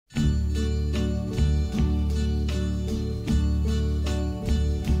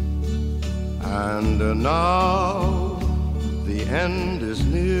And now the end is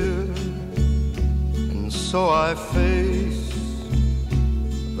near, and so I face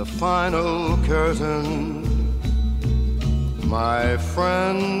the final curtain. My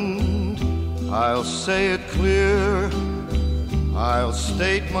friend, I'll say it clear, I'll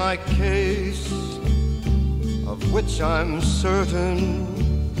state my case, of which I'm certain.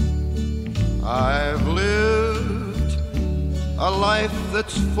 I've lived a life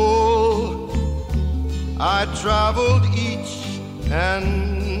that's full. I traveled each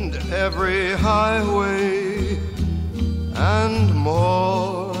and every highway, and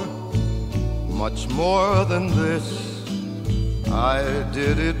more, much more than this, I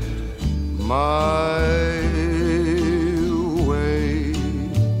did it my way.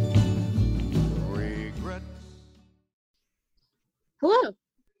 Regrets. Hello.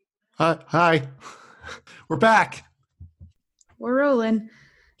 Hi. We're back. We're rolling.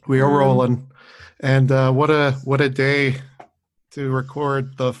 We are rolling. And what a day to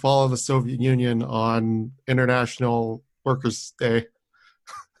record the fall of the Soviet Union on International Workers' Day.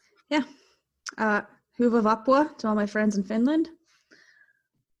 Yeah. Hyvä Vappua to all my friends in Finland.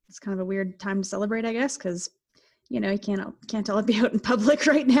 It's kind of a weird time to celebrate, I guess, because, you can't all be out in public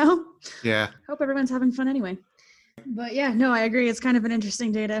right now. Yeah. Hope everyone's having fun anyway. But yeah, no, I agree. It's kind of an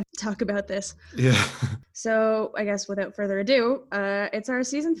interesting day to talk about this. Yeah. So I guess without further ado, it's our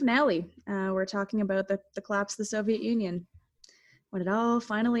season finale. We're talking about the collapse of the Soviet Union, when it all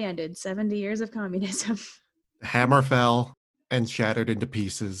finally ended, 70 years of communism. The hammer fell and shattered into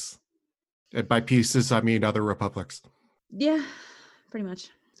pieces. And by pieces, I mean other republics. Yeah, pretty much.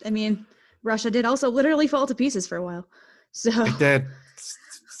 I mean, Russia did also literally fall to pieces for a while. So It did.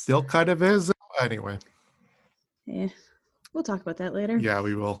 Still kind of is. Anyway. Yeah, we'll talk about that later. Yeah,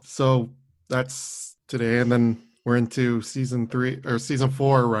 we will. So that's today, and then we're into season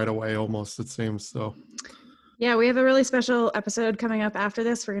 4 right away, almost, it seems. So yeah, we have a really special episode coming up after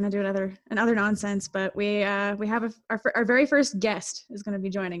this. We're going to do another nonsense, but we have our very first guest is going to be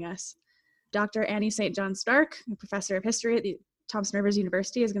joining us. Dr. Annie St. John Stark, a professor of history at the Thompson Rivers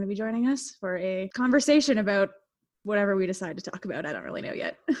University, is going to be joining us for a conversation about whatever we decide to talk about. I don't really know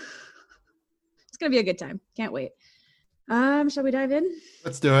yet. It's going to be a good time. Can't wait. Shall we dive in?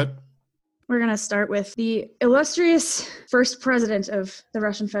 Let's do it. We're going to start with the illustrious first president of the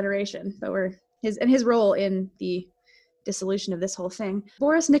Russian Federation, but his role in the dissolution of this whole thing.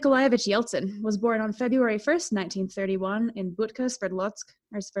 Boris Nikolaevich Yeltsin was born on February 1st, 1931 in Butka,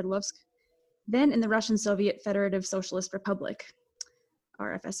 Sverdlovsk, then in the Russian Soviet Federative Socialist Republic,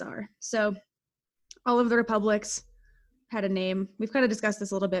 RFSR. So all of the republics had a name. We've kind of discussed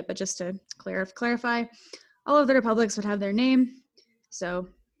this a little bit, but just to clarify, all of the republics would have their name. So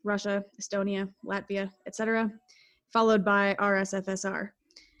Russia, Estonia, Latvia, etc., followed by RSFSR,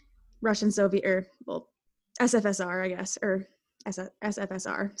 Russian Soviet, SFSR, I guess, or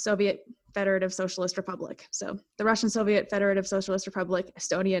SFSR, Soviet Federative Socialist Republic. So the Russian Soviet Federative Socialist Republic,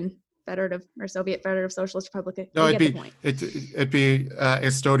 Estonian Federative or Soviet Federative Socialist Republic. No, it'd be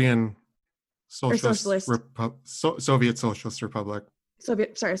Estonian Socialist Soviet Socialist Republic.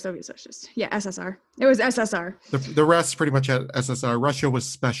 Soviet Socialist. Yeah, SSR. It was SSR. The rest pretty much had SSR. Russia was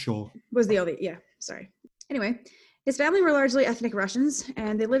special. Was the only, yeah, sorry. Anyway, his family were largely ethnic Russians,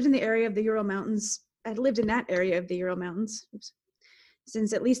 and they lived in the area of the Ural Mountains,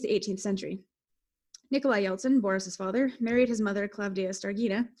 since at least the 18th century. Nikolai Yeltsin, Boris's father, married his mother, Klavdia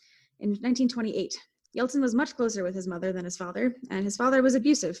Stargina, in 1928. Yeltsin was much closer with his mother than his father, and his father was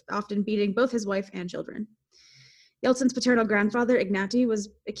abusive, often beating both his wife and children. Yeltsin's paternal grandfather, Ignatiy, was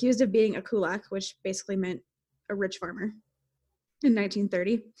accused of being a kulak, which basically meant a rich farmer, in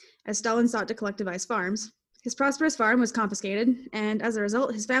 1930, as Stalin sought to collectivize farms. His prosperous farm was confiscated, and as a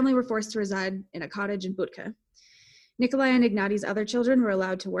result, his family were forced to reside in a cottage in Butka. Nikolai and Ignatiy's other children were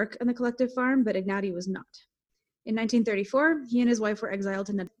allowed to work on the collective farm, but Ignatiy was not. In 1934, he and his wife were exiled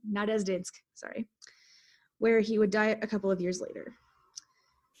to Nadezhdinsk, where he would die a couple of years later.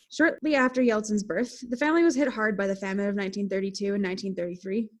 Shortly after Yeltsin's birth, the family was hit hard by the famine of 1932 and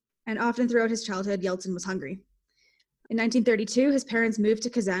 1933, and often throughout his childhood, Yeltsin was hungry. In 1932, his parents moved to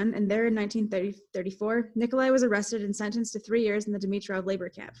Kazan, and there in 1934, Nikolai was arrested and sentenced to 3 years in the Dmitrov labor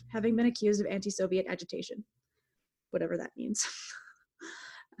camp, having been accused of anti-Soviet agitation. Whatever that means.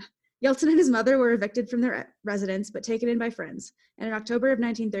 Yeltsin and his mother were evicted from their residence, but taken in by friends. And in October of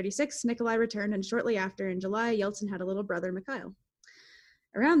 1936, Nikolai returned, and shortly after, in July, Yeltsin had a little brother, Mikhail.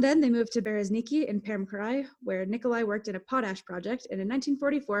 Around then, they moved to Berezniki in Perm Krai, where Nikolai worked in a potash project, and in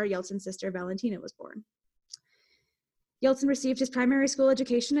 1944, Yeltsin's sister, Valentina, was born. Yeltsin received his primary school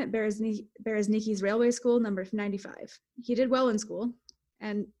education at Berezniki's Railway School number 95. He did well in school,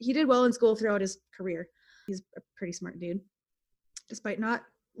 And he did well in school throughout his career. He's a pretty smart dude, despite not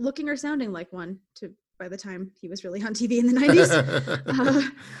looking or sounding like one by the time he was really on TV in the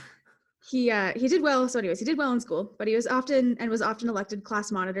 90s. He did well. So anyways, he did well in school, but he was often elected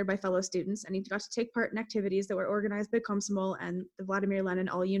class monitor by fellow students, and he got to take part in activities that were organized by Komsomol and the Vladimir Lenin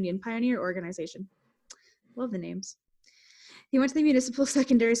All-Union Pioneer Organization. Love the names. He went to the Municipal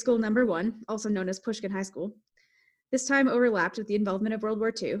Secondary School No. 1, also known as Pushkin High School. This time overlapped with the involvement of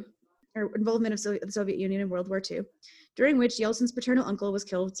the Soviet Union in World War II, during which Yeltsin's paternal uncle was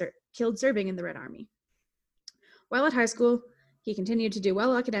killed serving in the Red Army. While at high school, he continued to do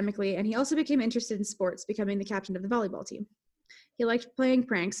well academically, and he also became interested in sports, becoming the captain of the volleyball team. He liked playing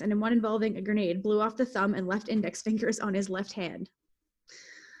pranks, and in one involving a grenade, blew off the thumb and left index fingers on his left hand.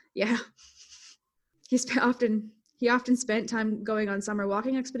 Yeah. He often spent time going on summer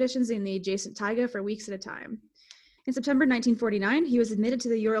walking expeditions in the adjacent taiga for weeks at a time. In September 1949, he was admitted to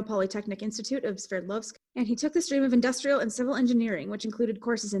the Ural Polytechnic Institute of Sverdlovsk, and he took the stream of industrial and civil engineering, which included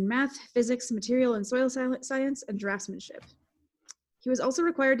courses in math, physics, material and soil science, and draftsmanship. He was also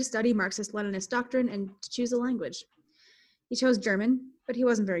required to study Marxist-Leninist doctrine and to choose a language. He chose German, but he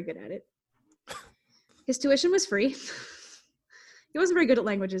wasn't very good at it. His tuition was free. He wasn't very good at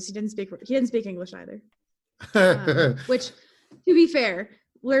languages. He didn't speak English either. Which, to be fair,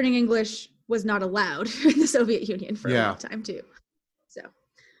 learning English was not allowed in the Soviet Union for a long time too.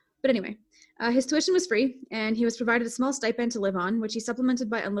 But anyway, his tuition was free, and he was provided a small stipend to live on, which he supplemented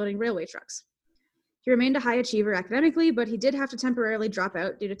by unloading railway trucks. He remained a high achiever academically, but he did have to temporarily drop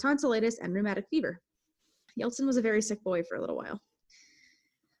out due to tonsillitis and rheumatic fever. Yeltsin was a very sick boy for a little while.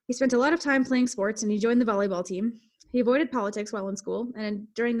 He spent a lot of time playing sports, and he joined the volleyball team. He avoided politics while in school, and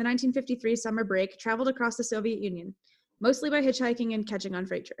during the 1953 summer break, traveled across the Soviet Union, mostly by hitchhiking and catching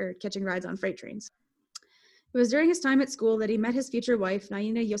rides on freight trains. It was during his time at school that he met his future wife,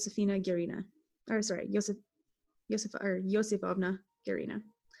 Naina Yosifovna Gurina.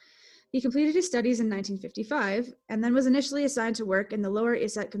 He completed his studies in 1955, and then was initially assigned to work in the Lower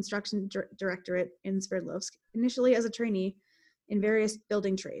Iset Construction Directorate in Sverdlovsk, initially as a trainee in various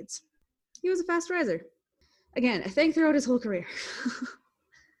building trades. He was a fast riser. Again, a thing throughout his whole career.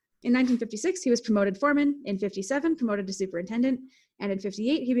 In 1956, he was promoted foreman. In 57, promoted to superintendent. And in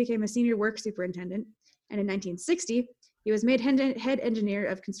 58, he became a senior work superintendent. And in 1960, he was made head engineer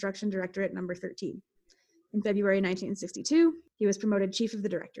of Construction Directorate number 13. In February 1962, he was promoted chief of the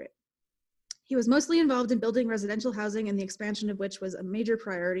directorate. He was mostly involved in building residential housing, and the expansion of which was a major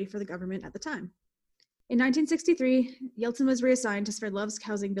priority for the government at the time. In 1963, Yeltsin was reassigned to Sverdlovsk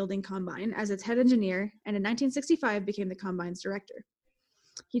Housing Building Combine as its head engineer, and in 1965 became the Combine's director.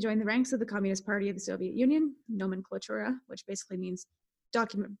 He joined the ranks of the Communist Party of the Soviet Union, nomenklatura, which basically means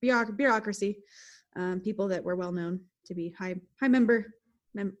bureaucracy, people that were well known to be high members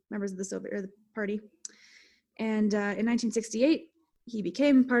of the Soviet party. And in 1968, he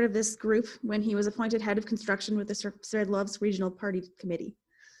became part of this group when he was appointed head of construction with the Sverdlovsk Regional Party Committee.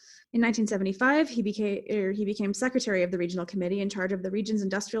 In 1975, he became secretary of the regional committee in charge of the region's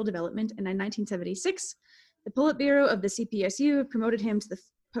industrial development, and in 1976, the Politburo of the CPSU promoted him to the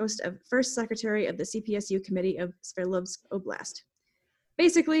post of first secretary of the CPSU committee of Sverdlovsk Oblast.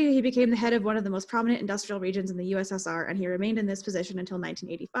 Basically, he became the head of one of the most prominent industrial regions in the USSR, and he remained in this position until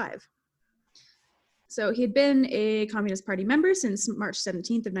 1985. So he had been a Communist Party member since March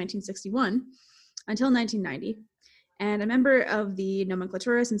 17th of 1961 until 1990, and a member of the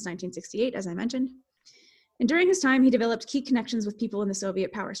nomenklatura since 1968, as I mentioned. And during his time, he developed key connections with people in the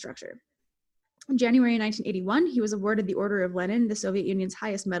Soviet power structure. In January 1981, he was awarded the Order of Lenin, the Soviet Union's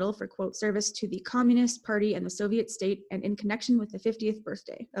highest medal for, quote, service to the Communist Party and the Soviet state, and in connection with the 50th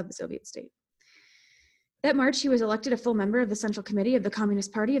birthday of the Soviet state. That March, he was elected a full member of the Central Committee of the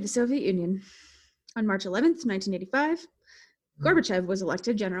Communist Party of the Soviet Union. On March 11th, 1985, Gorbachev was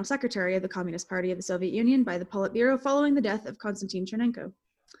elected General Secretary of the Communist Party of the Soviet Union by the Politburo following the death of Konstantin Chernenko.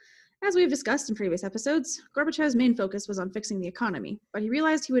 As we've discussed in previous episodes, Gorbachev's main focus was on fixing the economy, but he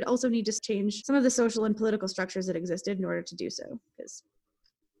realized he would also need to change some of the social and political structures that existed in order to do so, because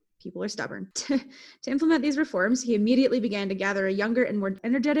people are stubborn. To implement these reforms, he immediately began to gather a younger and more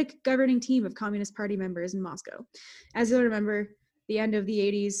energetic governing team of Communist Party members in Moscow. As you'll remember, the end of the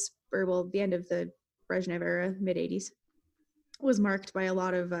 80s, the end of the Brezhnev era, mid-80s, was marked by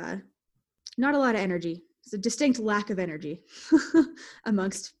not a lot of energy. It's a distinct lack of energy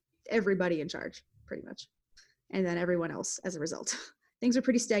amongst everybody in charge, pretty much. And then everyone else as a result. Things are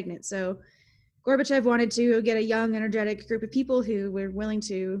pretty stagnant. So Gorbachev wanted to get a young, energetic group of people who were willing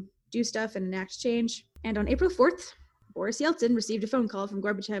to do stuff and enact change. And on April 4th, Boris Yeltsin received a phone call from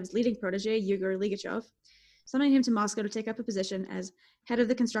Gorbachev's leading protege, Yegor Ligachev, summoning him to Moscow to take up a position as head of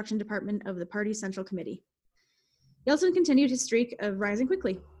the construction department of the party's Central Committee. Yeltsin continued his streak of rising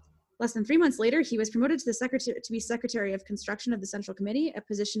quickly. Less than 3 months later, he was promoted to be Secretary of Construction of the Central Committee, a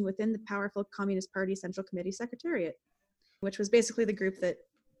position within the powerful Communist Party Central Committee Secretariat, which was basically the group that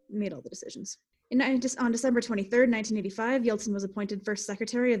made all the decisions. On December 23rd, 1985, Yeltsin was appointed first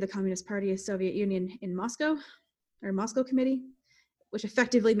secretary of the Communist Party of Soviet Union in Moscow, or Moscow Committee, which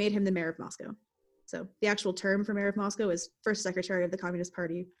effectively made him the mayor of Moscow. So the actual term for mayor of Moscow is first secretary of the Communist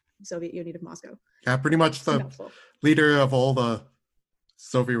Party of Soviet Union of Moscow. Yeah, pretty much the leader of all the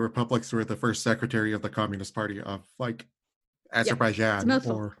Soviet republics were the first secretary of the Communist Party of like Azerbaijan. Yeah,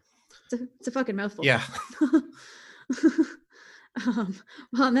 it's a fucking mouthful. Yeah.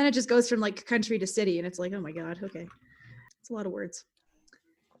 Well, and then it just goes from like country to city, and it's like, oh my God, okay. It's a lot of words.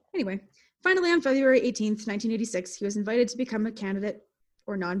 Anyway, finally on February 18th, 1986, he was invited to become a candidate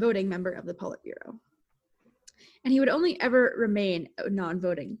or non-voting member of the Politburo. And he would only ever remain a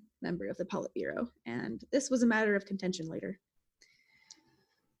non-voting member of the Politburo, and this was a matter of contention later.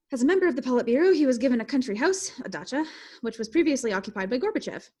 As a member of the Politburo, he was given a country house, a dacha, which was previously occupied by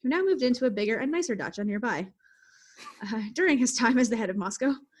Gorbachev, who now moved into a bigger and nicer dacha nearby. During his time as the head of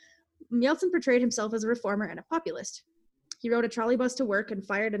Moscow, Yeltsin portrayed himself as a reformer and a populist. He rode a trolley bus to work and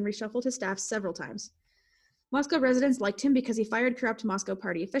fired and reshuffled his staff several times. Moscow residents liked him because he fired corrupt Moscow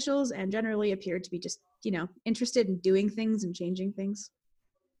party officials and generally appeared to be just, interested in doing things and changing things.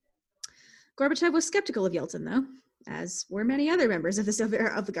 Gorbachev was skeptical of Yeltsin, though, as were many other members of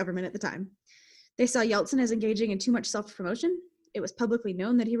the government at the time. They saw Yeltsin as engaging in too much self-promotion. It was publicly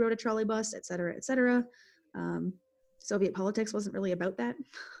known that he rode a trolley bus, et cetera, et cetera. Soviet politics wasn't really about that.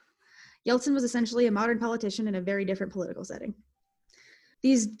 Yeltsin was essentially a modern politician in a very different political setting.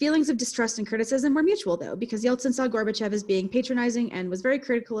 These feelings of distrust and criticism were mutual, though, because Yeltsin saw Gorbachev as being patronizing and was very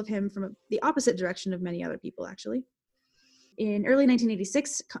critical of him from the opposite direction of many other people, actually. In early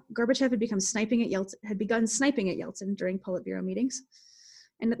 1986, Gorbachev had begun sniping at Yeltsin during Politburo meetings.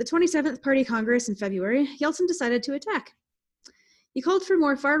 And at the 27th Party Congress in February, Yeltsin decided to attack. He called for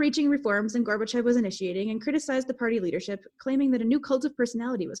more far-reaching reforms than Gorbachev was initiating and criticized the party leadership, claiming that a new cult of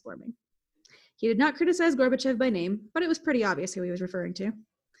personality was forming. He did not criticize Gorbachev by name, but it was pretty obvious who he was referring to.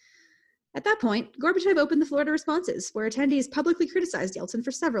 At that point, Gorbachev opened the floor to responses, where attendees publicly criticized Yeltsin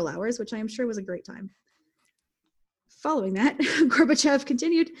for several hours, which I am sure was a great time. Following that, Gorbachev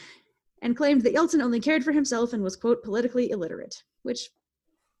continued and claimed that Yeltsin only cared for himself and was, quote, politically illiterate, which,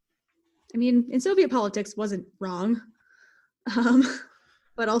 in Soviet politics wasn't wrong.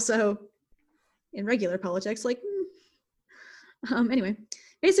 But also in regular politics, anyway,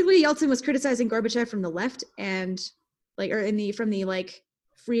 basically Yeltsin was criticizing Gorbachev from the left and from the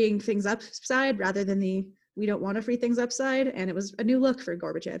freeing things up side rather than the we don't want to free things up side. And it was a new look for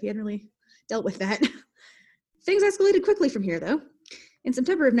Gorbachev. He hadn't really dealt with that. Things escalated quickly from here, though. In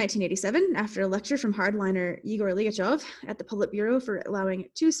September of 1987, after a lecture from hardliner Igor Ligachev at the Politburo for allowing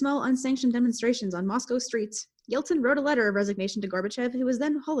 2 small unsanctioned demonstrations on Moscow streets, Yeltsin wrote a letter of resignation to Gorbachev, who was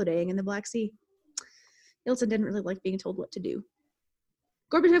then holidaying in the Black Sea. Yeltsin didn't really like being told what to do.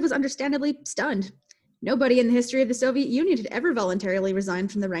 Gorbachev was understandably stunned. Nobody in the history of the Soviet Union had ever voluntarily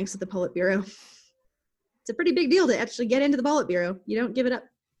resigned from the ranks of the Politburo. It's a pretty big deal to actually get into the Politburo. You don't give it up.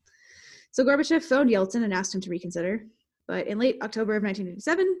 So Gorbachev phoned Yeltsin and asked him to reconsider. But in late October of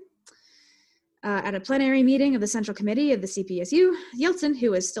 1987, at a plenary meeting of the Central Committee of the CPSU, Yeltsin,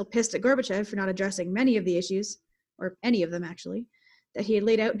 who was still pissed at Gorbachev for not addressing many of the issues, or any of them actually, that he had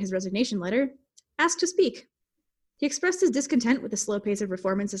laid out in his resignation letter, asked to speak. He expressed his discontent with the slow pace of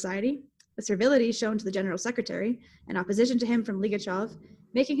reform in society, the servility shown to the General Secretary, and opposition to him from Ligachev,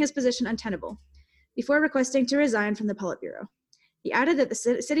 making his position untenable, before requesting to resign from the Politburo. He added that the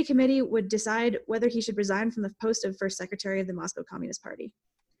city committee would decide whether he should resign from the post of first secretary of the Moscow Communist Party.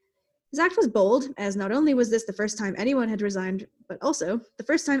 His act was bold, as not only was this the first time anyone had resigned, but also the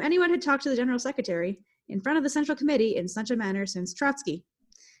first time anyone had talked to the General Secretary in front of the Central Committee in such a manner since Trotsky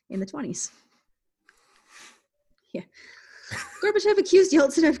in the 1920s. Yeah. Gorbachev accused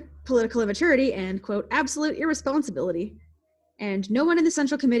Yeltsin of political immaturity and, quote, absolute irresponsibility, and no one in the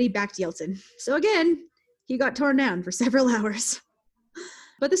Central Committee backed Yeltsin. So again, he got torn down for several hours.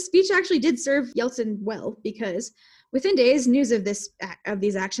 But the speech actually did serve Yeltsin well, because within days, news of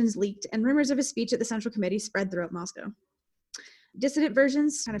these actions leaked, and rumors of his speech at the Central Committee spread throughout Moscow. Dissident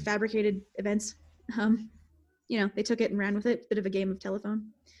versions, kind of fabricated events, they took it and ran with it, bit of a game of telephone.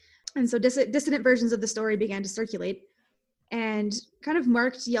 And so dissident versions of the story began to circulate and kind of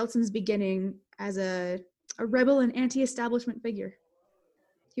marked Yeltsin's beginning as a rebel and anti-establishment figure.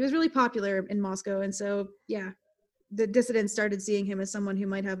 He was really popular in Moscow, and so, yeah, the dissidents started seeing him as someone who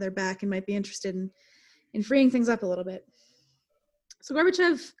might have their back and might be interested in freeing things up a little bit. So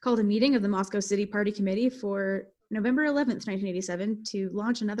Gorbachev called a meeting of the Moscow City Party Committee for November 11th, 1987, to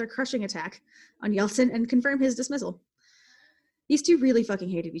launch another crushing attack on Yeltsin and confirm his dismissal. These two really fucking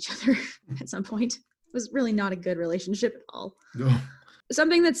hated each other at some point. It was really not a good relationship at all. No.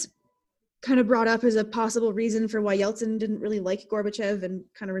 Something that's kind of brought up as a possible reason for why Yeltsin didn't really like Gorbachev and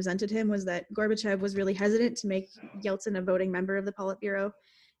kind of resented him was that Gorbachev was really hesitant to make Yeltsin a voting member of the Politburo,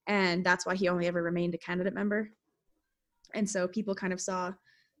 and that's why he only ever remained a candidate member. And so people kind of saw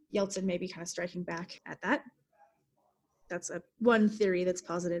Yeltsin maybe kind of striking back at that. That's one theory that's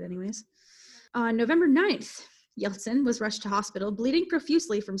posited anyways. On November 9th, Yeltsin was rushed to hospital, bleeding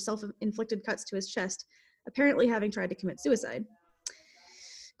profusely from self-inflicted cuts to his chest, apparently having tried to commit suicide.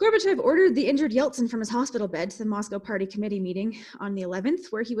 Gorbachev ordered the injured Yeltsin from his hospital bed to the Moscow Party Committee meeting on the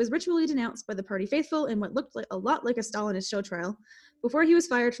 11th, where he was ritually denounced by the party faithful in what looked a lot like a Stalinist show trial, before he was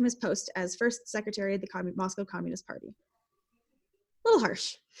fired from his post as first secretary of the Moscow Communist Party. A little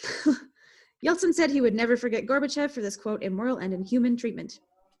harsh. Yeltsin said he would never forget Gorbachev for this, quote, immoral and inhuman treatment.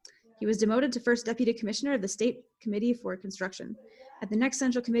 He was demoted to first deputy commissioner of the State Committee for Construction. At the next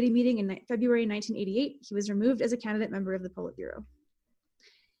Central Committee meeting in February 1988, he was removed as a candidate member of the Politburo.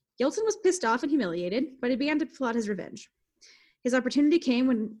 Yeltsin was pissed off and humiliated, but he began to plot his revenge. His opportunity came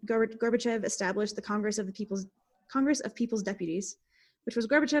when Gorbachev established the Congress of People's Deputies, which was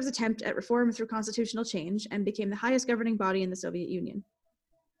Gorbachev's attempt at reform through constitutional change and became the highest governing body in the Soviet Union.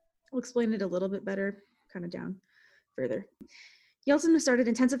 I'll explain it a little bit better, kind of down further. Yeltsin started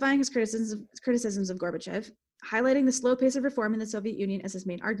intensifying his criticisms of Gorbachev, highlighting the slow pace of reform in the Soviet Union as his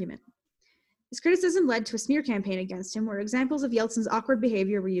main argument. His criticism led to a smear campaign against him where examples of Yeltsin's awkward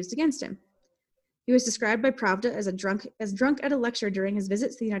behavior were used against him. He was described by Pravda as drunk at a lecture during his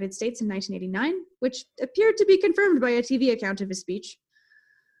visit to the United States in 1989, which appeared to be confirmed by a TV account of his speech.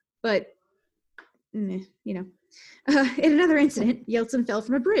 But, in another incident, Yeltsin fell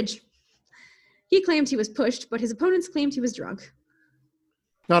from a bridge. He claimed he was pushed, but his opponents claimed he was drunk.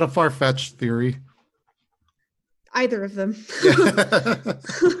 Not a far-fetched theory. Either of them.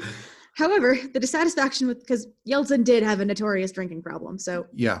 However, the dissatisfaction because Yeltsin did have a notorious drinking problem, so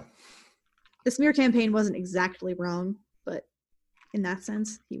yeah, the smear campaign wasn't exactly wrong, but in that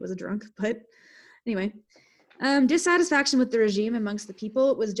sense, he was a drunk. But anyway, dissatisfaction with the regime amongst the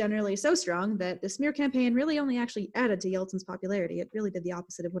people was generally so strong that the smear campaign really only actually added to Yeltsin's popularity. It really did the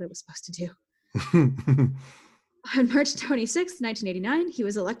opposite of what it was supposed to do. On March 26, 1989, he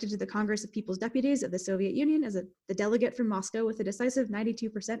was elected to the Congress of People's Deputies of the Soviet Union as the delegate from Moscow with a decisive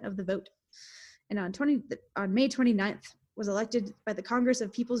 92% of the vote. And on May 29th, was elected by the Congress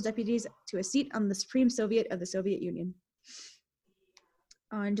of People's Deputies to a seat on the Supreme Soviet of the Soviet Union.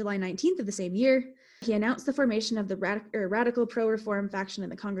 On July 19th of the same year, he announced the formation of the radical pro-reform faction in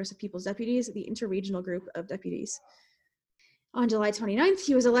the Congress of People's Deputies, the interregional group of deputies. On July 29th,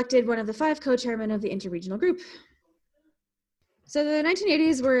 he was elected one of the 5 co-chairmen of the interregional group. So the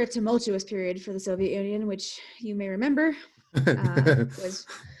 1980s were a tumultuous period for the Soviet Union, which you may remember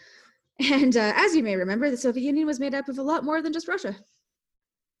as you may remember, the Soviet Union was made up of a lot more than just Russia.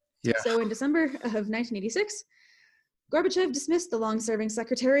 Yeah. So in December of 1986, Gorbachev dismissed the long-serving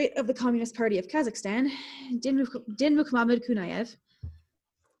secretary of the Communist Party of Kazakhstan, Dinmukhammed Kunayev,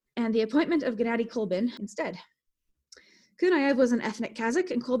 and the appointment of Gennady Kolbin instead. Kunayev was an ethnic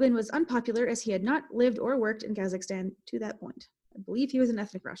Kazakh, and Kolbin was unpopular as he had not lived or worked in Kazakhstan to that point. I believe he was an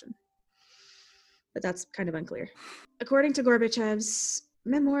ethnic Russian, but that's kind of unclear. According to Gorbachev's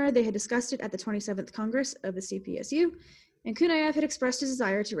memoir, they had discussed it at the 27th Congress of the CPSU, and Kunayev had expressed his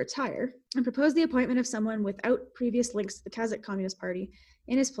desire to retire and proposed the appointment of someone without previous links to the Kazakh Communist Party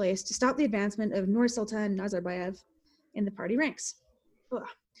in his place to stop the advancement of Nursultan Nazarbayev in the party ranks.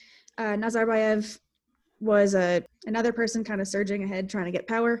 Nazarbayev was another person kind of surging ahead trying to get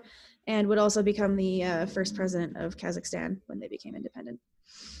power, and would also become the first president of Kazakhstan when they became independent.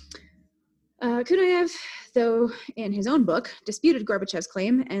 Kunayev, though, in his own book, disputed Gorbachev's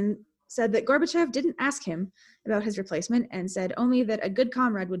claim and said that Gorbachev didn't ask him about his replacement and said only that a good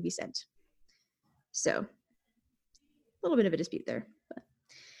comrade would be sent. So, a little bit of a dispute there. But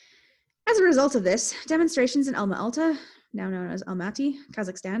as a result of this, demonstrations in Alma-Ata, now known as Almaty,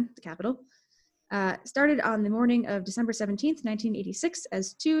 Kazakhstan, the capital, started on the morning of December 17th, 1986,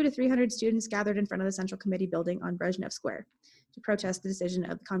 as 200 to 300 students gathered in front of the Central Committee building on Brezhnev Square to protest the decision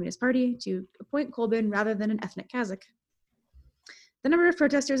of the Communist Party to appoint Kolbin rather than an ethnic Kazakh. The number of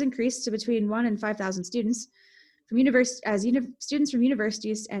protesters increased to between 1,000 and 5,000 students students from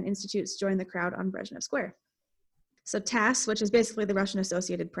universities and institutes joined the crowd on Brezhnev Square. So TASS, which is basically the Russian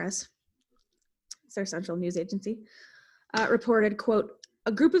Associated Press, it's their central news agency, reported, quote, "A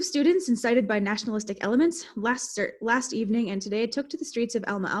A group of students incited by nationalistic elements last evening and today took to the streets of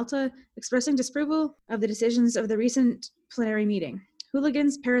Alma Ata, expressing disapproval of the decisions of the recent plenary meeting.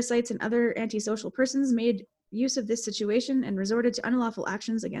 Hooligans, parasites, and other antisocial persons made use of this situation and resorted to unlawful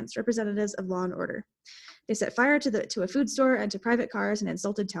actions against representatives of law and order. They set fire to a food store and to private cars and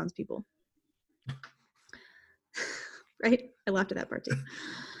insulted townspeople. Right? I laughed at that part too.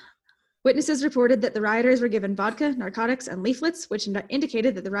 Witnesses reported that the rioters were given vodka, narcotics, and leaflets, which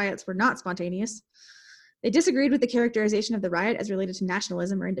indicated that the riots were not spontaneous. They disagreed with the characterization of the riot as related to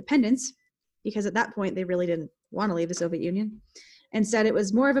nationalism or independence, because at that point they really didn't want to leave the Soviet Union, and said it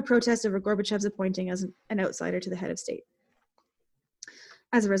was more of a protest over Gorbachev's appointing as an outsider to the head of state.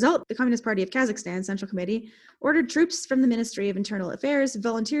 As a result, the Communist Party of Kazakhstan Central Committee ordered troops from the Ministry of Internal Affairs,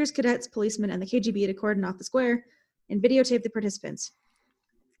 volunteers, cadets, policemen, and the KGB to cordon off the square and videotape the participants.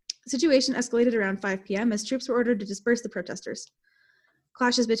 The situation escalated around 5 p.m. as troops were ordered to disperse the protesters.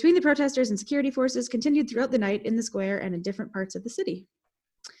 Clashes between the protesters and security forces continued throughout the night in the square and in different parts of the city.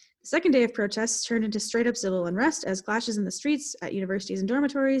 The second day of protests turned into straight-up civil unrest as clashes in the streets, at universities and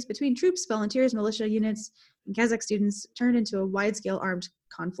dormitories, between troops, volunteers, militia units, and Kazakh students turned into a wide-scale armed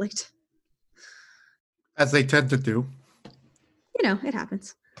conflict. As they tend to do. You know, it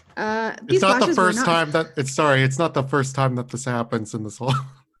happens. It's not the first time that this happens in this whole...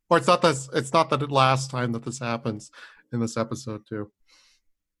 Or it's not the last time that this happens in this episode too.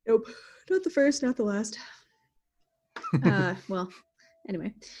 Nope, not the first, not the last. Well,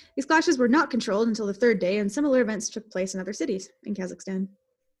 anyway, these clashes were not controlled until the third day, and similar events took place in other cities in Kazakhstan.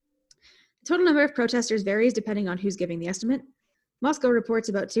 The total number of protesters varies depending on who's giving the estimate. Moscow reports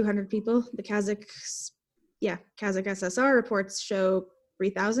about 200 people. The Kazakh SSR reports show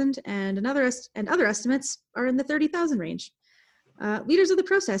 3,000, and other estimates are in the 30,000 range. Leaders of the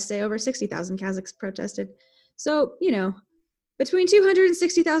protest say over 60,000 Kazakhs protested. So, you know, between 200 and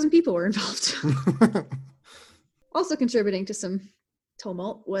 60,000 people were involved. Also contributing to some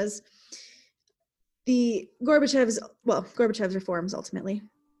tumult was Gorbachev's reforms, ultimately.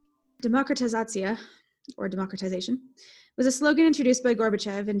 Demokratizatsiya, or democratization, was a slogan introduced by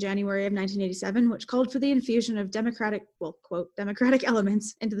Gorbachev in January of 1987, which called for the infusion of democratic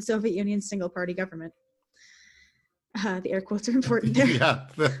elements into the Soviet Union's single-party government. The air quotes are important there. Yeah.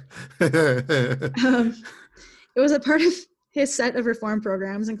 It was a part of his set of reform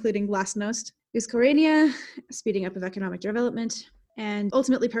programs, including Glasnost, Ускорение, speeding up of economic development, and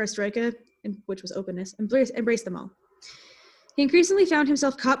ultimately Perestroika, which was openness, embraced them all. He increasingly found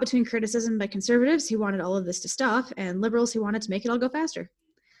himself caught between criticism by conservatives who wanted all of this to stop and liberals who wanted to make it all go faster.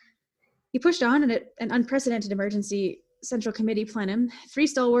 He pushed on, and at an unprecedented emergency Central Committee plenum, 3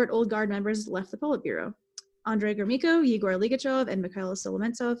 stalwart old guard members left the Politburo. Andrei Gromyko, Yegor Ligachov, and Mikhail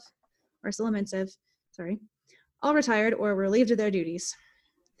Solomentsev, all retired or were relieved of their duties.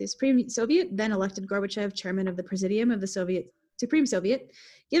 The Supreme Soviet then elected Gorbachev chairman of the Presidium of the Supreme Soviet,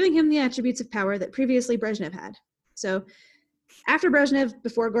 giving him the attributes of power that previously Brezhnev had. So, after Brezhnev,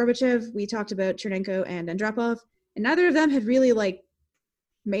 before Gorbachev, we talked about Chernenko and Andropov, and neither of them had really,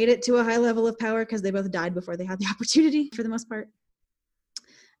 made it to a high level of power because they both died before they had the opportunity, for the most part.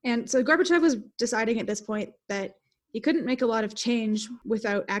 And so Gorbachev was deciding at this point that he couldn't make a lot of change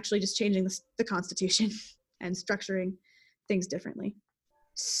without actually just changing the constitution and structuring things differently.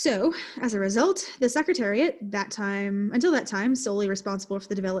 So, as a result, the Secretariat, until that time solely responsible for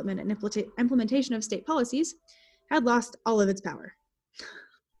the development and implementation of state policies, had lost all of its power.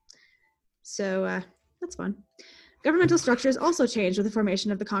 So, that's fun. Governmental structures also changed with the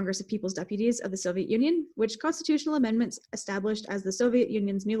formation of the Congress of People's Deputies of the Soviet Union, which constitutional amendments established as the Soviet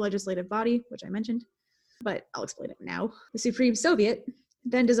Union's new legislative body, which I mentioned, but I'll explain it now. The Supreme Soviet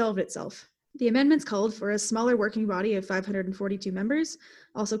then dissolved itself. The amendments called for a smaller working body of 542 members,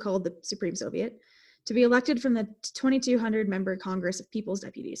 also called the Supreme Soviet, to be elected from the 2,200-member Congress of People's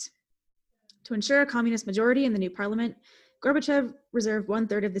Deputies. To ensure a communist majority in the new parliament, Gorbachev reserved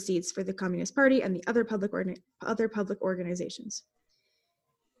 1/3 of the seats for the Communist Party and the other public organizations.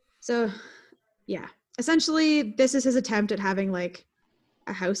 So, yeah, essentially, this is his attempt at having a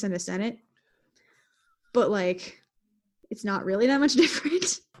House and a Senate, but it's not really that much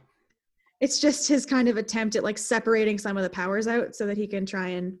different. It's just his kind of attempt at separating some of the powers out so that he can try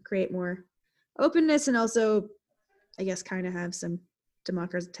and create more openness and also, I guess, kind of have some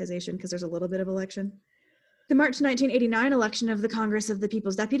democratization because there's a little bit of election. The March 1989 election of the Congress of the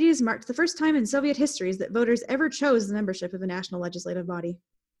People's Deputies marked the first time in Soviet history that voters ever chose the membership of a national legislative body.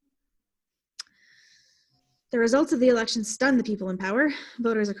 The results of the election stunned the people in power.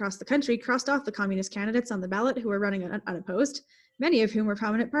 Voters across the country crossed off the communist candidates on the ballot who were running unopposed, many of whom were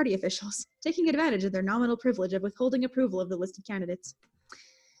prominent party officials, taking advantage of their nominal privilege of withholding approval of the listed candidates.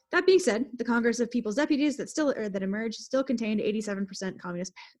 That being said, the Congress of People's Deputies that emerged still contained 87%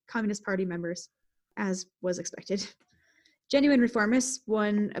 Communist Party members, as was expected. Genuine reformists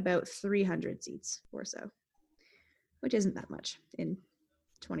won about 300 seats or so, which isn't that much in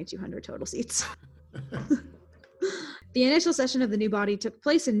 2,200 total seats. The initial session of the new body took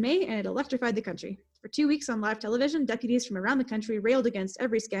place in May, and it electrified the country. For 2 weeks on live television, deputies from around the country railed against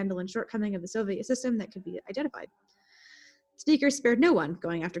every scandal and shortcoming of the Soviet system that could be identified. Speakers spared no one,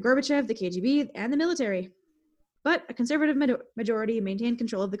 going after Gorbachev, the KGB, and the military. But a conservative majority maintained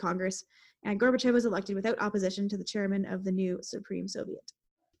control of the Congress, and Gorbachev was elected without opposition to the chairman of the new Supreme Soviet,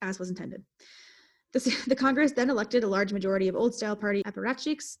 as was intended. The Congress then elected a large majority of old-style party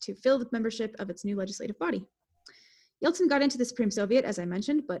apparatchiks to fill the membership of its new legislative body. Yeltsin got into the Supreme Soviet, as I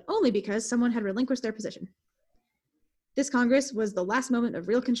mentioned, but only because someone had relinquished their position. This Congress was the last moment of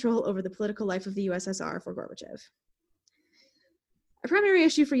real control over the political life of the USSR for Gorbachev. A primary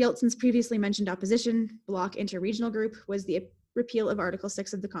issue for Yeltsin's previously mentioned opposition bloc interregional group was the repeal of Article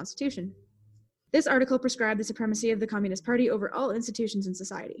 6 of the Constitution. This article prescribed the supremacy of the Communist Party over all institutions in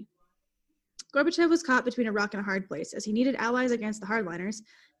society. Gorbachev was caught between a rock and a hard place, as he needed allies against the hardliners,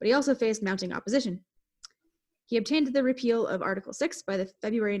 but he also faced mounting opposition. He obtained the repeal of Article 6 by the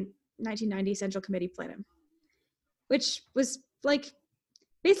February 1990 Central Committee Plenum, which was like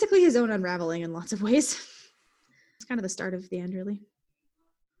basically his own unraveling in lots of ways. It's kind of the start of the end, really.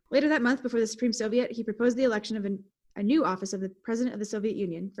 Later that month, before the Supreme Soviet, he proposed the election of a new office of the President of the Soviet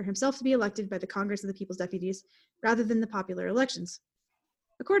Union for himself to be elected by the Congress of the People's Deputies rather than the popular elections.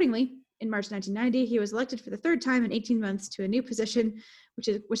 Accordingly, in March 1990, he was elected for the third time in 18 months to a new position,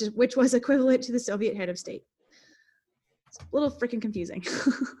 which was equivalent to the Soviet head of state. It's a little freaking confusing.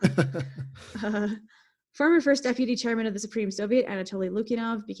 Former first deputy chairman of the Supreme Soviet, Anatoly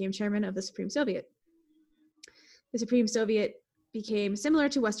Lukyanov, became chairman of the Supreme Soviet. The Supreme Soviet became similar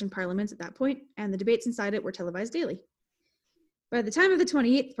to Western parliaments at that point, and the debates inside it were televised daily. By the time of the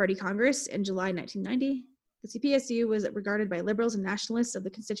 28th Party Congress in July 1990, the CPSU was regarded by liberals and nationalists of the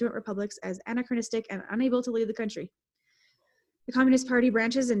constituent republics as anachronistic and unable to lead the country. The Communist Party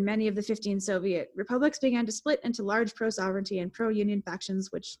branches in many of the 15 Soviet republics began to split into large pro-sovereignty and pro-union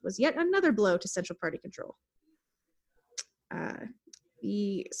factions, which was yet another blow to Central Party control.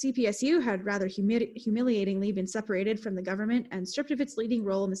 The CPSU had rather humiliatingly been separated from the government and stripped of its leading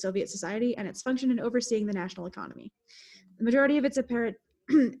role in the Soviet society and its function in overseeing the national economy. The majority of its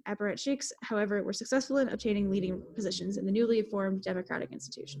apparatchiks, however, were successful in obtaining leading positions in the newly formed democratic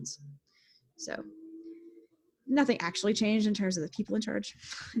institutions. So, nothing actually changed in terms of the people in charge,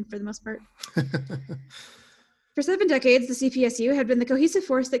 for the most part. For 7 decades, the CPSU had been the cohesive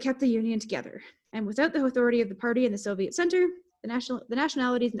force that kept the Union together. And without the authority of the party in the Soviet center, the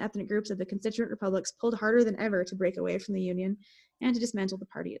nationalities and ethnic groups of the constituent republics pulled harder than ever to break away from the Union and to dismantle the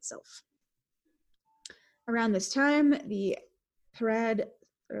party itself. Around this time, the Parade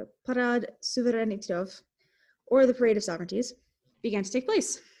Suverenitov, or the Parade of Sovereignties, began to take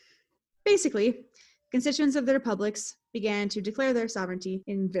place. Basically, constituents of the republics began to declare their sovereignty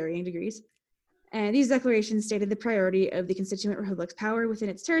in varying degrees, and these declarations stated the priority of the constituent republic's power within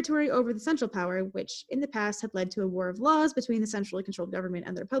its territory over the central power, which in the past had led to a war of laws between the centrally controlled government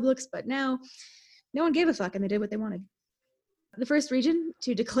and the republics, but now no one gave a fuck and they did what they wanted. The first region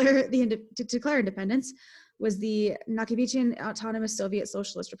to declare independence was the Nakhichevan Autonomous Soviet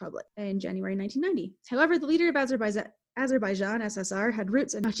Socialist Republic in January 1990. However, the leader of Azerbaijan SSR had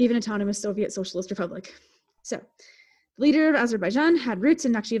roots in Nakhichevan Autonomous Soviet Socialist Republic. So, the leader of Azerbaijan had roots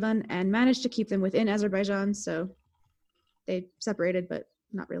in Nakhchivan and managed to keep them within Azerbaijan, so they separated, but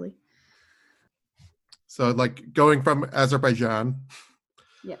not really. So, like, going from Azerbaijan,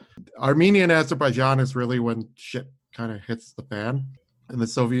 yeah, Armenia and Azerbaijan is really when shit kind of hits the fan in the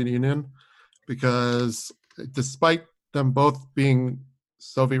Soviet Union, because despite them both being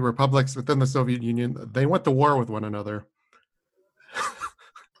Soviet republics within the Soviet Union, they went to war with one another.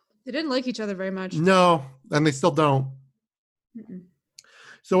 They didn't like each other very much. No, and they still don't. Mm-mm.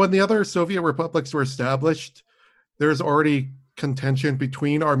 So when the other Soviet republics were established, there's already contention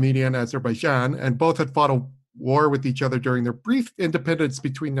between Armenia and Azerbaijan, and both had fought a war with each other during their brief independence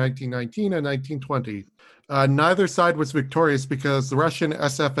between 1919 and 1920. Neither side was victorious because the Russian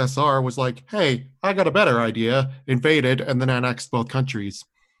SFSR was like, hey, I got a better idea, invaded, and then annexed both countries.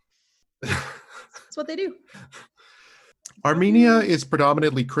 That's what they do. Armenia is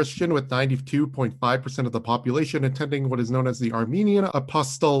predominantly Christian, with 92.5% of the population attending what is known as the Armenian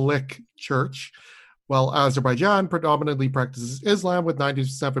Apostolic Church, while Azerbaijan predominantly practices Islam, with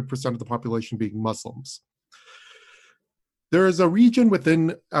 97% of the population being Muslims. There is a region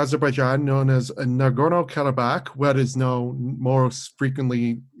within Azerbaijan known as Nagorno-Karabakh, what is now most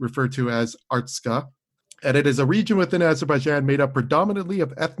frequently referred to as Artsakh, and it is a region within Azerbaijan made up predominantly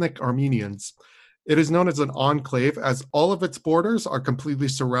of ethnic Armenians. It is known as an enclave as all of its borders are completely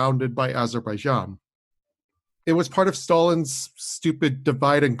surrounded by Azerbaijan. It was part of Stalin's stupid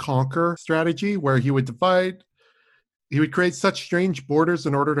divide and conquer strategy where he would create such strange borders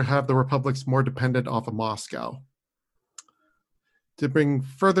in order to have the republics more dependent off of Moscow. To bring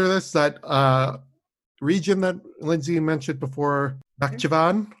further this, that region that Lindsay mentioned before,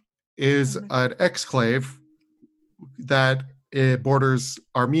 Nakhchivan, is an exclave that it borders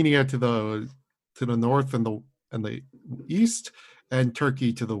Armenia to the north and the east, and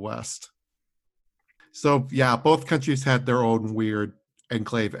Turkey to the west. So yeah, both countries had their own weird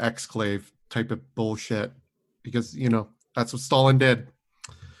enclave, exclave type of bullshit because, that's what Stalin did.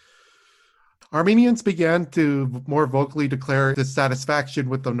 Armenians began to more vocally declare dissatisfaction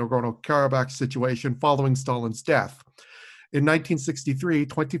with the Nagorno-Karabakh situation following Stalin's death. In 1963,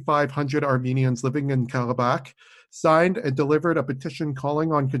 2,500 Armenians living in Karabakh signed and delivered a petition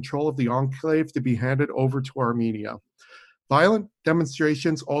calling on control of the enclave to be handed over to Armenia. Violent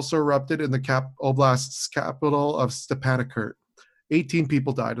demonstrations also erupted in the oblast's capital of Stepanakert. 18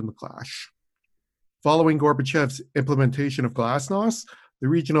 people died in the clash. Following Gorbachev's implementation of Glasnost, the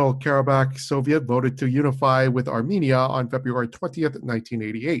regional Karabakh Soviet voted to unify with Armenia on February 20th,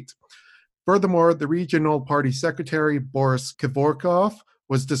 1988. Furthermore, the regional party secretary, Boris Kevorkov,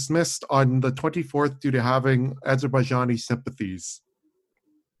 was dismissed on the 24th due to having Azerbaijani sympathies.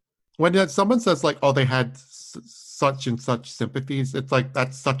 When someone says like, oh, they had such and such sympathies, it's like,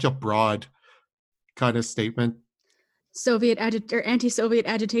 that's such a broad kind of statement. Anti-Soviet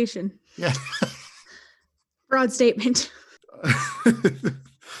agitation. Yeah. Broad statement.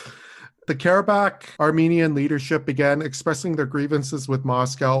 The Karabakh Armenian leadership began expressing their grievances with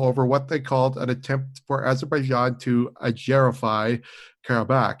Moscow over what they called an attempt for Azerbaijan to Azerify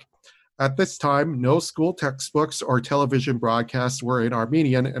Karabakh. At this time, no school textbooks or television broadcasts were in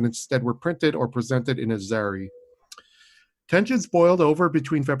Armenian and instead were printed or presented in Azeri. Tensions boiled over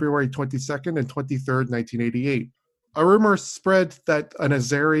between February 22nd and 23rd, 1988. A rumor spread that an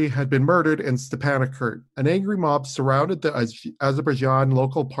Azeri had been murdered in Stepanakert. An angry mob surrounded the Azerbaijan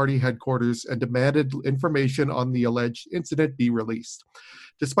local party headquarters and demanded information on the alleged incident be released.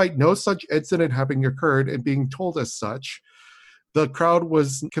 Despite no such incident having occurred and being told as such, the crowd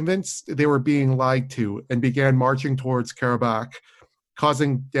was convinced they were being lied to and began marching towards Karabakh,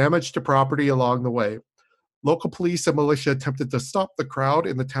 causing damage to property along the way. Local police and militia attempted to stop the crowd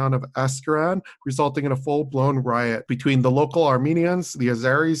in the town of Askaran, resulting in a full-blown riot between the local Armenians, the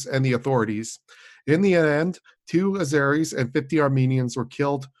Azeris, and the authorities. In the end, 2 Azeris and 50 Armenians were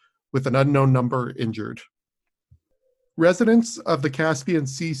killed, with an unknown number injured. Residents of the Caspian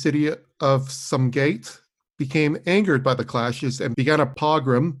Sea city of Sumgait became angered by the clashes and began a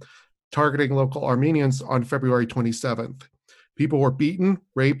pogrom targeting local Armenians on February 27th. People were beaten,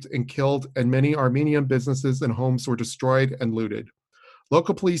 raped, and killed, and many Armenian businesses and homes were destroyed and looted.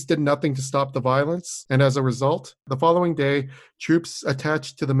 Local police did nothing to stop the violence, and as a result, the following day, troops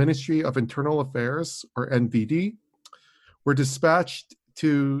attached to the Ministry of Internal Affairs, or NVD, were dispatched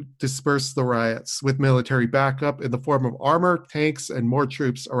to disperse the riots, with military backup in the form of armor, tanks, and more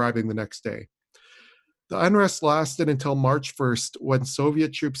troops arriving the next day. The unrest lasted until March 1st, when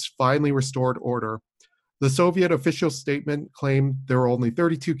Soviet troops finally restored order. The Soviet official statement claimed there were only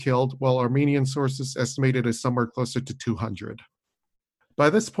 32 killed, while Armenian sources estimated it somewhere closer to 200. By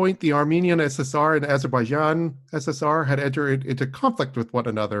this point, the Armenian SSR and Azerbaijan SSR had entered into conflict with one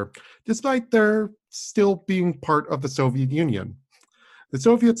another, despite their still being part of the Soviet Union. The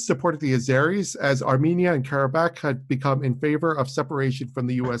Soviets supported the Azeris as Armenia and Karabakh had become in favor of separation from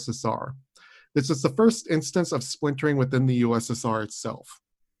the USSR. This was the first instance of splintering within the USSR itself.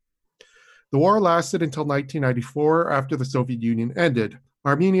 The war lasted until 1994, after the Soviet Union ended.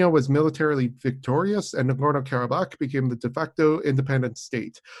 Armenia was militarily victorious, and Nagorno-Karabakh became the de facto independent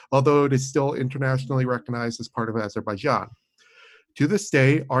state, although it is still internationally recognized as part of Azerbaijan. To this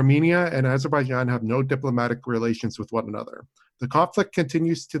day, Armenia and Azerbaijan have no diplomatic relations with one another. The conflict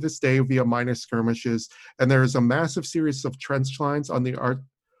continues to this day via minor skirmishes, and there is a massive series of trench lines on the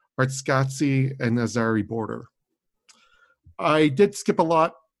Artsakh and Azeri border. I did skip a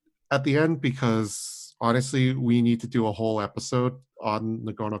lot at the end because, honestly, we need to do a whole episode on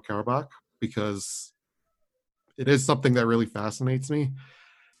Nagorno-Karabakh because it is something that really fascinates me.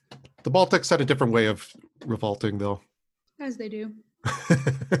 The Baltics had a different way of revolting, though. As they do.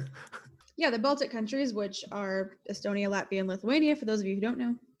 Yeah, the Baltic countries, which are Estonia, Latvia, and Lithuania, for those of you who don't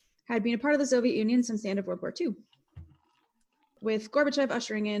know, had been a part of the Soviet Union since the end of World War II. with Gorbachev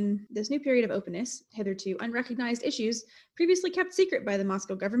ushering in this new period of openness. Hitherto unrecognized issues previously kept secret by the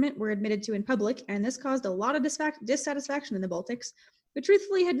Moscow government were admitted to in public, and this caused a lot of dissatisfaction in the Baltics, who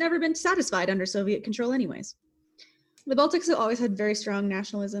truthfully had never been satisfied under Soviet control anyways. The Baltics have always had very strong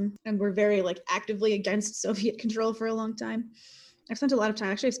nationalism and were very actively against Soviet control for a long time. I've spent a lot of time,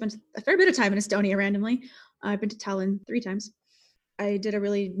 actually I've spent a fair bit of time in Estonia randomly. I've been to Tallinn 3 times. I did a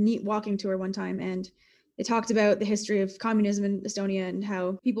really neat walking tour one time, and they talked about the history of communism in Estonia and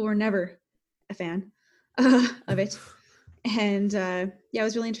how people were never a fan of it. And it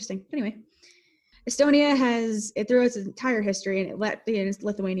was really interesting. Anyway, Estonia has, throughout its entire history, and Latvia and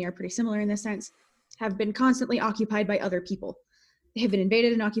Lithuania are pretty similar in this sense, have been constantly occupied by other people. They have been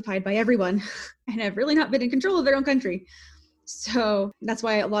invaded and occupied by everyone and have really not been in control of their own country. So that's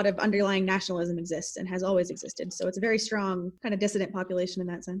why a lot of underlying nationalism exists and has always existed. So it's a very strong kind of dissident population in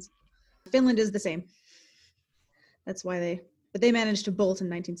that sense. Finland is the same. That's why they managed to bolt in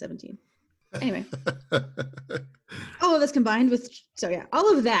 1917. Anyway, all of that combined with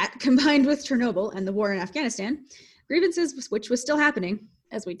Chernobyl and the war in Afghanistan, grievances, which was still happening,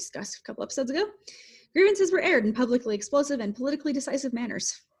 as we discussed a couple episodes ago, grievances were aired in publicly explosive and politically decisive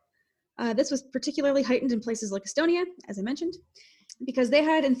manners. This was particularly heightened in places like Estonia, as I mentioned, because they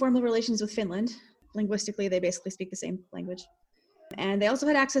had informal relations with Finland. Linguistically, they basically speak the same language. And they also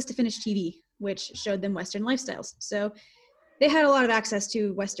had access to Finnish TV, which showed them Western lifestyles. So they had a lot of access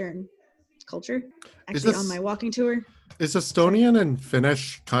to Western culture. Actually, on my walking tour. Is Estonian and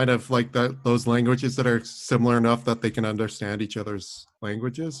Finnish kind of like those languages that are similar enough that they can understand each other's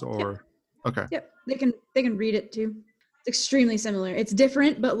languages? Or okay. Yep, they can read it too. It's extremely similar. It's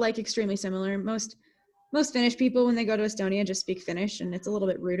different, but extremely similar. Most Finnish people, when they go to Estonia, just speak Finnish, and it's a little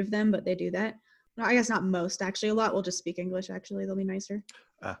bit rude of them, but they do that. No, I guess not most, actually. A lot will just speak English, actually. They'll be nicer.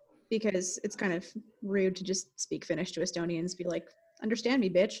 Because it's kind of rude to just speak Finnish to Estonians, be like, understand me,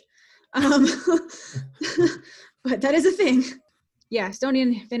 bitch. But that is a thing. Yeah,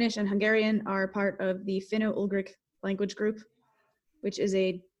 Estonian, Finnish, and Hungarian are part of the Finno-Ugric language group, which is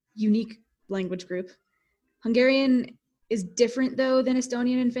a unique language group. Hungarian is different, though, than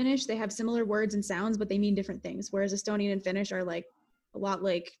Estonian and Finnish. They have similar words and sounds, but they mean different things, whereas Estonian and Finnish are a lot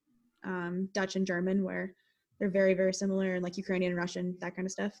like Dutch and German, where they're very, very similar, and Ukrainian and Russian, that kind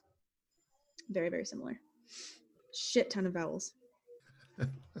of stuff. Very, very similar. Shit ton of vowels.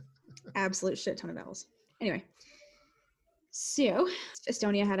 Absolute shit ton of vowels. Anyway, so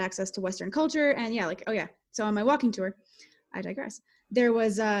Estonia had access to Western culture, and so on my walking tour, I digress, there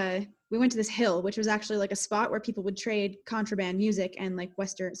was we went to this hill, which was actually a spot where people would trade contraband music and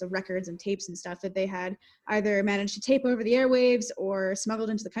Western, so records and tapes and stuff that they had either managed to tape over the airwaves or smuggled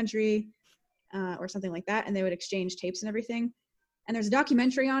into the country or something like that, and they would exchange tapes and everything. And there's a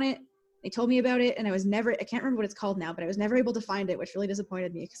documentary on it. They told me about it, and I can't remember what it's called now, but I was never able to find it, which really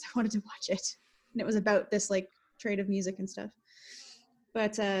disappointed me because I wanted to watch it. And it was about this trade of music and stuff.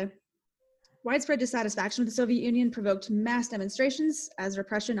 But widespread dissatisfaction with the Soviet Union provoked mass demonstrations as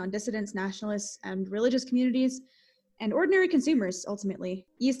repression on dissidents, nationalists, and religious communities, and ordinary consumers ultimately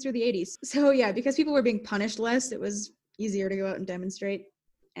eased through the 80s. So because people were being punished less, it was easier to go out and demonstrate.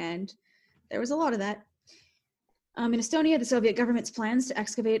 And there was a lot of that. In Estonia, the Soviet government's plans to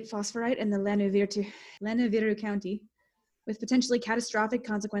excavate phosphorite in the Lääneviru County with potentially catastrophic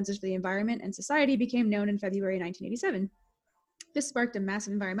consequences for the environment and society became known in February 1987. This sparked a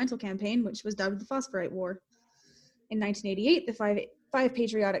massive environmental campaign, which was dubbed the Phosphorite War. In 1988, the five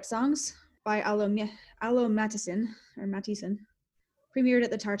patriotic songs by Alo Matisen premiered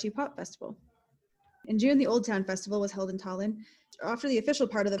at the Tartu Pop Festival. In June, the Old Town Festival was held in Tallinn. After the official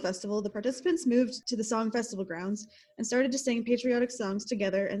part of the festival, the participants moved to the Song Festival grounds and started to sing patriotic songs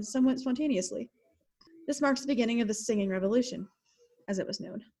together and somewhat spontaneously. This marks the beginning of the singing revolution, as it was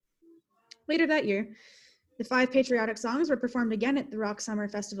known. Later that year, the 5 patriotic songs were performed again at the Rock Summer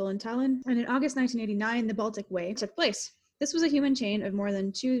Festival in Tallinn, and in August 1989, the Baltic Way took place. This was a human chain of more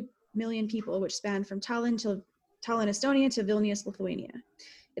than 2 million people, which spanned from Tallinn, Estonia to Vilnius, Lithuania.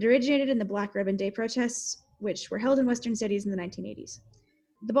 It originated in the Black Ribbon Day protests, which were held in Western cities in the 1980s.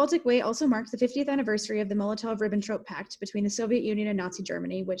 The Baltic Way also marked the 50th anniversary of the Molotov-Ribbentrop Pact between the Soviet Union and Nazi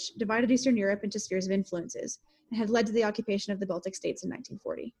Germany, which divided Eastern Europe into spheres of influences and had led to the occupation of the Baltic states in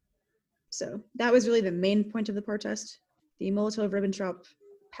 1940. So that was really the main point of the protest. The Molotov-Ribbentrop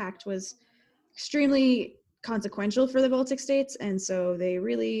Pact was extremely consequential for the Baltic states, and so they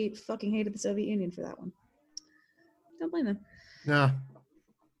really fucking hated the Soviet Union for that one. Don't blame them. Yeah.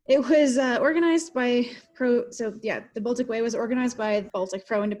 It was organized by the Baltic Way was organized by Baltic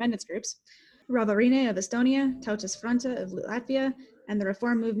pro-independence groups, Ravarine of Estonia, Tautas Fronte of Latvia, and the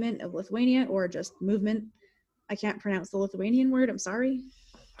Reform Movement of Lithuania, or just movement. I can't pronounce the Lithuanian word. I'm sorry.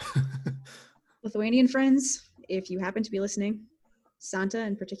 Lithuanian friends, if you happen to be listening, Santa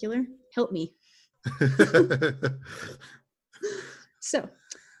in particular, help me. So,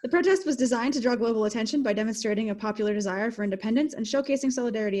 the protest was designed to draw global attention by demonstrating a popular desire for independence and showcasing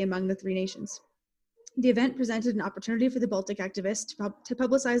solidarity among the three nations. The event presented an opportunity for the Baltic activists to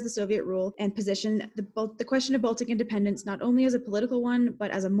publicize the Soviet rule and position the question of Baltic independence not only as a political one,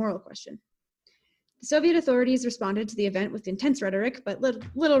 but as a moral question. The Soviet authorities responded to the event with intense rhetoric, but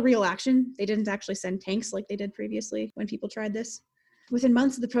little real action. They didn't actually send tanks like they did previously when people tried this. Within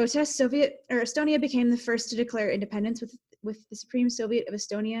months of the protests, Estonia became the first to declare independence with the Supreme Soviet of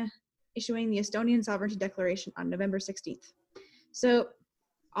Estonia issuing the Estonian Sovereignty Declaration on November 16th. So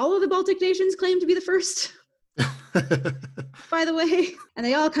all of the Baltic nations claim to be the first, by the way, and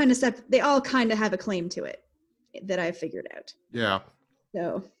they all kind of have a claim to it that I've figured out. Yeah.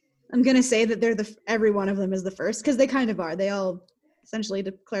 So I'm going to say that every one of them is the first, because they kind of are. They all essentially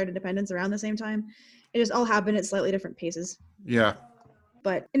declared independence around the same time. It just all happened at slightly different paces. Yeah.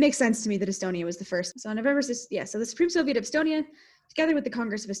 But it makes sense to me that Estonia was the first. So on November 6th, so the Supreme Soviet of Estonia, together with the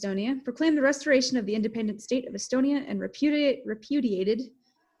Congress of Estonia, proclaimed the restoration of the independent state of Estonia and repudiated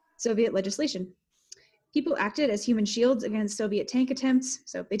Soviet legislation. People acted as human shields against Soviet tank attempts.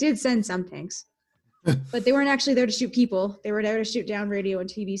 So they did send some tanks, but they weren't actually there to shoot people. They were there to shoot down radio and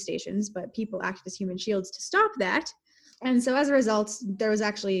TV stations, but people acted as human shields to stop that. And so as a result, there was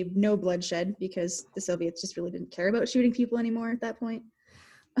actually no bloodshed because the Soviets just really didn't care about shooting people anymore at that point.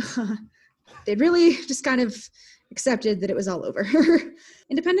 They really just kind of accepted that it was all over.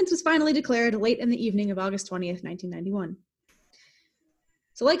 Independence was finally declared late in the evening of August 20th, 1991.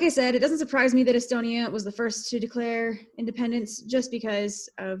 So like I said, it doesn't surprise me that Estonia was the first to declare independence just because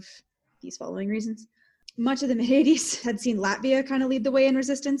of these following reasons. Much of the mid-80s had seen Latvia kind of lead the way in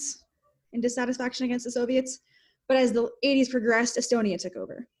resistance and dissatisfaction against the Soviets. But as the 80s progressed, Estonia took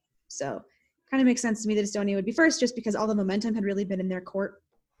over. So kind of makes sense to me that Estonia would be first just because all the momentum had really been in their court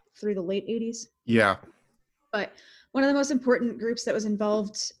through the late 80s. Yeah. But one of the most important groups that was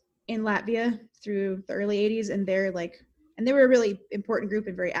involved in Latvia through the early 80s, and they were a really important group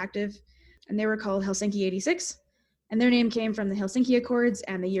and very active, and they were called Helsinki 86, and their name came from the Helsinki Accords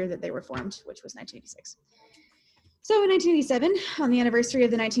and the year that they were formed, which was 1986. So in 1987, on the anniversary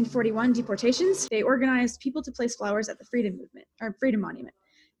of the 1941 deportations, they organized people to place flowers at the Freedom Monument,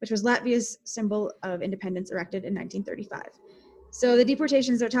 which was Latvia's symbol of independence erected in 1935. So the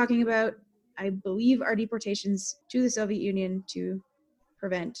deportations they're talking about, I believe, are deportations to the Soviet Union to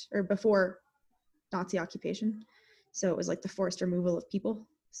prevent or before Nazi occupation. So it was like the forced removal of people.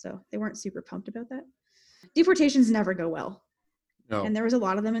 So they weren't super pumped about that. Deportations never go well. No. And there was a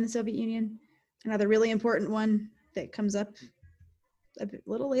lot of them in the Soviet Union. Another really important one that comes up a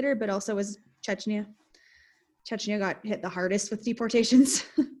little later, but also was Chechnya. Chechnya got hit the hardest with deportations.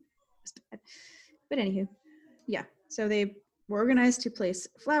 But anywho, yeah. So they were organized to place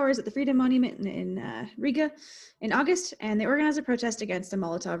flowers at the Freedom Monument in Riga in August, and they organized a protest against the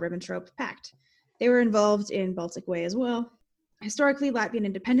Molotov-Ribbentrop Pact. They were involved in Baltic Way as well. Historically, Latvian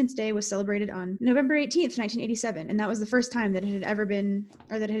Independence Day was celebrated on November 18th, 1987, and that was the first time that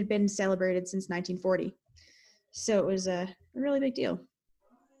it had been celebrated since 1940. So it was a really big deal.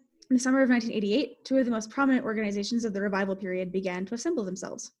 In the summer of 1988, two of the most prominent organizations of the revival period began to assemble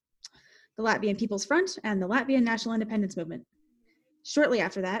themselves: the Latvian People's Front and the Latvian National Independence Movement. Shortly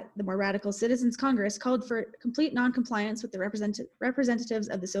after that, the more radical Citizens Congress called for complete non-compliance with the representatives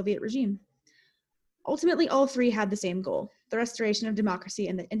of the Soviet regime. Ultimately, all three had the same goal: the restoration of democracy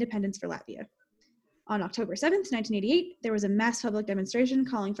and the independence for Latvia. On October 7th, 1988, there was a mass public demonstration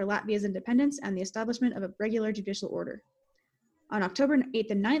calling for Latvia's independence and the establishment of a regular judicial order. On October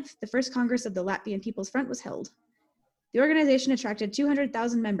 8th and 9th, the first Congress of the Latvian People's Front was held. The organization attracted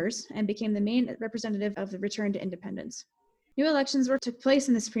 200,000 members and became the main representative of the return to independence. New elections took place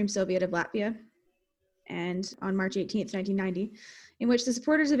in the Supreme Soviet of Latvia, and on March 18th, 1990, in which the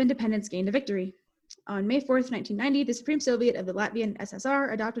supporters of independence gained a victory. On May 4th, 1990, the Supreme Soviet of the Latvian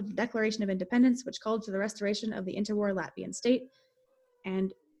SSR adopted the Declaration of Independence, which called for the restoration of the interwar Latvian state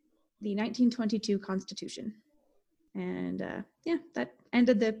and the 1922 Constitution. And that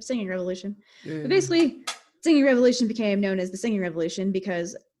ended the singing revolution. Yeah. But basically, singing revolution became known as the singing revolution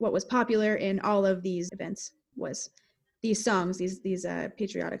because what was popular in all of these events was these songs, these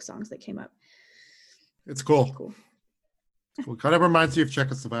patriotic songs that came up. It's cool. Well, kind of reminds you of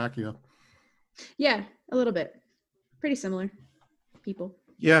Czechoslovakia. Yeah, a little bit. Pretty similar people.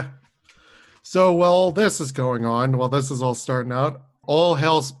 Yeah. So while this is going on, while this is all starting out, all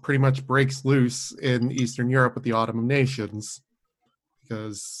hell pretty much breaks loose in Eastern Europe with the Ottoman nations.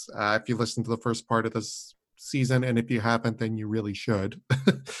 Because if you listen to the first part of this season, and if you haven't, then you really should.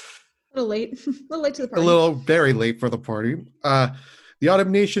 A little late. A little late to the party. Very late for the party. The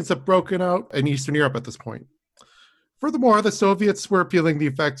Autumn nations have broken out in Eastern Europe at this point. Furthermore, the Soviets were feeling the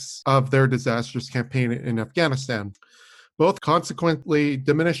effects of their disastrous campaign in Afghanistan. Both consequently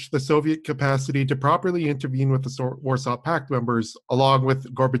diminished the Soviet capacity to properly intervene with the Warsaw Pact members, along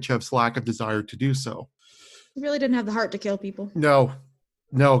with Gorbachev's lack of desire to do so. He really didn't have the heart to kill people. No,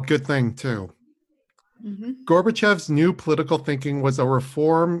 good thing too. Mm-hmm. Gorbachev's new political thinking was a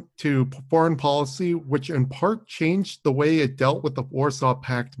reform to foreign policy, which in part changed the way it dealt with the Warsaw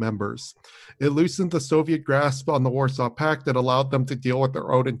Pact members. It loosened the Soviet grasp on the Warsaw Pact that allowed them to deal with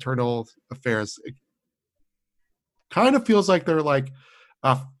their own internal affairs. It kind of feels like they're like,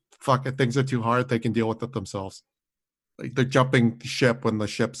 fuck it, things are too hard, they can deal with it themselves. Like they're jumping ship when the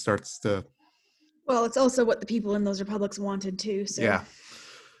ship starts to... Well, it's also what the people in those republics wanted too, so... Yeah.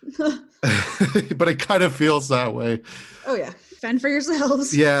 But it kind of feels that way. Oh yeah, fend for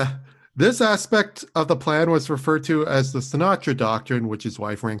yourselves. Yeah. This aspect of the plan was referred to as the Sinatra Doctrine, which is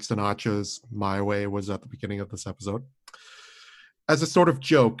why Frank Sinatra's My Way was at the beginning of this episode. As a sort of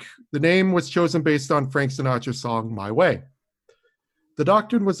joke, the name was chosen based on Frank Sinatra's song My Way. The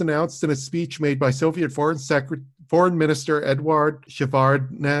doctrine was announced in a speech made by Soviet Foreign Minister Eduard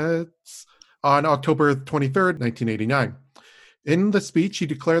Shevardnadze on October 23rd, 1989. In the speech, he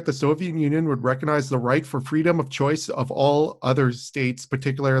declared the Soviet Union would recognize the right for freedom of choice of all other states,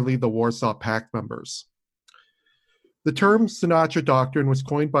 particularly the Warsaw Pact members. The term Sinatra Doctrine was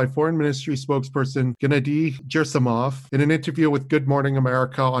coined by Foreign Ministry spokesperson Gennady Gersimov in an interview with Good Morning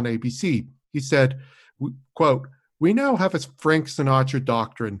America on ABC. He said, quote, "We now have a Frank Sinatra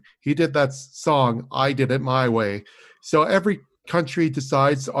Doctrine. He did that song, I Did It My Way. So every country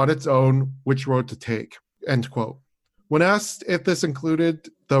decides on its own which road to take," end quote. When asked if this included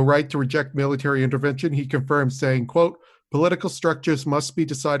the right to reject military intervention, he confirmed, saying, quote, "Political structures must be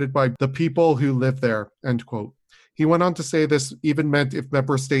decided by the people who live there," end quote. He went on to say this even meant if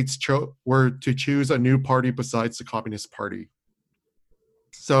member states were to choose a new party besides the Communist Party.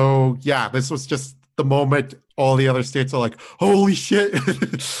 So, yeah, this was just the moment all the other states are like, holy shit.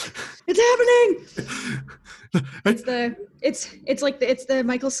 It's happening. It's the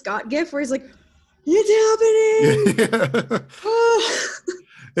Michael Scott gif where he's like, it's happening. Yeah. Oh.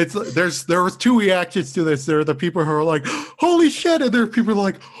 There was two reactions to this. There are the people who are like, holy shit, and there are people who are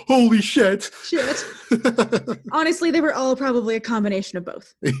like, holy shit. Shit. Honestly, they were all probably a combination of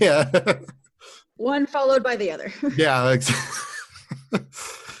both. Yeah. One followed by the other. Yeah.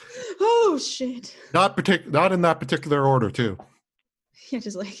 Oh shit. Not in that particular order, too. Yeah,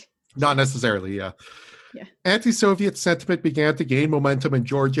 just like. Not necessarily, yeah. Yeah. Anti-Soviet sentiment began to gain momentum in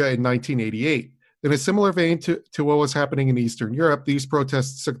Georgia in 1988. In a similar vein to what was happening in Eastern Europe, these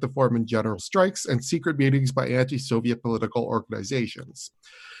protests took the form in general strikes and secret meetings by anti-Soviet political organizations.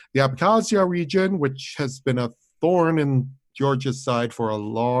 The Abkhazia region, which has been a thorn in Georgia's side for a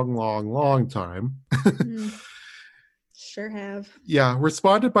long, long, long time. Sure have. Yeah,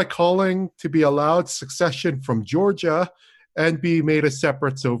 responded by calling to be allowed succession from Georgia and be made a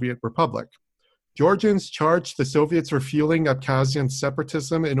separate Soviet republic. Georgians charged the Soviets were fueling Abkhazian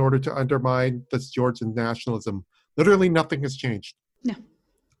separatism in order to undermine this Georgian nationalism. Literally nothing has changed. No.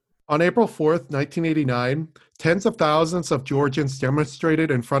 On April 4th, 1989, tens of thousands of Georgians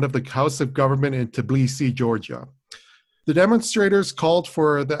demonstrated in front of the House of Government in Tbilisi, Georgia. The demonstrators called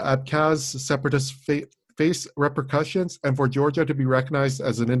for the Abkhaz separatists face repercussions and for Georgia to be recognized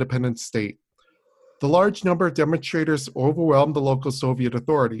as an independent state. The large number of demonstrators overwhelmed the local Soviet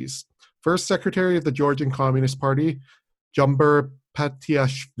authorities. First Secretary of the Georgian Communist Party, Jumber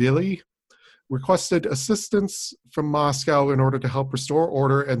Patiashvili, requested assistance from Moscow in order to help restore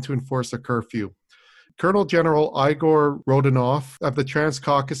order and to enforce a curfew. Colonel General Igor Rodionov of the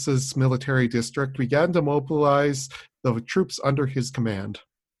Transcaucasus Military District began to mobilize the troops under his command.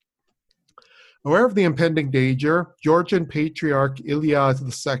 Aware of the impending danger, Georgian Patriarch Ilya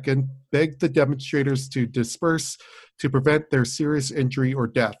II begged the demonstrators to disperse to prevent their serious injury or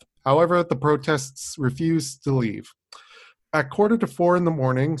death. However, the protests refused to leave. At 3:45 in the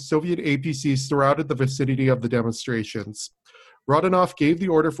morning, Soviet APCs surrounded the vicinity of the demonstrations. Rodionov gave the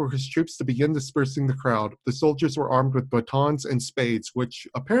order for his troops to begin dispersing the crowd. The soldiers were armed with batons and spades, which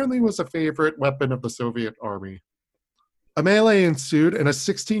apparently was a favorite weapon of the Soviet army. A melee ensued, and a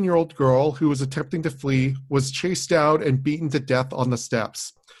 16-year-old girl who was attempting to flee was chased down and beaten to death on the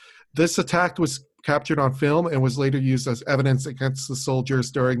steps. This attack was captured on film and was later used as evidence against the soldiers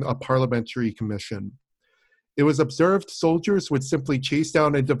during a parliamentary commission. It was observed soldiers would simply chase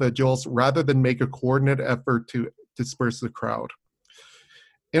down individuals rather than make a coordinated effort to disperse the crowd.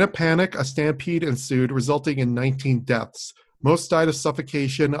 In a panic, a stampede ensued, resulting in 19 deaths. Most died of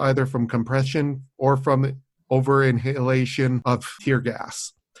suffocation, either from compression or from over-inhalation of tear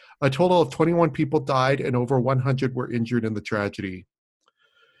gas. A total of 21 people died and over 100 were injured in the tragedy.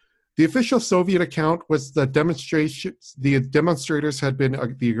 The official Soviet account was that the demonstrators had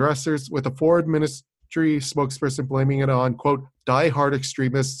been the aggressors, with a foreign ministry spokesperson blaming it on, quote, die-hard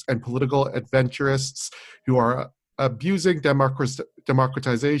extremists and political adventurists who are abusing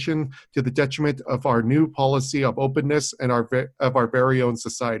democratization to the detriment of our new policy of openness and of our very own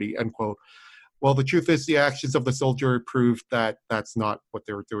society, end quote. Well, the truth is the actions of the soldier proved that that's not what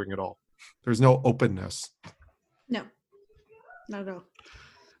they were doing at all. There's no openness. No, not at all.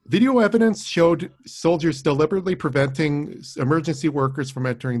 Video evidence showed soldiers deliberately preventing emergency workers from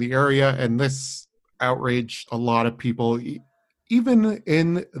entering the area, and this outraged a lot of people, even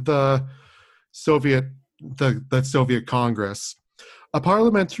in the Soviet Congress. A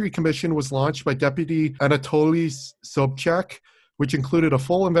parliamentary commission was launched by Deputy Anatoly Sobchak, which included a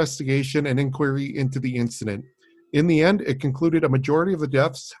full investigation and inquiry into the incident. In the end, it concluded a majority of the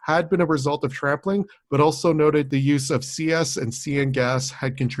deaths had been a result of trampling, but also noted the use of CS and CN gas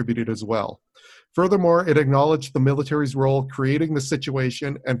had contributed as well. Furthermore, it acknowledged the military's role creating the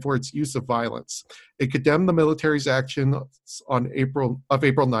situation and for its use of violence. It condemned the military's actions on April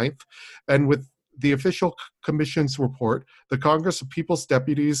 9th, and with the official commission's report, the Congress of People's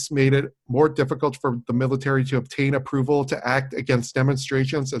Deputies made it more difficult for the military to obtain approval to act against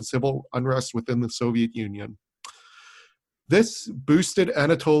demonstrations and civil unrest within the Soviet Union. This boosted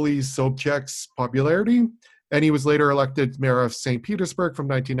Anatoly Sobchak's popularity, and he was later elected mayor of St. Petersburg from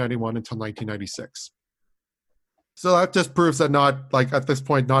 1991 until 1996. So that just proves that at this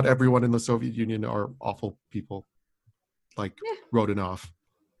point, not everyone in the Soviet Union are awful people, Rodionov.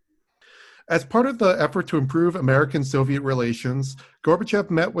 As part of the effort to improve American-Soviet relations, Gorbachev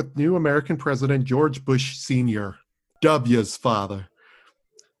met with new American President George Bush Sr., W's father.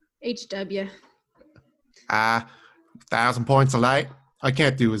 HW. 1,000 points a light. I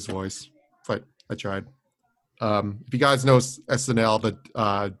can't do his voice, but I tried. If you guys know SNL,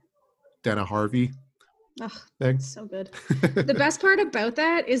 the Dana Harvey thing. So good. The best part about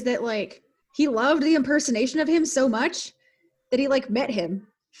that is that he loved the impersonation of him so much that he met him.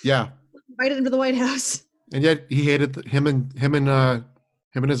 Yeah. Invited him to the White House. And yet he hated him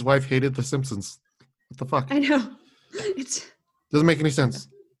and his wife hated The Simpsons. What the fuck? I know. Doesn't make any sense.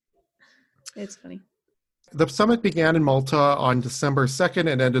 It's funny. The summit began in Malta on December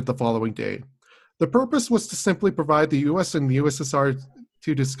 2nd and ended the following day. The purpose was to simply provide the US and the USSR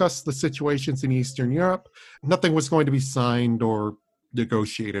to discuss the situations in Eastern Europe. Nothing was going to be signed or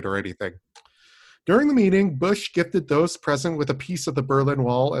negotiated or anything. During the meeting, Bush gifted those present with a piece of the Berlin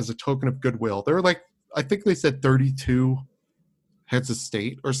Wall as a token of goodwill. There were I think they said 32 heads of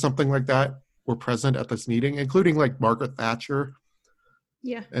state or something like that were present at this meeting, including Margaret Thatcher.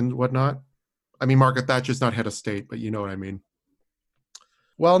 Yeah. And whatnot. I mean, Margaret Thatcher's not head of state, but you know what I mean.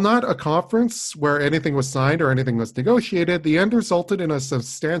 While not a conference where anything was signed or anything was negotiated, the end resulted in a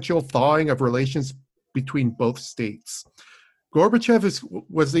substantial thawing of relations between both states. Gorbachev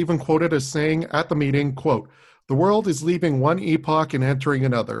was even quoted as saying at the meeting, quote, "The world is leaving one epoch and entering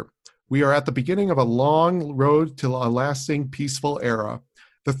another. We are at the beginning of a long road to a lasting peaceful era.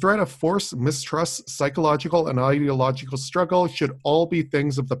 The threat of force, mistrust, psychological and ideological struggle should all be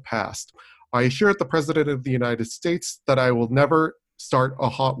things of the past. I assured the President of the United States that I will never start a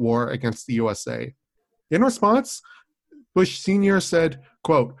hot war against the USA." In response, Bush Sr. said,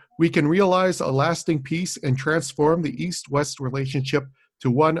 quote, "We can realize a lasting peace and transform the East-West relationship to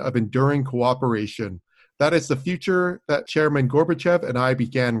one of enduring cooperation. That is the future that Chairman Gorbachev and I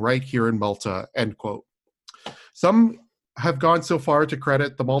began right here in Malta," end quote. Some have gone so far to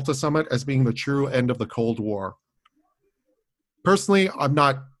credit the Malta summit as being the true end of the Cold War. Personally, I'm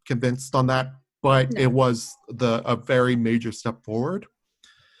not convinced on that, but It was a very major step forward.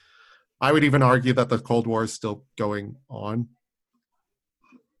 I would even argue that the Cold War is still going on.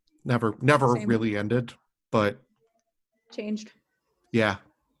 Never Same. really ended, but Changed. yeah.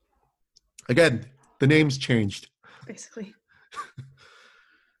 Again, the name's changed. Basically.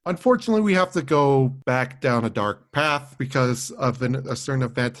 Unfortunately, we have to go back down a dark path because of a certain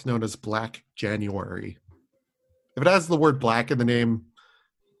event known as Black January. If it has the word black in the name,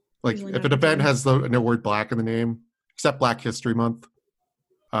 if an event has the word black in the name, except Black History Month,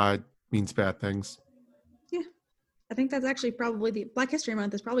 means bad things. Yeah. I think that's actually probably Black History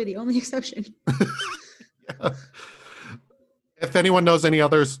Month is probably the only exception. Yeah. If anyone knows any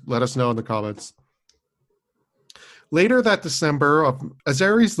others, let us know in the comments. Later that December,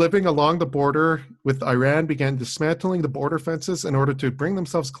 Azeris living along the border with Iran began dismantling the border fences in order to bring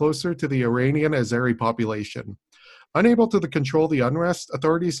themselves closer to the Iranian Azeri population. Unable to control the unrest,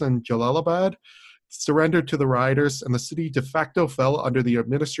 authorities in Jalalabad surrendered to the rioters, and the city de facto fell under the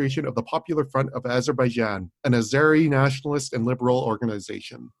administration of the Popular Front of Azerbaijan, an Azeri nationalist and liberal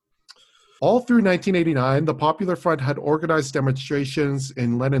organization. All through 1989, the Popular Front had organized demonstrations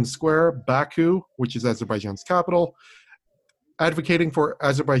in Lenin Square, Baku, which is Azerbaijan's capital, advocating for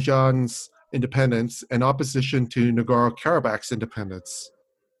Azerbaijan's independence and opposition to Nagorno-Karabakh's independence.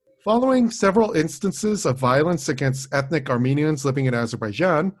 Following several instances of violence against ethnic Armenians living in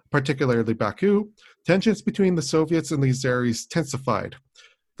Azerbaijan, particularly Baku, tensions between the Soviets and the Azeris intensified.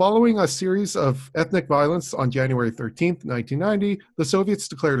 Following a series of ethnic violence on January 13, 1990, the Soviets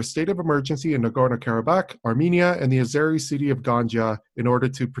declared a state of emergency in Nagorno-Karabakh, Armenia, and the Azeri city of Ganja in order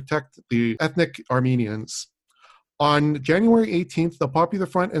to protect the ethnic Armenians. On January 18th, the Popular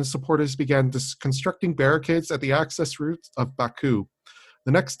Front and supporters began constructing barricades at the access routes of Baku.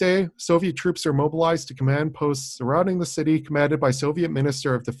 The next day, Soviet troops are mobilized to command posts surrounding the city, commanded by Soviet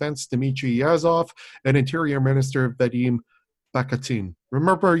Minister of Defense Dmitry Yazov and Interior Minister Vadim Bakatin.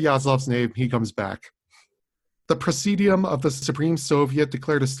 Remember Yazov's name, he comes back. The Presidium of the Supreme Soviet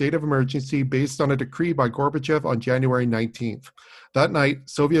declared a state of emergency based on a decree by Gorbachev on January 19th. That night,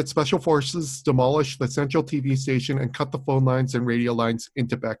 Soviet special forces demolished the central TV station and cut the phone lines and radio lines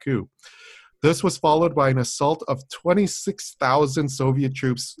into Baku. This was followed by an assault of 26,000 Soviet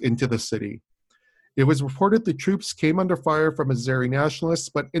troops into the city. It was reported the troops came under fire from Azeri nationalists,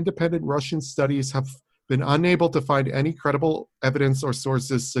 but independent Russian studies have been unable to find any credible evidence or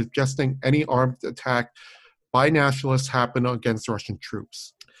sources suggesting any armed attack by nationalists happened against Russian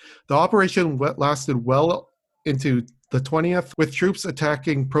troops. The operation lasted well into the 20th, with troops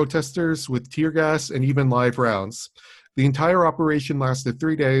attacking protesters with tear gas and even live rounds. The entire operation lasted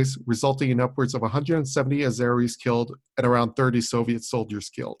 3 days, resulting in upwards of 170 Azeris killed and around 30 Soviet soldiers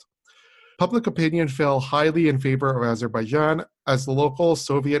killed. Public opinion fell highly in favor of Azerbaijan, as the local,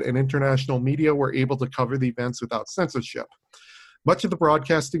 Soviet, and international media were able to cover the events without censorship. Much of the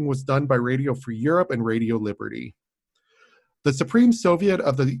broadcasting was done by Radio Free Europe and Radio Liberty. The Supreme Soviet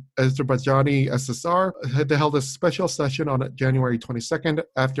of the Azerbaijani SSR had held a special session on January 22nd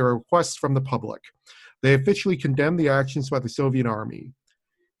after a request from the public. They officially condemned the actions by the Soviet army.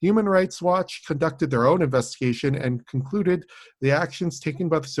 Human Rights Watch conducted their own investigation and concluded the actions taken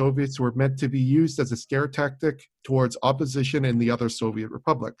by the Soviets were meant to be used as a scare tactic towards opposition in the other Soviet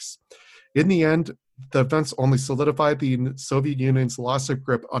republics. In the end, the events only solidified the Soviet Union's loss of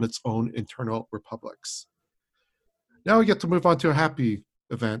grip on its own internal republics. Now we get to move on to a happy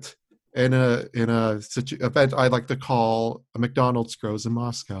event, in a event I like to call a McDonald's grows in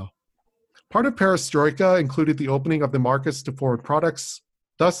Moscow. Part of perestroika included the opening of the markets to foreign products.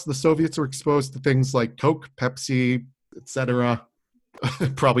 Thus, the Soviets were exposed to things like Coke, Pepsi, etc.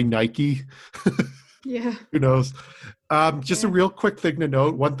 Probably Nike. Yeah. Who knows? Just a real quick thing to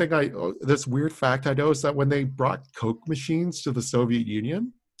note. One thing this weird fact I know is that when they brought Coke machines to the Soviet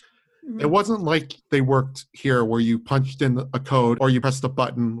Union, it wasn't like they worked here where you punched in a code or you pressed a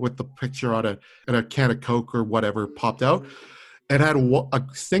button with the picture on it and a can of Coke or whatever popped out. It had a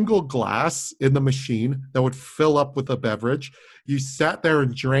single glass in the machine that would fill up with a beverage. You sat there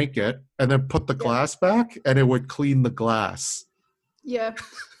and drank it and then put the glass back and it would clean the glass. Yeah.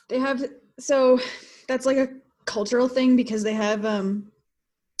 They have, so that's like a cultural thing because they have,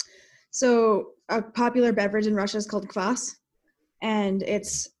 so a popular beverage in Russia is called kvass, and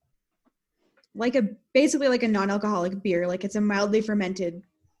it's like basically like a non-alcoholic beer. Like it's a mildly fermented.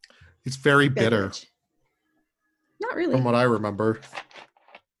 It's very bitter. Beverage. Not really. From what I remember.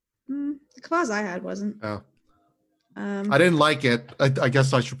 The kvass I had wasn't. Oh. I didn't like it. I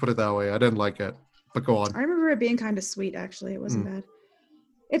guess I should put it that way. I didn't like it. But go on. I remember it being kind of sweet, actually. It wasn't bad.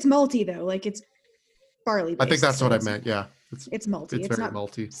 It's malty, though. Like, it's barley based. I think that's what I meant, yeah. It's malty. It's very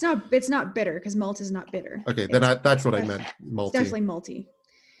malty. It's not bitter, because malt is not bitter. Okay, then that's what I meant, malty. It's definitely malty.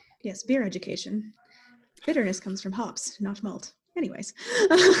 Yes, beer education. Bitterness comes from hops, not malt. Anyways.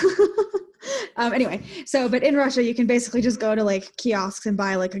 Anyway, but in Russia, you can basically just go to, like, kiosks and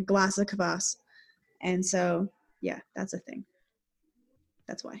buy, like, a glass of kvass. And so, yeah, that's a thing.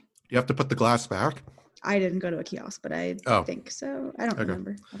 That's why. You have to put the glass back? I didn't go to a kiosk, but I think so. I don't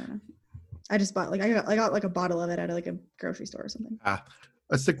remember. I don't know. I just bought, like, I got like a bottle of it at like a grocery store or something.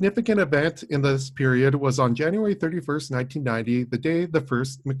 A significant event in this period was on January 31st, 1990, the day the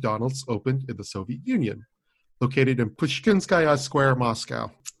first McDonald's opened in the Soviet Union, located in Pushkinskaya Square,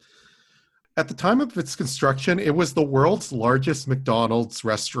 Moscow. At the time of its construction, it was the world's largest McDonald's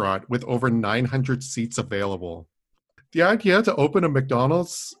restaurant with over 900 seats available. The idea to open a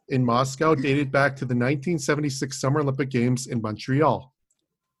McDonald's in Moscow dated back to the 1976 Summer Olympic Games in Montreal.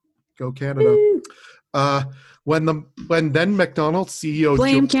 Go Canada. When then McDonald's CEO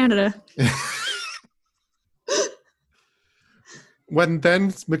Blame Canada. When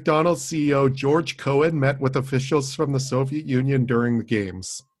then McDonald's CEO George Cohen met with officials from the Soviet Union during the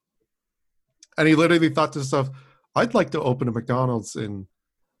games. And he literally thought to himself, I'd like to open a McDonald's in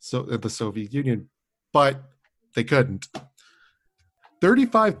the Soviet Union, but they couldn't.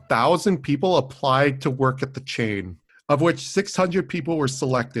 35,000 people applied to work at the chain, of which 600 people were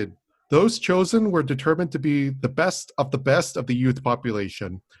selected. Those chosen were determined to be the best of the youth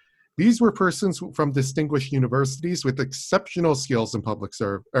population. These were persons from distinguished universities with exceptional skills in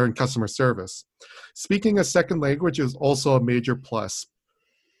in customer service. Speaking a second language is also a major plus.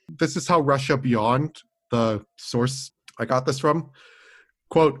 This is how Russia Beyond, the source I got this from,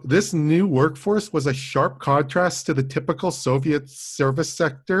 quote, this new workforce was a sharp contrast to the typical Soviet service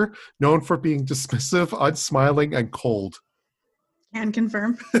sector, known for being dismissive, unsmiling, and cold. Can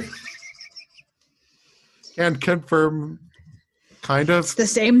confirm. And confirm, kind of. It's the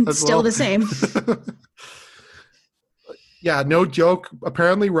same, still the same. Yeah, no joke.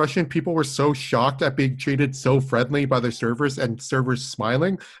 Apparently, Russian people were so shocked at being treated so friendly by their servers and servers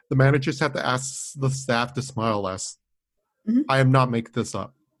smiling, the managers had to ask the staff to smile less. Mm-hmm. I am not making this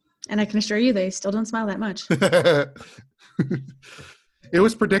up. And I can assure you, they still don't smile that much. It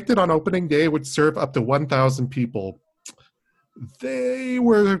was predicted on opening day it would serve up to 1,000 people. They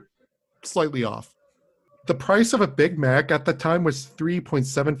were slightly off. The price of a Big Mac at the time was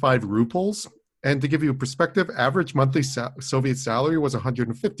 3.75 rubles. And to give you a perspective, average monthly Soviet salary was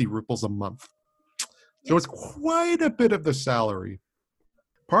 150 rubles a month. So it's quite a bit of the salary.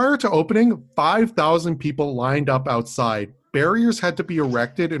 Prior to opening, 5,000 people lined up outside. Barriers had to be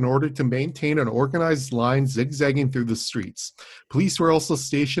erected in order to maintain an organized line zigzagging through the streets. Police were also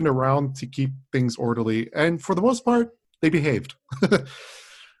stationed around to keep things orderly. And for the most part, they behaved.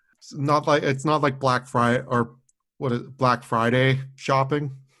 It's not like Black Friday or Black Friday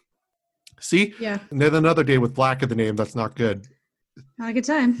shopping. See? Yeah. And then another day with black in the name, that's not good. Not a good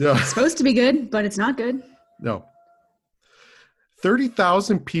time. Yeah. It's supposed to be good, but it's not good. No.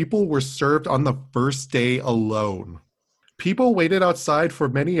 30,000 people were served on the first day alone. People waited outside for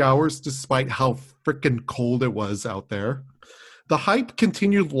many hours despite how freaking cold it was out there. The hype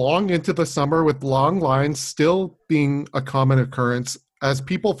continued long into the summer with long lines still being a common occurrence as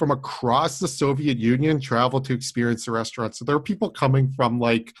people from across the Soviet Union traveled to experience the restaurant. So there are people coming from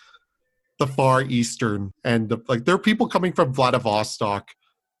like the far eastern and there are people coming from Vladivostok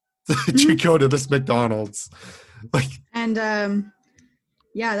to go to this McDonald's. And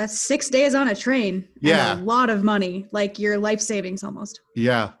that's 6 days on a train. Yeah. And a lot of money, like your life savings almost.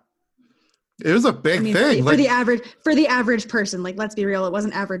 Yeah. It was a big thing. For the average person, like let's be real, it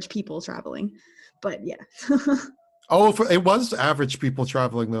wasn't average people traveling. But yeah. It was average people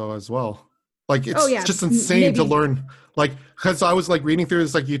traveling though as well. Like it's just insane to learn. Like, because I was like reading through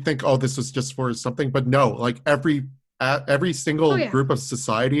this, like you'd think, oh, this was just for something, but no. Like every single group of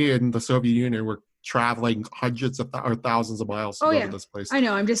society in the Soviet Union were traveling hundreds of or thousands of miles to go to this place. I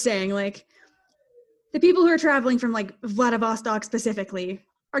know. I'm just saying, like the people who are traveling from like Vladivostok specifically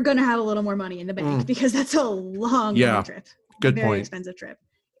are going to have a little more money in the bank because that's a long trip. Good very point. Expensive trip.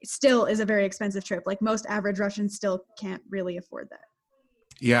 It still is a very expensive trip. Like most average Russians still can't really afford that.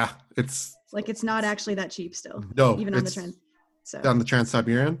 Yeah, it's not actually that cheap still. No, even on the trend. So on the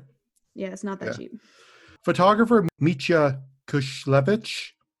Trans-Siberian. Yeah, it's not that cheap. Photographer Mitya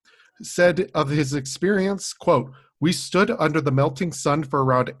Kushlevich said of his experience, quote, "We stood under the melting sun for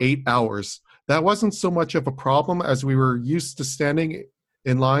around 8 hours. That wasn't so much of a problem as we were used to standing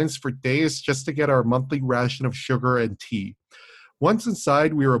in lines for days just to get our monthly ration of sugar and tea. Once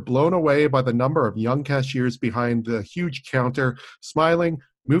inside, we were blown away by the number of young cashiers behind the huge counter, smiling,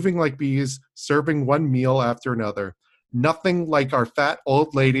 moving like bees, serving one meal after another. Nothing like our fat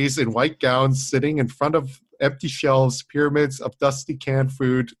old ladies in white gowns sitting in front of empty shelves, pyramids of dusty canned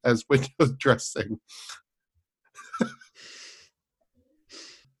food as window dressing."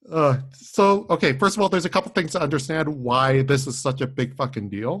 First of all, there's a couple things to understand why this is such a big fucking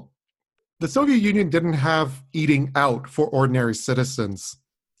deal. The Soviet Union didn't have eating out for ordinary citizens.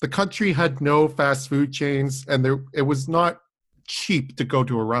 The country had no fast food chains, and it was not cheap to go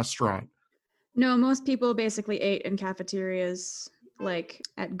to a restaurant. No, most people basically ate in cafeterias, like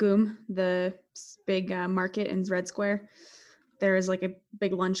at GUM, the big market in Red Square. There is like a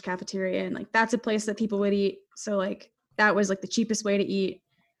big lunch cafeteria, and like that's a place that people would eat. So like that was like the cheapest way to eat.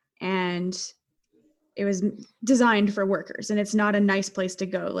 And it was designed for workers, and it's not a nice place to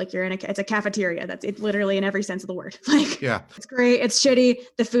go. Like it's a cafeteria. That's it, literally in every sense of the word. Like, Yeah. it's great. It's shitty.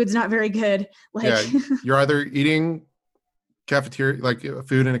 The food's not very good. Like, Yeah, you're either eating cafeteria, like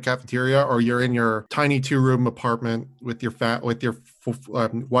food in a cafeteria, or you're in your tiny 2-room apartment with your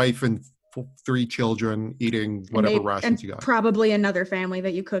wife and 3 children eating whatever rations you got. Probably another family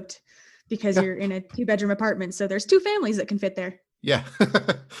that you cooked, because you're in a 2-bedroom apartment. So there's 2 families that can fit there. Yeah.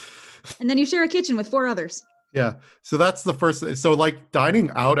 And then you share a kitchen with 4 others. Yeah. So that's the first. So like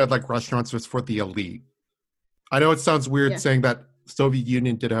dining out at like restaurants was for the elite. I know it sounds weird saying that Soviet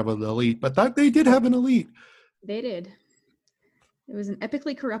Union did have an elite, but that they did have an elite. They did. It was an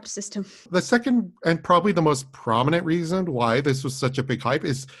epically corrupt system. The second and probably the most prominent reason why this was such a big hype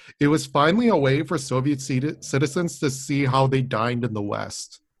is it was finally a way for Soviet citizens to see how they dined in the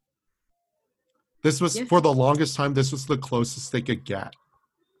West. This was, for the longest time, this was the closest they could get.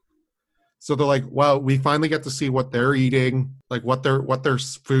 So they're like, well, we finally get to see what they're eating, like what their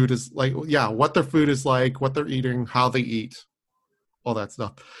food is like. Yeah, what their food is like, what they're eating, how they eat, all that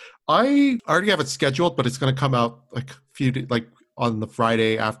stuff. I already have it scheduled, but it's going to come out like on the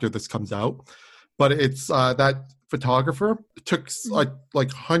Friday after this comes out. But it's that photographer took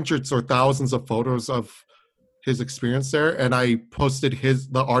like hundreds or thousands of photos of his experience there, and I posted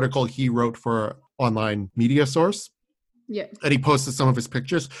the article he wrote for an online media source. Yeah. And he posted some of his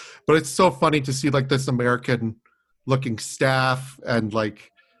pictures, but it's so funny to see like this American looking staff and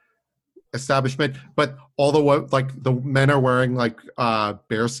like establishment, but all the men are wearing like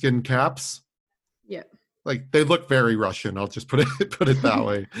bearskin caps. Yeah. Like they look very Russian. I'll just put it that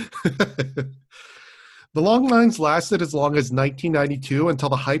way. The long lines lasted as long as 1992 until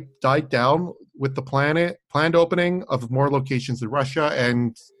the hype died down with the planned opening of more locations in Russia,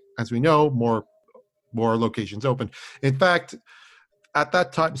 and as we know, more locations opened. In fact, at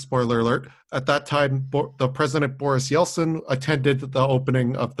that time, spoiler alert, at that time, the President Boris Yeltsin attended the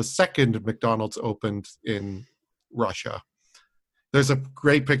opening of the second McDonald's opened in Russia. There's a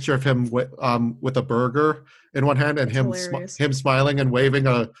great picture of him with a burger in one hand and him smiling and waving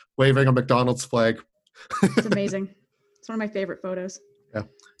a McDonald's flag. It's amazing. It's one of my favorite photos. Yeah,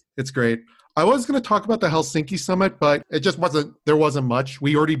 it's great. I was going to talk about the Helsinki summit, but there wasn't much.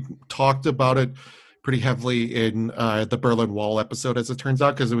 We already talked about it pretty heavily in the Berlin Wall episode, as it turns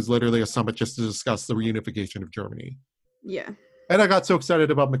out, because it was literally a summit just to discuss the reunification of Germany. Yeah. And I got so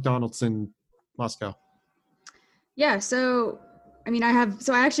excited about McDonald's in Moscow. Yeah, so, I mean, I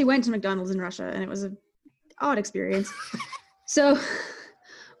actually went to McDonald's in Russia, and it was an odd experience. So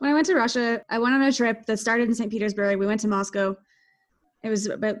when I went to Russia, I went on a trip that started in St. Petersburg. We went to Moscow. It was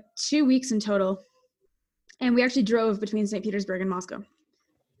about 2 weeks in total. And we actually drove between St. Petersburg and Moscow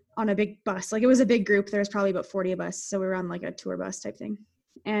on a big bus. Like, it was a big group. There was probably about 40 of us. So we were on like a tour bus type thing.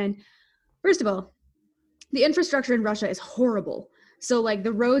 And first of all, the infrastructure in Russia is horrible. So like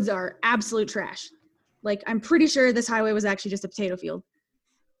the roads are absolute trash. Like, I'm pretty sure this highway was actually just a potato field.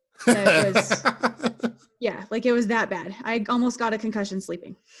 It was, yeah, like it was that bad. I almost got a concussion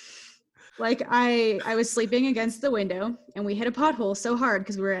sleeping. Like I was sleeping against the window and we hit a pothole so hard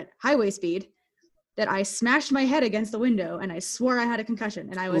because we were at highway speed that I smashed my head against the window and I swore I had a concussion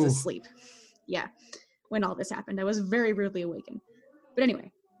and I was asleep. Yeah. When all this happened, I was very rudely awakened. But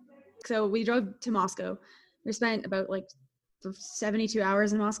anyway, so we drove to Moscow. We spent about like 72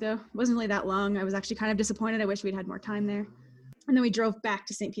 hours in Moscow. It wasn't really that long. I was actually kind of disappointed. I wish we'd had more time there. And then we drove back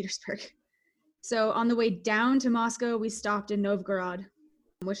to St. Petersburg. So on the way down to Moscow, we stopped in Novgorod,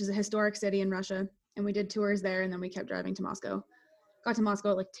 which is a historic city in Russia. And we did tours there, and then we kept driving to Moscow. Got to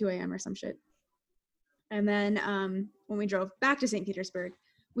Moscow at like 2 a.m. or some shit. And then when we drove back to St. Petersburg,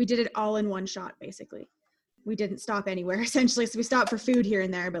 we did it all in one shot, basically. We didn't stop anywhere, essentially. So we stopped for food here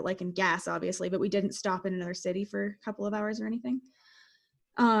and there, but like in gas, obviously. But we didn't stop in another city for a couple of hours or anything.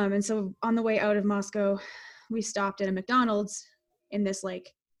 And so on the way out of Moscow, we stopped at a McDonald's in this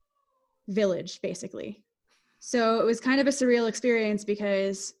like village, basically. So it was kind of a surreal experience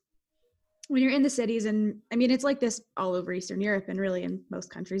because when you're in the cities, and I mean, it's like this all over Eastern Europe and really in most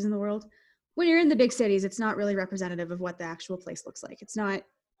countries in the world. When you're in the big cities, it's not really representative of what the actual place looks like. It's not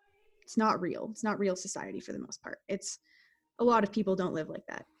real. It's not real society for the most part. It's a lot of people don't live like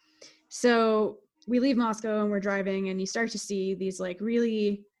that. So we leave Moscow and we're driving and you start to see these like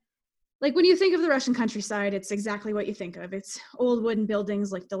really, like when you think of the Russian countryside, it's exactly what you think of. It's old wooden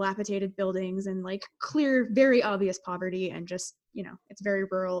buildings, like dilapidated buildings and like clear, very obvious poverty and just, you know, it's very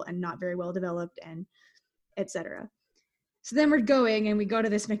rural and not very well developed and etc. So then we're going and we go to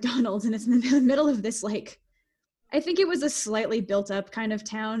this McDonald's and it's in the middle of this like, I think it was a slightly built up kind of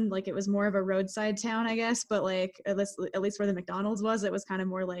town. Like it was more of a roadside town, I guess. But like, at least where the McDonald's was, it was kind of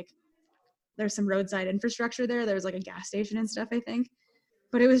more like there's some roadside infrastructure there. There was like a gas station and stuff, I think.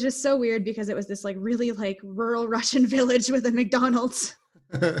 But it was just so weird because it was this like really like rural Russian village with a McDonald's.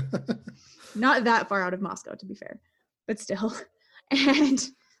 Not that far out of Moscow, to be fair, but still. And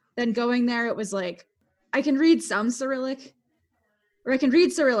then going there, it was like, I can read some Cyrillic, or I can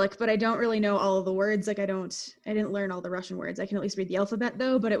read Cyrillic, but I don't really know all of the words. Like I didn't learn all the Russian words. I can at least read the alphabet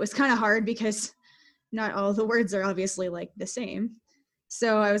though, but it was kind of hard because not all the words are obviously like the same.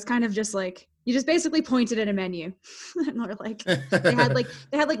 So I was kind of just like, you just basically pointed at a menu. And they're like, they had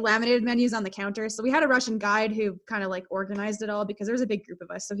like laminated menus on the counter. So we had a Russian guide who kind of like organized it all because there was a big group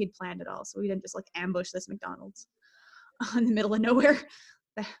of us. So he'd planned it all. So we didn't just like ambush this McDonald's in the middle of nowhere.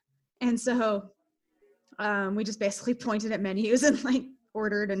 And so we just basically pointed at menus and like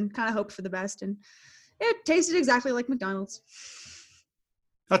ordered and kind of hoped for the best. And it tasted exactly like McDonald's.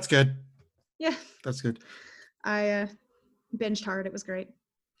 That's good. Yeah. That's good. I binged hard. It was great.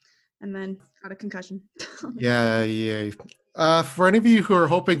 And then got a concussion. Yeah. For any of you who are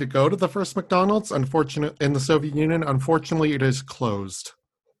hoping to go to the first McDonald's, in the Soviet Union, unfortunately, it is closed.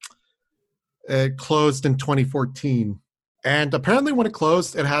 It closed in 2014. And apparently when it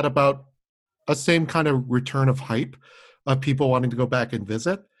closed, it had about a same kind of return of hype of people wanting to go back and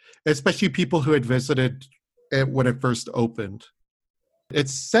visit, especially people who had visited it when it first opened.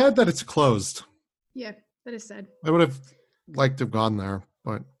 It's sad that it's closed. Yeah, that is sad. I would have liked to have gone there,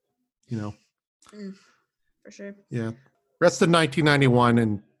 but, for sure. Yeah. Rest of 1991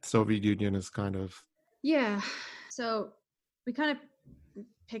 in Soviet Union is kind of... Yeah. So we kind of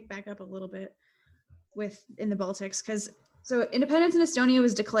pick back up a little bit in the Baltics because independence in Estonia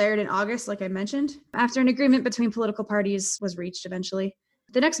was declared in August, like I mentioned, after an agreement between political parties was reached eventually.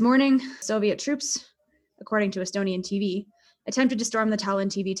 The next morning, Soviet troops, according to Estonian TV, attempted to storm the Tallinn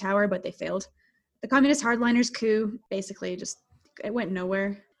TV tower, but they failed. The communist hardliners' coup basically it went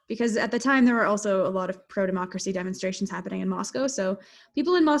nowhere because at the time there were also a lot of pro-democracy demonstrations happening in Moscow, so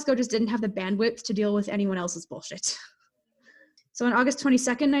people in Moscow just didn't have the bandwidth to deal with anyone else's bullshit. So on August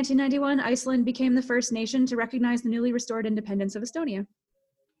 22nd, 1991, Iceland became the first nation to recognize the newly restored independence of Estonia.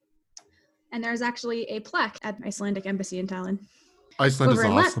 And there's actually a plaque at the Icelandic embassy in Tallinn. Iceland is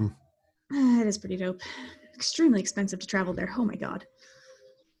awesome. It is pretty dope. Extremely expensive to travel there. Oh my God.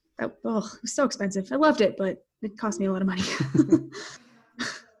 It was so expensive. I loved it, but it cost me a lot of money.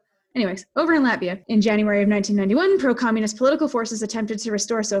 Anyways, over in Latvia, in January of 1991, pro-communist political forces attempted to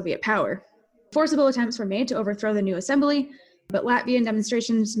restore Soviet power. Forcible attempts were made to overthrow the new assembly, but Latvian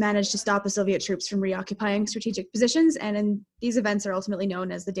demonstrations managed to stop the Soviet troops from reoccupying strategic positions, and these events are ultimately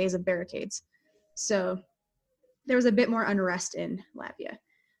known as the Days of Barricades. So there was a bit more unrest in Latvia.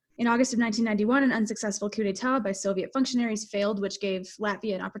 In August of 1991, an unsuccessful coup d'etat by Soviet functionaries failed, which gave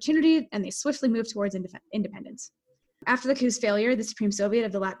Latvia an opportunity, and they swiftly moved towards independence. After the coup's failure, the Supreme Soviet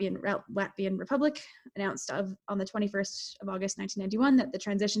of the Latvian Republic announced on the 21st of August 1991 that the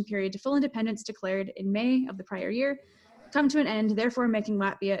transition period to full independence declared in May of the prior year come to an end, therefore making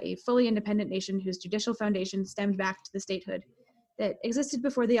Latvia a fully independent nation whose judicial foundation stemmed back to the statehood that existed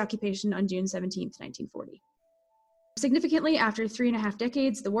before the occupation on June 17, 1940. Significantly, after 3.5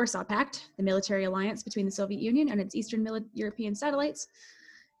 decades, the Warsaw Pact, the military alliance between the Soviet Union and its Eastern European satellites,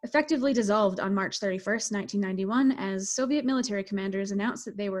 effectively dissolved on March 31st, 1991, as Soviet military commanders announced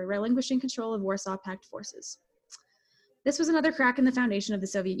that they were relinquishing control of Warsaw Pact forces. This was another crack in the foundation of the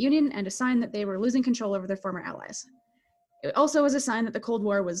Soviet Union and a sign that they were losing control over their former allies. It also was a sign that the Cold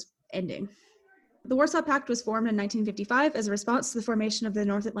War was ending. The Warsaw Pact was formed in 1955 as a response to the formation of the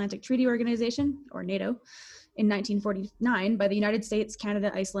North Atlantic Treaty Organization, or NATO, in 1949 by the United States,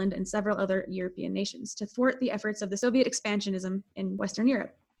 Canada, Iceland, and several other European nations to thwart the efforts of the Soviet expansionism in Western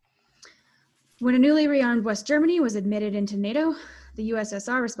Europe. When a newly rearmed West Germany was admitted into NATO, the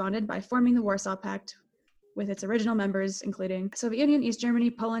USSR responded by forming the Warsaw Pact with its original members, including Soviet Union, East Germany,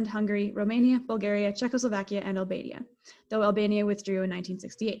 Poland, Hungary, Romania, Bulgaria, Czechoslovakia, and Albania, though Albania withdrew in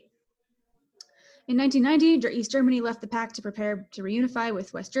 1968. In 1990, East Germany left the pact to prepare to reunify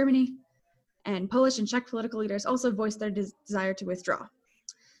with West Germany, and Polish and Czech political leaders also voiced their desire to withdraw.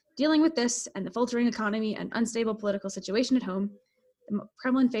 Dealing with this and the faltering economy and unstable political situation at home, the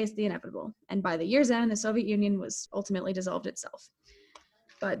Kremlin faced the inevitable, and by the year's end, the Soviet Union was ultimately dissolved itself.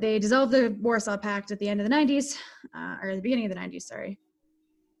 But they dissolved the Warsaw Pact at the end of the 90s, or the beginning of the 90s, sorry,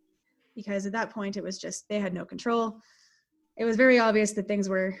 because at that point it was just, they had no control. It was very obvious that things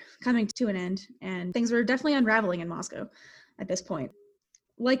were coming to an end, and things were definitely unraveling in Moscow at this point.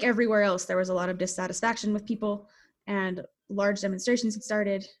 Like everywhere else, there was a lot of dissatisfaction with people, and large demonstrations had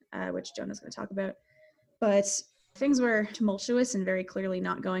started, which Jonah's going to talk about. But things were tumultuous and very clearly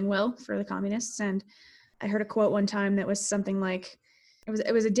not going well for the communists. And I heard a quote one time that was something like,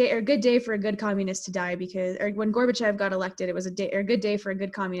 It was a good day for a good communist to die because, or when Gorbachev got elected, it was a good day for a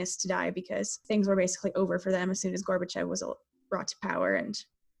good communist to die because things were basically over for them as soon as Gorbachev was brought to power, and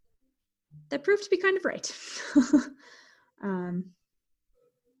that proved to be kind of right.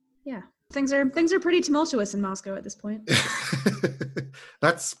 Yeah, things are pretty tumultuous in Moscow at this point.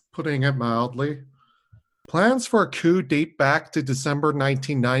 That's putting it mildly. Plans for a coup date back to December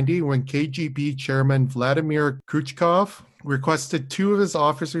 1990 when KGB chairman Vladimir Khrushchev requested two of his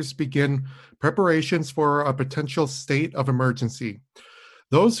officers begin preparations for a potential state of emergency.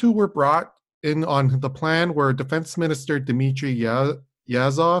 Those who were brought in on the plan were Defense Minister Dmitry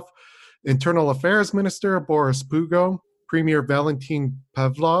Yazov, Internal Affairs Minister Boris Pugo, Premier Valentin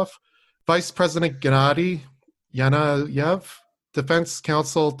Pavlov, Vice President Gennady Yanayev, Defense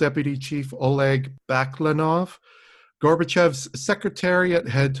Council Deputy Chief Oleg Baklanov, Gorbachev's Secretariat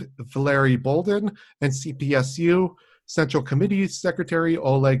Head Valery Boldin, and CPSU Central Committee Secretary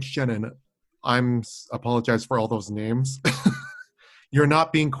Oleg Shenin. I'm apologize for all those names. You're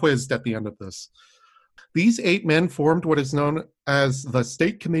not being quizzed at the end of this. These 8 men formed what is known as the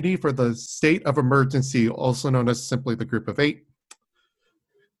State Committee for the State of Emergency, also known as simply the Group of 8.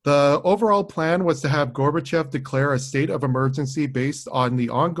 The overall plan was to have Gorbachev declare a state of emergency based on the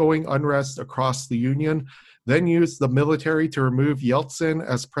ongoing unrest across the Union, then use the military to remove Yeltsin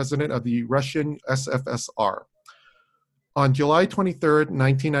as president of the Russian SFSR. On July 23,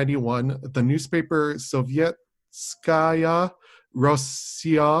 1991, the newspaper Sovietskaya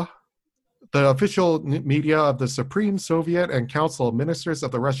Rossiya, the official media of the Supreme Soviet and Council of Ministers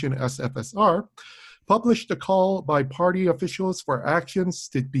of the Russian SFSR, published a call by party officials for actions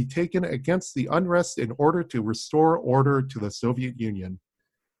to be taken against the unrest in order to restore order to the Soviet Union.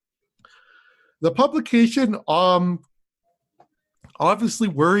 The publication obviously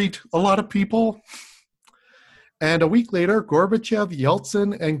worried a lot of people. And a week later, Gorbachev,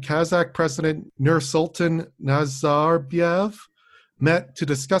 Yeltsin, and Kazakh President Nursultan Nazarbayev met to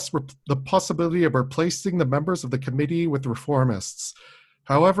discuss the possibility of replacing the members of the committee with reformists.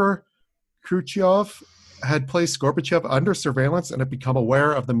 However, Khrushchev had placed Gorbachev under surveillance and had become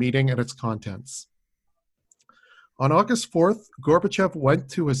aware of the meeting and its contents. On August 4th, Gorbachev went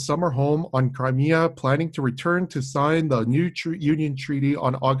to his summer home on Crimea, planning to return to sign the new Union Treaty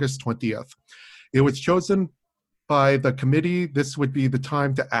on August 20th. It was chosen by the committee this would be the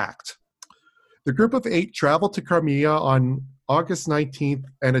time to act. The group of 8 traveled to Crimea on August 19th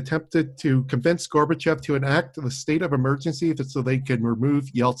and attempted to convince Gorbachev to enact the state of emergency so they could remove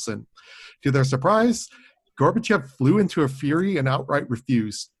Yeltsin. To their surprise, Gorbachev flew into a fury and outright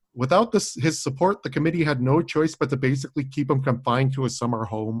refused. Without his support, the committee had no choice but to basically keep him confined to his summer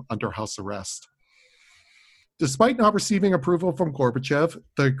home under house arrest. Despite not receiving approval from Gorbachev,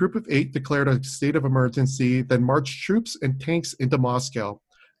 the group of 8 declared a state of emergency, then marched troops and tanks into Moscow.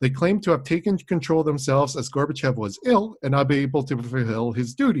 They claimed to have taken control themselves as Gorbachev was ill and unable to fulfill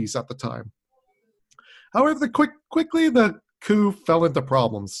his duties at the time. However, quickly the coup fell into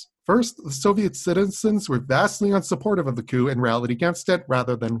problems. First, the Soviet citizens were vastly unsupportive of the coup and rallied against it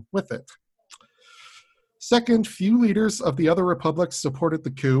rather than with it. Second, few leaders of the other republics supported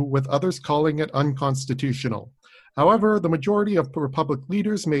the coup, with others calling it unconstitutional. However, the majority of republic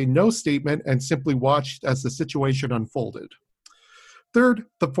leaders made no statement and simply watched as the situation unfolded. Third,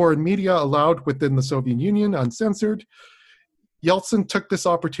 the foreign media allowed within the Soviet Union uncensored. Yeltsin took this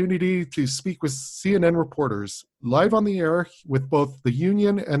opportunity to speak with CNN reporters. Live on the air, with both the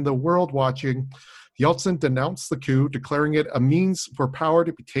Union and the world watching, Yeltsin denounced the coup, declaring it a means for power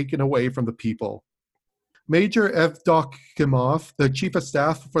to be taken away from the people. Major Evdokimov, the chief of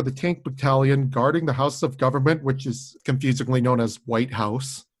staff for the tank battalion guarding the House of Government, which is confusingly known as White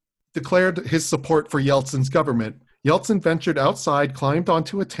House, declared his support for Yeltsin's government. Yeltsin ventured outside, climbed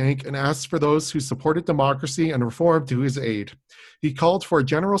onto a tank, and asked for those who supported democracy and reform to his aid. He called for a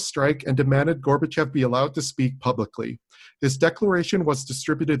general strike and demanded Gorbachev be allowed to speak publicly. His declaration was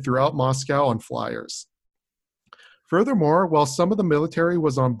distributed throughout Moscow on flyers. Furthermore, while some of the military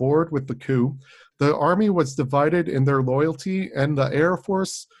was on board with the coup, the army was divided in their loyalty, and the Air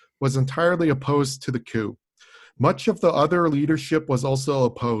Force was entirely opposed to the coup. Much of the other leadership was also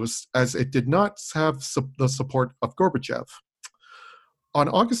opposed, as it did not have the support of Gorbachev. On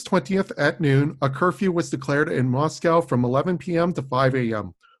August 20th at noon, a curfew was declared in Moscow from 11 p.m. to 5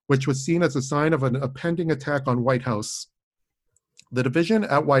 a.m., which was seen as a sign of an impending attack on White House. The division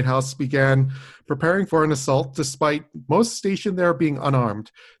at White House began preparing for an assault, despite most stationed there being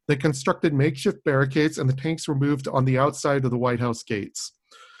unarmed. They constructed makeshift barricades, and the tanks were moved on the outside of the White House gates.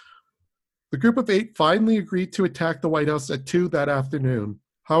 The group of 8 finally agreed to attack the White House at 2 that afternoon.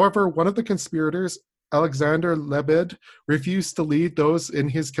 However, one of the conspirators, Alexander Lebed refused to lead those in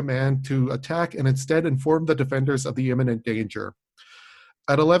his command to attack and instead informed the defenders of the imminent danger.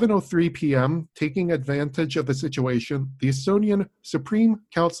 At 11:03 p.m., taking advantage of the situation, the Estonian Supreme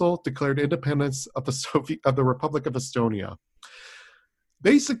Council declared independence of the Republic of Estonia.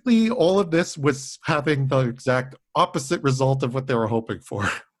 Basically, all of this was having the exact opposite result of what they were hoping for.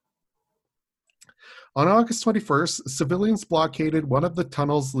 On August 21st, civilians blockaded one of the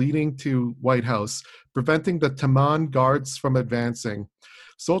tunnels leading to White House, preventing the Taman guards from advancing.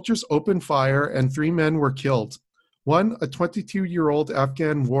 Soldiers opened fire and 3 men were killed. One, a 22-year-old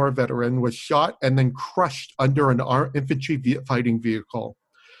Afghan war veteran, was shot and then crushed under an infantry fighting vehicle.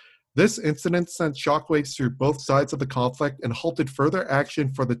 This incident sent shockwaves through both sides of the conflict and halted further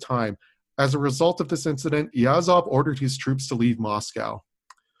action for the time. As a result of this incident, Yazov ordered his troops to leave Moscow.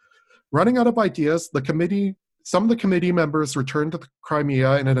 Running out of ideas, some of the committee members returned to the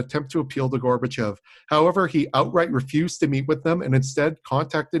Crimea in an attempt to appeal to Gorbachev. However, he outright refused to meet with them and instead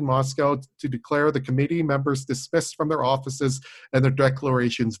contacted Moscow to declare the committee members dismissed from their offices and their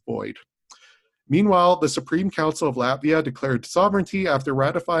declarations void. Meanwhile, the Supreme Council of Latvia declared sovereignty after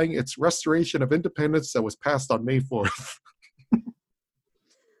ratifying its restoration of independence that was passed on May 4th.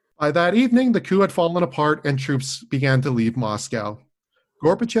 By that evening, the coup had fallen apart and troops began to leave Moscow.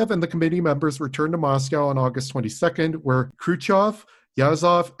 Gorbachev and the committee members returned to Moscow on August 22nd, where Khrushchev,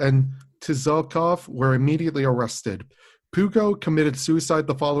 Yazov, and Tzolkov were immediately arrested. Pugo committed suicide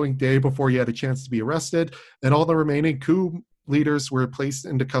the following day before he had a chance to be arrested, and all the remaining coup leaders were placed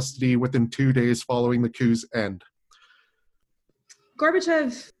into custody within 2 days following the coup's end.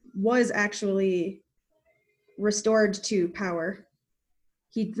 Gorbachev was actually restored to power.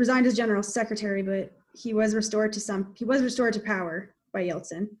 He resigned as general secretary, but he was restored to power by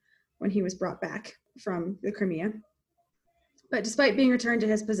Yeltsin when he was brought back from the Crimea. But despite being returned to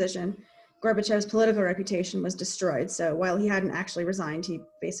his position, Gorbachev's political reputation was destroyed. So while he hadn't actually resigned, he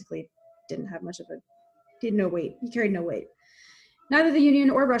basically didn't have much of he carried no weight. Neither the Union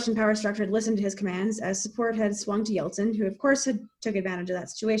or Russian power structure had listened to his commands, as support had swung to Yeltsin, who of course took advantage of that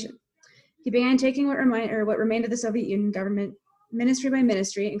situation. He began taking what remained of the Soviet Union government ministry by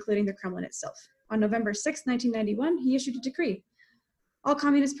ministry, including the Kremlin itself. On November 6, 1991, he issued a decree. All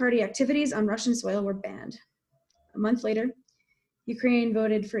Communist Party activities on Russian soil were banned. A month later, Ukraine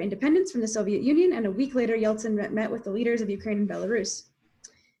voted for independence from the Soviet Union, and a week later, Yeltsin met with the leaders of Ukraine and Belarus.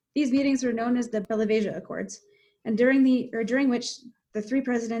 These meetings were known as the Belovezha Accords, and during which the 3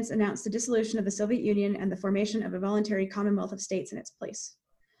 presidents announced the dissolution of the Soviet Union and the formation of a voluntary Commonwealth of States in its place.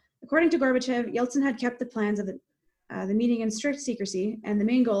 According to Gorbachev, Yeltsin had kept the plans of the meeting in strict secrecy, and the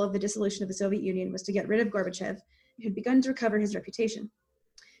main goal of the dissolution of the Soviet Union was to get rid of Gorbachev, who had begun to recover his reputation.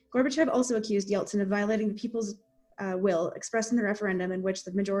 Gorbachev also accused Yeltsin of violating the people's will expressed in the referendum in which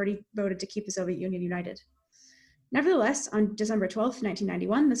the majority voted to keep the Soviet Union united. Nevertheless, on December 12,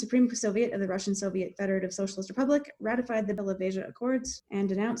 1991, the Supreme Soviet of the Russian Soviet Federative Socialist Republic ratified the Belovezha Accords and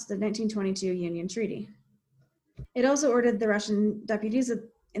denounced the 1922 Union Treaty. It also ordered the Russian deputies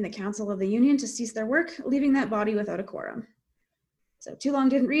in the Council of the Union to cease their work, leaving that body without a quorum. So too long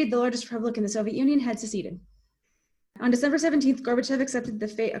didn't read, the largest republic in the Soviet Union had seceded. On December 17th, Gorbachev accepted the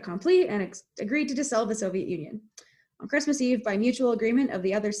fait accompli and agreed to dissolve the Soviet Union. On Christmas Eve, by mutual agreement of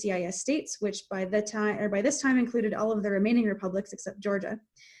the other CIS states, which by this time included all of the remaining republics except Georgia,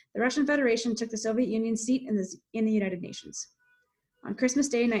 the Russian Federation took the Soviet Union's seat in the United Nations. On Christmas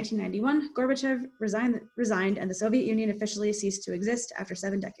Day, 1991, Gorbachev resigned and the Soviet Union officially ceased to exist after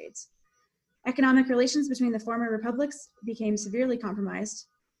 7 decades. Economic relations between the former republics became severely compromised,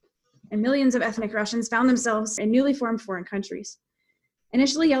 and millions of ethnic Russians found themselves in newly formed foreign countries.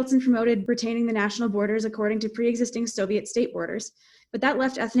 Initially, Yeltsin promoted retaining the national borders according to pre-existing Soviet state borders, but that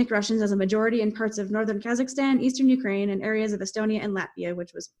left ethnic Russians as a majority in parts of northern Kazakhstan, eastern Ukraine, and areas of Estonia and Latvia,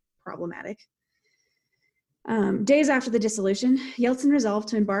 which was problematic. Days after the dissolution, Yeltsin resolved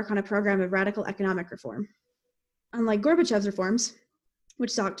to embark on a program of radical economic reform. Unlike Gorbachev's reforms,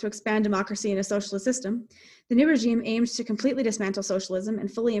 which sought to expand democracy in a socialist system, the new regime aimed to completely dismantle socialism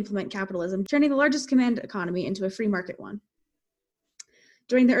and fully implement capitalism, turning the largest command economy into a free market one.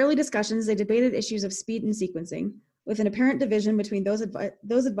 During the early discussions, they debated issues of speed and sequencing, with an apparent division between those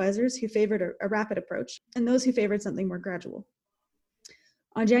advisors who favored a rapid approach and those who favored something more gradual.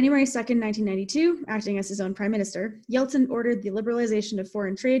 On January 2nd, 1992, acting as his own prime minister, Yeltsin ordered the liberalization of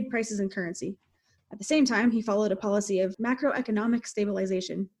foreign trade, prices, and currency. At the same time, he followed a policy of macroeconomic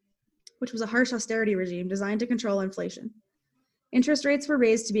stabilization, which was a harsh austerity regime designed to control inflation. Interest rates were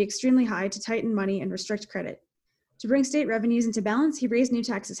raised to be extremely high to tighten money and restrict credit. To bring state revenues into balance, he raised new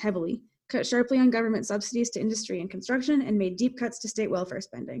taxes heavily, cut sharply on government subsidies to industry and construction, and made deep cuts to state welfare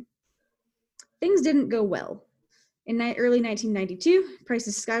spending. Things didn't go well. In early 1992,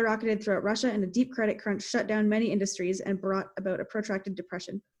 prices skyrocketed throughout Russia, and a deep credit crunch shut down many industries and brought about a protracted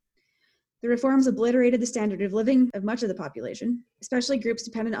depression. The reforms obliterated the standard of living of much of the population, especially groups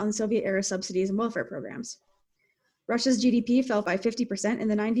dependent on Soviet-era subsidies and welfare programs. Russia's GDP fell by 50% in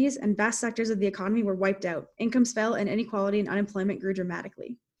the 90s, and vast sectors of the economy were wiped out. Incomes fell, and inequality and unemployment grew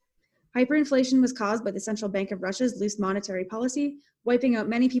dramatically. Hyperinflation was caused by the Central Bank of Russia's loose monetary policy, wiping out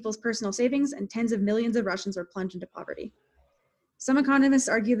many people's personal savings, and tens of millions of Russians were plunged into poverty. Some economists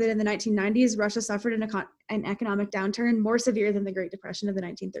argue that in the 1990s, Russia suffered an economic downturn more severe than the Great Depression of the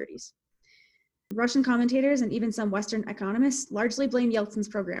 1930s. Russian commentators and even some Western economists largely blame Yeltsin's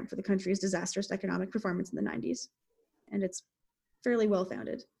program for the country's disastrous economic performance in the 90s, and it's fairly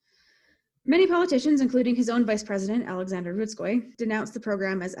well-founded. Many politicians, including his own vice president, Alexander Rudskoy, denounced the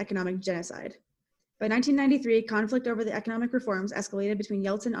program as economic genocide. By 1993, conflict over the economic reforms escalated between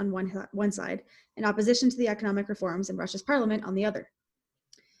Yeltsin on one side and opposition to the economic reforms in Russia's parliament on the other.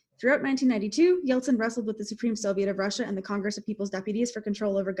 Throughout 1992, Yeltsin wrestled with the Supreme Soviet of Russia and the Congress of People's Deputies for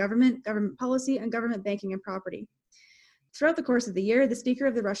control over government policy, and government banking and property. Throughout the course of the year, the Speaker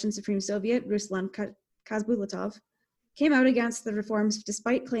of the Russian Supreme Soviet, Ruslan Khasbulatov, came out against the reforms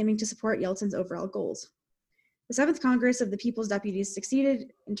despite claiming to support Yeltsin's overall goals. The Seventh Congress of the People's Deputies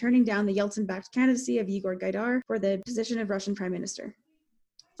succeeded in turning down the Yeltsin-backed candidacy of Igor Gaidar for the position of Russian Prime Minister.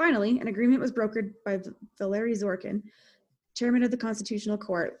 Finally, an agreement was brokered by Valery Zorkin, chairman of the Constitutional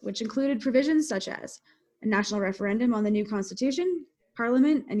Court, which included provisions such as a national referendum on the new constitution,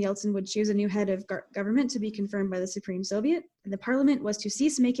 parliament, and Yeltsin would choose a new head of government to be confirmed by the Supreme Soviet, and the parliament was to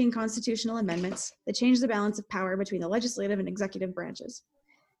cease making constitutional amendments that changed the balance of power between the legislative and executive branches.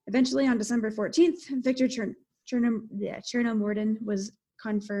 Eventually, on December 14th, Viktor Chernomordin was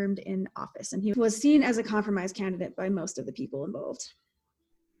confirmed in office, and he was seen as a compromise candidate by most of the people involved,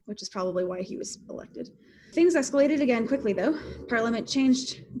 which is probably why he was elected. Things escalated again quickly, though. Parliament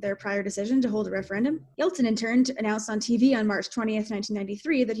changed their prior decision to hold a referendum. Yeltsin, in turn, announced on TV on March 20th,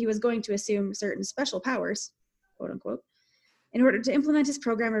 1993, that he was going to assume certain special powers, quote unquote, in order to implement his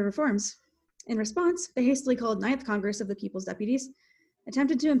program of reforms. In response, the hastily called Ninth Congress of the People's Deputies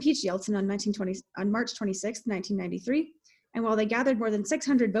attempted to impeach Yeltsin on March 26, 1993, and while they gathered more than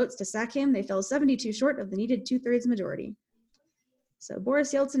 600 votes to sack him, they fell 72 short of the needed two-thirds majority. So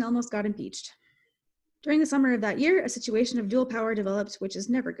Boris Yeltsin almost got impeached. During the summer of that year, a situation of dual power developed, which is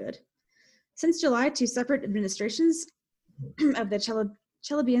never good. Since July, two separate administrations of the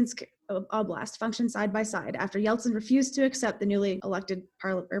Chelyabinsk Oblast functioned side by side after Yeltsin refused to accept the newly elected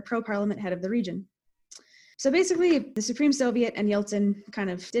pro-parliament head of the region. So basically, the Supreme Soviet and Yeltsin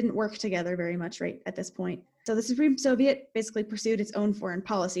kind of didn't work together very much right at this point. So the Supreme Soviet basically pursued its own foreign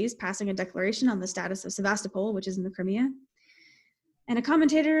policies, passing a declaration on the status of Sevastopol, which is in the Crimea. And a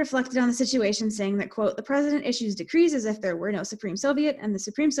commentator reflected on the situation, saying that, quote, the president issues decrees as if there were no Supreme Soviet, and the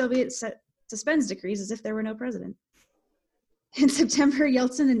Supreme Soviet suspends decrees as if there were no president. In September,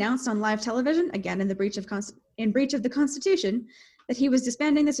 Yeltsin announced on live television, again in breach of the Constitution, that he was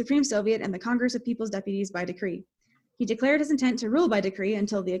disbanding the Supreme Soviet and the Congress of People's Deputies by decree. He declared his intent to rule by decree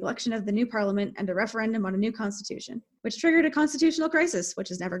until the election of the new parliament and a referendum on a new constitution, which triggered a constitutional crisis,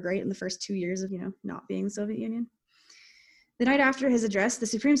 which is never great in the first 2 years of, not being the Soviet Union. The night after his address, the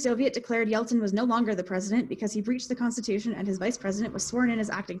Supreme Soviet declared Yeltsin was no longer the president because he breached the Constitution, and his vice president was sworn in as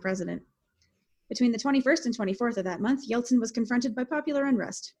acting president. Between the 21st and 24th of that month, Yeltsin was confronted by popular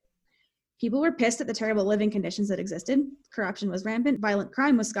unrest. People were pissed at the terrible living conditions that existed. Corruption was rampant. Violent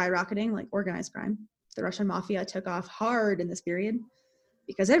crime was skyrocketing, like organized crime. The Russian mafia took off hard in this period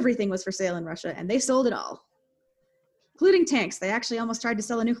because everything was for sale in Russia, and they sold it all, including tanks. They actually almost tried to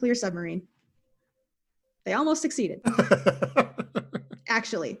sell a nuclear submarine. They almost succeeded.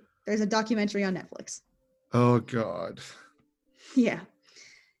 Actually, there's a documentary on Netflix. Oh, God. Yeah.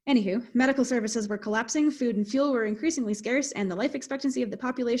 Anywho, medical services were collapsing, food and fuel were increasingly scarce, and the life expectancy of the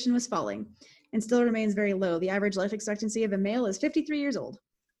population was falling, and still remains very low. The average life expectancy of a male is 53 years old.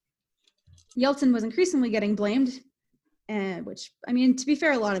 Yeltsin was increasingly getting blamed, which, to be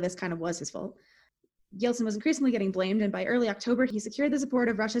fair, a lot of this kind of was his fault. Yeltsin was increasingly getting blamed, and by early October, he secured the support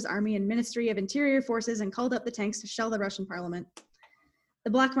of Russia's army and Ministry of Interior Forces and called up the tanks to shell the Russian parliament.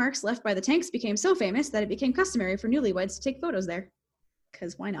 The black marks left by the tanks became so famous that it became customary for newlyweds to take photos there.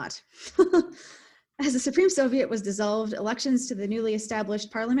 Because why not? As the Supreme Soviet was dissolved, elections to the newly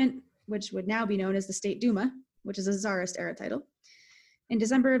established parliament, which would now be known as the State Duma, which is a Tsarist-era title, in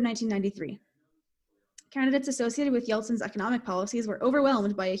December of 1993. Candidates associated with Yeltsin's economic policies were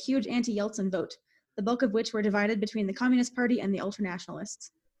overwhelmed by a huge anti-Yeltsin vote, the bulk of which were divided between the Communist Party and the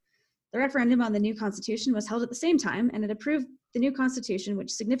Ultranationalists. The referendum on the new constitution was held at the same time, and it the new constitution,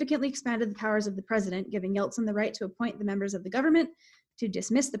 which significantly expanded the powers of the president, giving Yeltsin the right to appoint the members of the government, to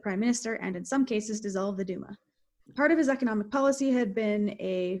dismiss the prime minister, and in some cases dissolve the Duma. Part of his economic policy had been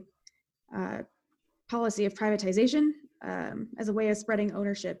a policy of privatization as a way of spreading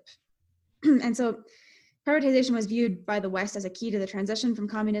ownership. And so privatization was viewed by the West as a key to the transition from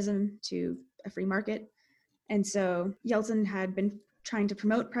communism to a free market. And so Yeltsin had been trying to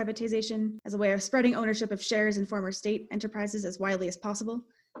promote privatization as a way of spreading ownership of shares in former state enterprises as widely as possible,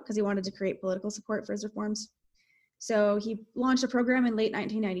 because he wanted to create political support for his reforms. So he launched a program in late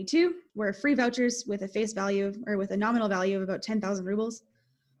 1992 where free vouchers with a face value, or with a nominal value of about 10,000 rubles,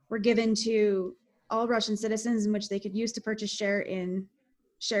 were given to all Russian citizens, in which they could use to purchase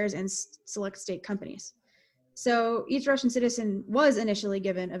shares in select state companies. So each Russian citizen was initially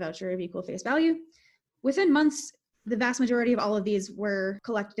given a voucher of equal face value. Within months, the vast majority of all of these were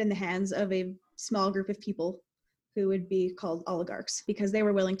collected in the hands of a small group of people who would be called oligarchs, because they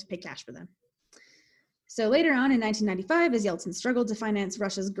were willing to pay cash for them. So later on in 1995, as Yeltsin struggled to finance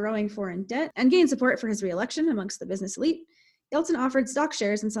Russia's growing foreign debt and gain support for his re-election amongst the business elite, Yeltsin offered stock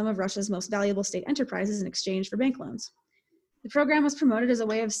shares in some of Russia's most valuable state enterprises in exchange for bank loans. The program was promoted as a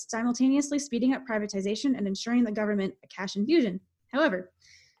way of simultaneously speeding up privatization and ensuring the government a cash infusion. However,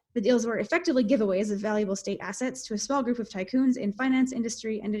 the deals were effectively giveaways of valuable state assets to a small group of tycoons in finance,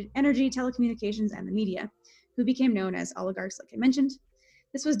 industry, energy, telecommunications, and the media, who became known as oligarchs, like I mentioned.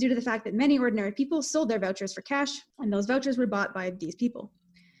 This was due to the fact that many ordinary people sold their vouchers for cash, and those vouchers were bought by these people.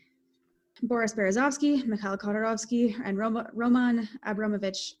 Boris Berezovsky, Mikhail Khodorkovsky, and Roman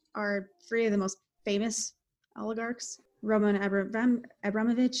Abramovich are three of the most famous oligarchs. Roman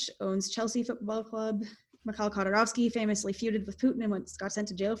Abramovich owns Chelsea Football Club. Mikhail Khodorkovsky famously feuded with Putin and got sent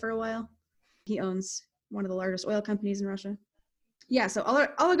to jail for a while. He owns one of the largest oil companies in Russia. Yeah, so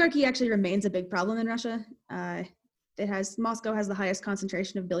oligarchy actually remains a big problem in Russia. Moscow has the highest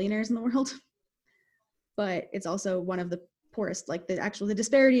concentration of billionaires in the world, but it's also one of the poorest. Like the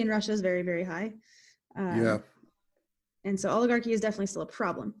disparity in Russia is very, very high. And so oligarchy is definitely still a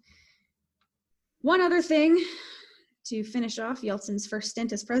problem. One other thing to finish off Yeltsin's first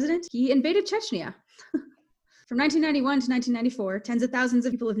stint as president, he invaded Chechnya. From 1991 to 1994, tens of thousands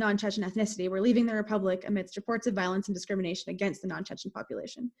of people of non-Chechen ethnicity were leaving the republic amidst reports of violence and discrimination against the non-Chechen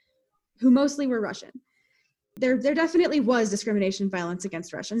population, who mostly were Russian. There definitely was discrimination and violence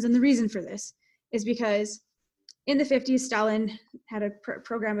against Russians, and the reason for this is because in the 50s, Stalin had a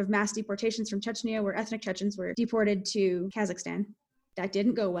program of mass deportations from Chechnya where ethnic Chechens were deported to Kazakhstan. That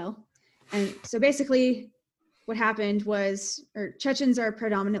didn't go well. And so basically what happened was, Chechens are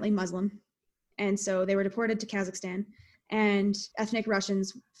predominantly Muslim, and so they were deported to Kazakhstan, and ethnic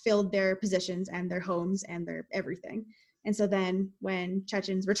Russians filled their positions and their homes and their everything. And so then when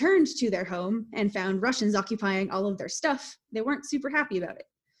Chechens returned to their home and found Russians occupying all of their stuff, they weren't super happy about it.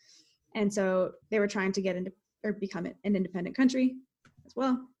 And so they were trying to become an independent country as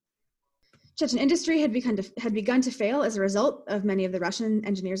well. Chechen industry had begun to fail as a result of many of the Russian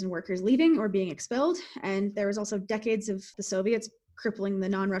engineers and workers leaving or being expelled. And there was also decades of the Soviets crippling the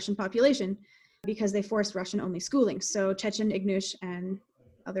non-Russian population because they forced Russian-only schooling. So Chechen, Ingushe, and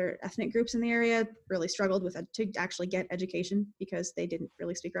other ethnic groups in the area really struggled to actually get education because they didn't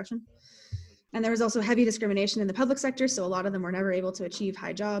really speak Russian. And there was also heavy discrimination in the public sector, so a lot of them were never able to achieve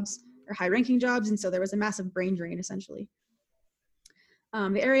high jobs or high-ranking jobs, and so there was a massive brain drain, essentially.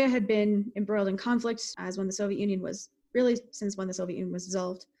 The area had been embroiled in conflict since when the Soviet Union was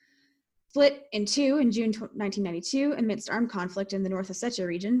dissolved. Split in two in June 1992 amidst armed conflict in the North Ossetia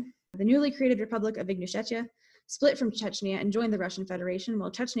region. The newly created Republic of Ingushetia split from Chechnya and joined the Russian Federation,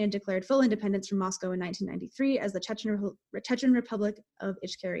 while Chechnya declared full independence from Moscow in 1993 as the Chechen Republic of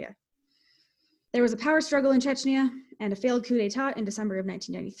Ichkeria. There was a power struggle in Chechnya, and a failed coup d'etat in December of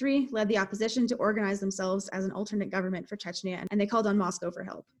 1993 led the opposition to organize themselves as an alternate government for Chechnya, and they called on Moscow for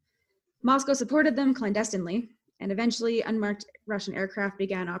help. Moscow supported them clandestinely, and eventually unmarked Russian aircraft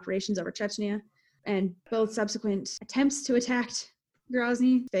began operations over Chechnya, and both subsequent attempts to attack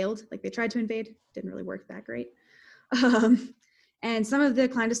Grozny failed. Like, they tried to invade, didn't really work that great. And some of the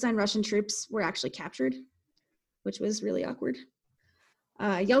clandestine Russian troops were actually captured, which was really awkward.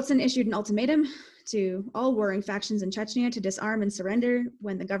 Yeltsin issued an ultimatum to all warring factions in Chechnya to disarm and surrender.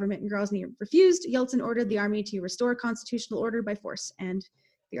 When the government in Grozny refused, Yeltsin ordered the army to restore constitutional order by force, and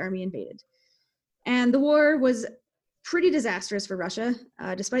the army invaded. And the war was pretty disastrous for Russia,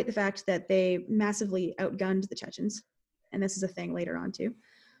 despite the fact that they massively outgunned the Chechens. And this is a thing later on too.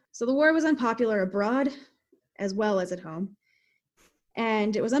 So the war was unpopular abroad as well as at home.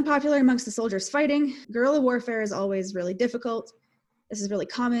 And it was unpopular amongst the soldiers fighting. Guerrilla warfare is always really difficult. This is really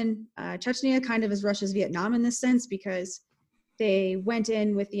common. Chechnya kind of is Russia's Vietnam in this sense, because they went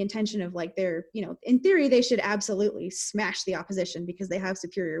in with the intention of like in theory, they should absolutely smash the opposition because they have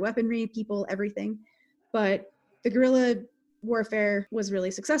superior weaponry, people, everything. But the guerrilla warfare was really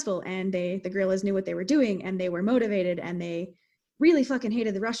successful, and the guerrillas knew what they were doing, and they were motivated, and they really fucking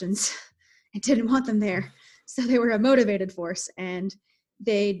hated the Russians and didn't want them there. So they were a motivated force, and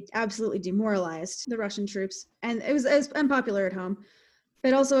they absolutely demoralized the Russian troops. And it was unpopular at home,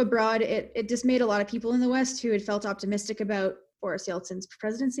 but also abroad, it dismayed a lot of people in the West who had felt optimistic about Boris Yeltsin's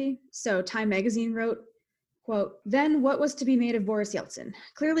presidency. So Time magazine wrote, quote, "Then what was to be made of Boris Yeltsin?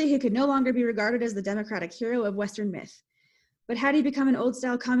 Clearly he could no longer be regarded as the democratic hero of Western myth. But had he become an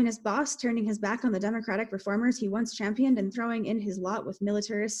old-style communist boss, turning his back on the democratic reformers he once championed and throwing in his lot with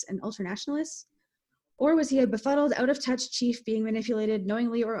militarists and ultranationalists? Or was he a befuddled, out-of-touch chief being manipulated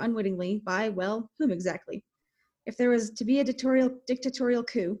knowingly or unwittingly by, well, whom exactly? If there was to be a dictatorial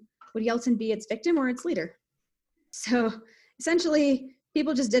coup, would Yeltsin be its victim or its leader?" So essentially,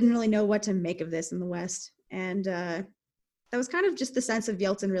 people just didn't really know what to make of this in the West. And that was kind of just the sense of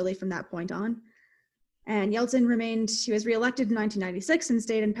Yeltsin really from that point on. And Yeltsin he was reelected in 1996 and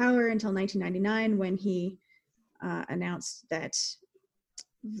stayed in power until 1999 when he announced that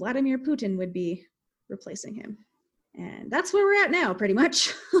Vladimir Putin would be replacing him. And that's where we're at now, pretty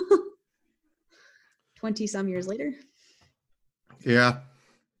much. 20 some years later. Yeah,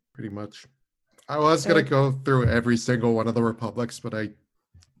 pretty much. I was going to go through every single one of the republics, but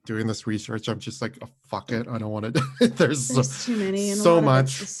doing this research, I'm just like, oh, fuck it. I don't want to. There's too many and so a lot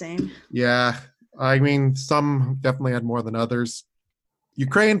much. Of it's the same. Yeah. I mean, some definitely had more than others.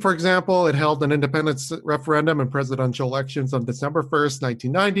 Ukraine, for example, it held an independence referendum and presidential elections on December 1st,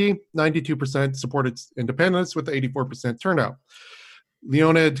 1990. 92% supported independence with 84% turnout.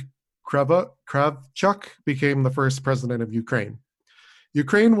 Leonid Kravchuk became the first president of Ukraine.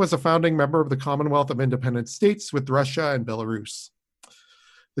 Ukraine was a founding member of the Commonwealth of Independent States with Russia and Belarus.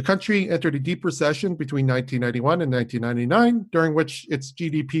 The country entered a deep recession between 1991 and 1999, during which its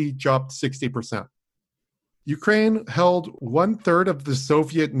GDP dropped 60%. Ukraine held 1/3 of the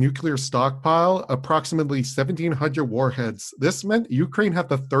Soviet nuclear stockpile, approximately 1,700 warheads. This meant Ukraine had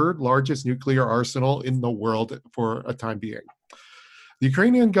the third largest nuclear arsenal in the world for a time being. The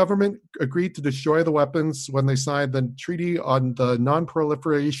Ukrainian government agreed to destroy the weapons when they signed the Treaty on the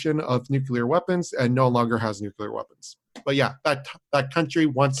Non-Proliferation of Nuclear Weapons and no longer has nuclear weapons. But yeah, that country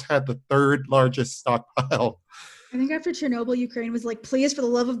once had the third largest stockpile. I think after Chernobyl, Ukraine was like, please, for the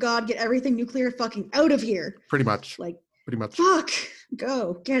love of God, get everything nuclear fucking out of here. Pretty much. Pretty much. Fuck,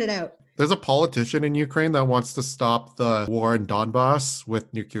 go, get it out. There's a politician in Ukraine that wants to stop the war in Donbass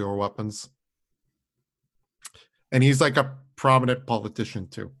with nuclear weapons. And he's like a prominent politician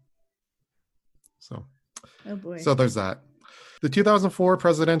too. Oh boy. So there's that. The 2004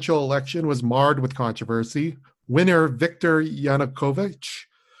 presidential election was marred with controversy. Winner Viktor Yanukovych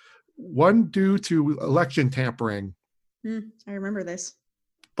won due to election tampering. I remember this.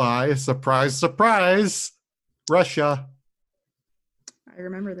 By, surprise, Russia. I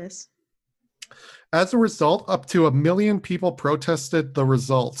remember this. As a result, up to 1 million people protested the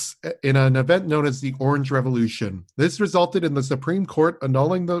results in an event known as the Orange Revolution. This resulted in the Supreme Court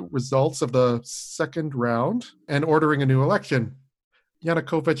annulling the results of the second round and ordering a new election.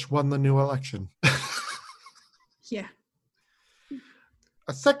 Yanukovych won the new election. Yeah.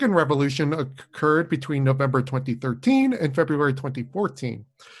 A second revolution occurred between November 2013 and February 2014.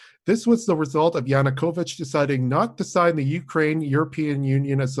 This was the result of Yanukovych deciding not to sign the Ukraine-European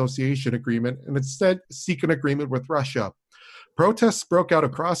Union Association Agreement and instead seek an agreement with Russia. Protests broke out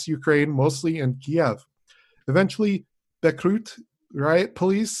across Ukraine, mostly in Kiev. Eventually, Bekrut riot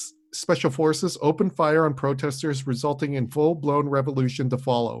police special forces opened fire on protesters, resulting in full-blown revolution to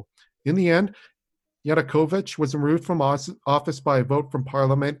follow. In the end, Yanukovych was removed from office by a vote from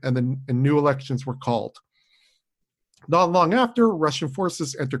parliament, and new elections were called. Not long after, Russian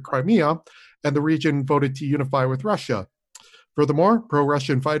forces entered Crimea, and the region voted to unify with Russia. Furthermore,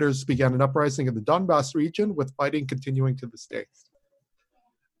 pro-Russian fighters began an uprising in the Donbass region, with fighting continuing to this day.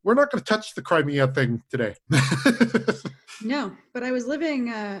 We're not going to touch the Crimea thing today. No, but I was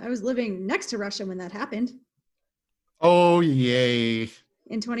living next to Russia when that happened. Oh, yay.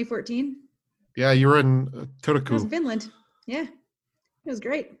 In 2014. Yeah, you were in Turku. I was Turku. in Finland. Yeah, it was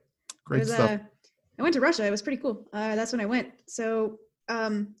great. Great stuff. I went to Russia. It was pretty cool. That's when I went. So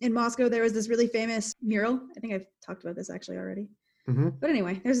in Moscow, there was this really famous mural. I think I've talked about this actually already. Mm-hmm. But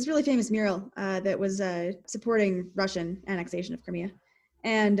anyway, there's this really famous mural that was supporting Russian annexation of Crimea.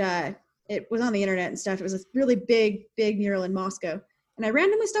 And it was on the internet and stuff. It was a really big mural in Moscow. And I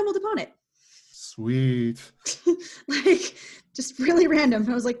randomly stumbled upon it. Sweet. Like, just really random.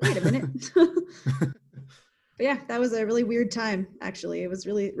 I was like, wait a minute. But yeah, that was a really weird time, actually. It was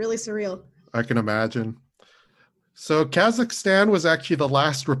really, really surreal. I can imagine. So Kazakhstan was actually the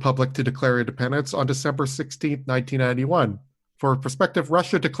last republic to declare independence on December 16th, 1991. For perspective,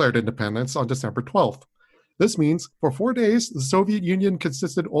 Russia declared independence on December 12th. This means for 4 days, the Soviet Union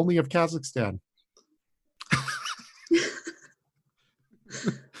consisted only of Kazakhstan.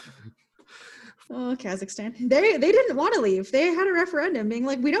 Oh, Kazakhstan. They didn't want to leave. They had a referendum being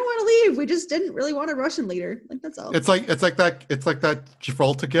like, we don't want to leave. We just didn't really want a Russian leader. Like, that's all. It's like that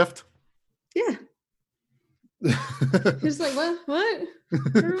Gibraltar gift. Yeah. Just like, what?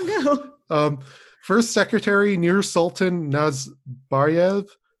 Where do we go? First Secretary Nur Sultan Nazarbayev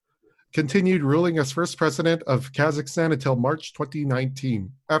continued ruling as first president of Kazakhstan until March 2019.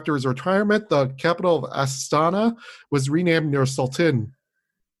 After his retirement, the capital of Astana was renamed Nur Sultan.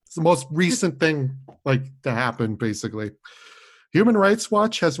 It's the most recent thing to happen, basically. Human Rights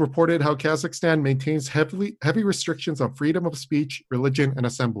Watch has reported how Kazakhstan maintains heavy restrictions on freedom of speech, religion, and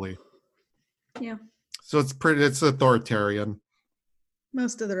assembly. Yeah. So it's authoritarian.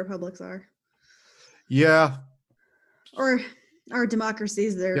 Most of the republics are. Yeah. Or our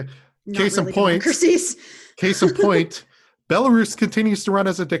democracies, they're not Case really in point, democracies. Case in point, Belarus continues to run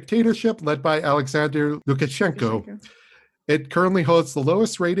as a dictatorship led by Alexander Lukashenko. It currently holds the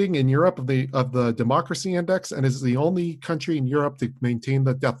lowest rating in Europe of the Democracy Index and is the only country in Europe to maintain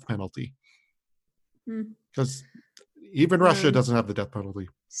the death penalty. Because even Russia doesn't have the death penalty.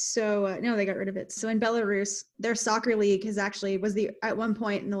 So no, they got rid of it. So in Belarus, their soccer league at one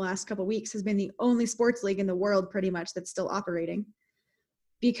point in the last couple of weeks has been the only sports league in the world pretty much that's still operating,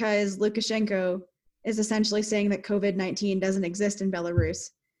 because Lukashenko is essentially saying that COVID-19 doesn't exist in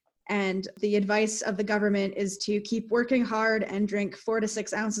Belarus. And the advice of the government is to keep working hard and drink 4 to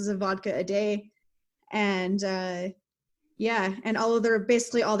 6 ounces of vodka a day. And and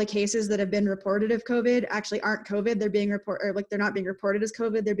basically all the cases that have been reported of COVID actually aren't COVID. They're being they're not being reported as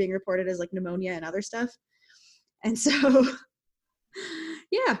COVID. They're being reported as pneumonia and other stuff. And so,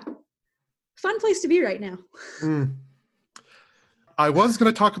 yeah, fun place to be right now. I was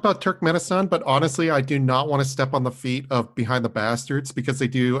going to talk about Turkmenistan, but honestly, I do not want to step on the feet of Behind the Bastards because they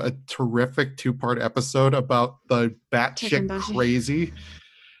do a terrific 2-part episode about the batshit crazy.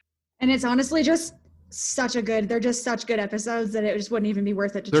 And it's honestly just they're just such good episodes that it just wouldn't even be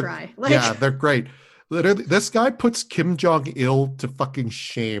worth it to try. Yeah, they're great. Literally, this guy puts Kim Jong-il to fucking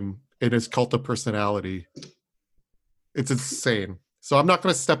shame in his cult of personality. It's insane. So I'm not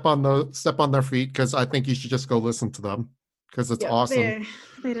going to step on their feet because I think you should just go listen to them. Because it's awesome.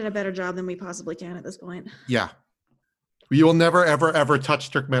 They did a better job than we possibly can at this point. Yeah. We will never, ever, ever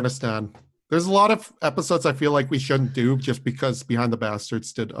touch Turkmenistan. There's a lot of episodes I feel like we shouldn't do just because Behind the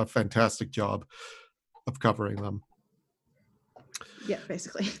Bastards did a fantastic job of covering them. Yeah,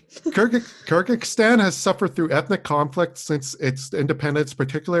 basically. Kyrgyzstan has suffered through ethnic conflict since its independence,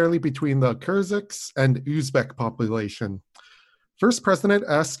 particularly between the Kyrgyz and Uzbek population. First President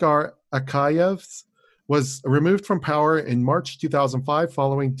Askar Akayev was removed from power in March 2005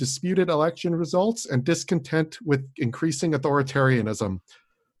 following disputed election results and discontent with increasing authoritarianism.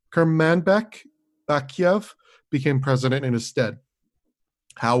 Kurmanbek Bakiev became president in his stead.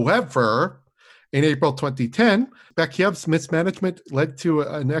 However, in April 2010, Bakiev's mismanagement led to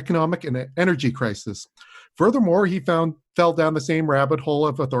an economic and energy crisis. Furthermore, he fell down the same rabbit hole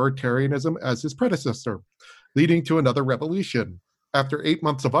of authoritarianism as his predecessor, leading to another revolution. After 8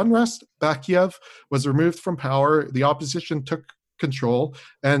 months of unrest, Bakiev was removed from power, the opposition took control,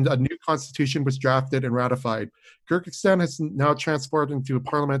 and a new constitution was drafted and ratified. Kyrgyzstan has now transformed into a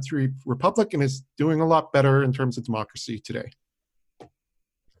parliamentary republic and is doing a lot better in terms of democracy today.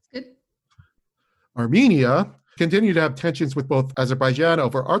 Good. Armenia continued to have tensions with both Azerbaijan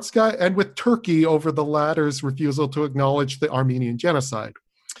over Artsakh and with Turkey over the latter's refusal to acknowledge the Armenian genocide.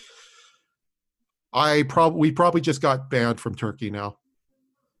 We probably just got banned from Turkey now.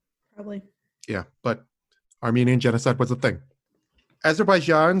 Probably. Yeah, but Armenian genocide was a thing.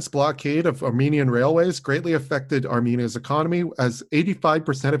 Azerbaijan's blockade of Armenian railways greatly affected Armenia's economy, as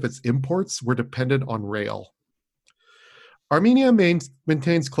 85% of its imports were dependent on rail. Armenia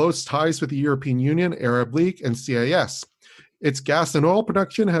maintains close ties with the European Union, Arab League, and CIS. Its gas and oil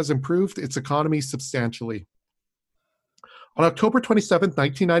production has improved its economy substantially. On October 27,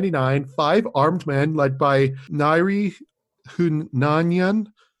 1999, 5 armed men led by Nairi Hunanyan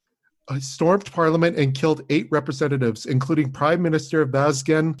stormed parliament and killed 8 representatives, including Prime Minister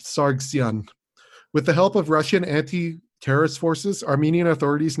Vazgen Sargsyan. With the help of Russian anti-terrorist forces, Armenian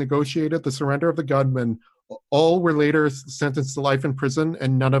authorities negotiated the surrender of the gunmen. All were later sentenced to life in prison,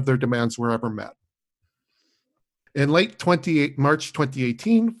 and none of their demands were ever met. In March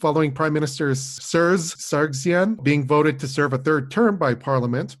 2018, following Prime Minister Serge Sargsyan being voted to serve a third term by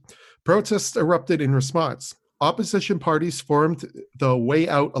Parliament, protests erupted in response. Opposition parties formed the Way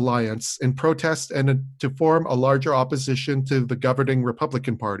Out Alliance in protest and to form a larger opposition to the governing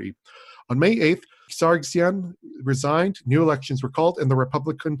Republican Party. On May 8th, Sargsyan resigned, new elections were called, and the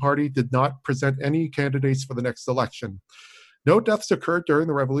Republican Party did not present any candidates for the next election. No deaths occurred during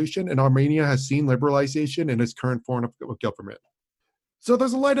the revolution, and Armenia has seen liberalization in its current form of government. So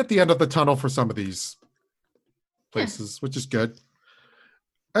there's a light at the end of the tunnel for some of these places, which is good.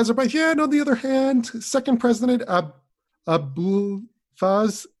 Azerbaijan, on the other hand, second president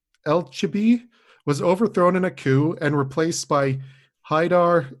Abulfaz Elchibi was overthrown in a coup and replaced by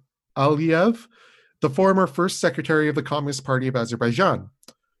Haidar Aliyev, the former first secretary of the Communist Party of Azerbaijan.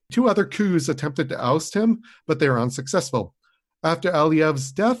 2 other coups attempted to oust him, but they were unsuccessful. After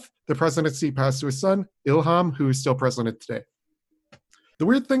Aliyev's death, the presidency passed to his son, Ilham, who is still president today. The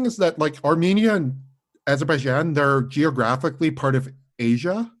weird thing is that, like, Armenia and Azerbaijan, they're geographically part of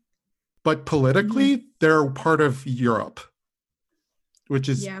Asia, but politically, they're part of Europe, which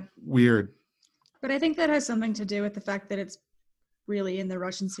is weird. But I think that has something to do with the fact that it's really in the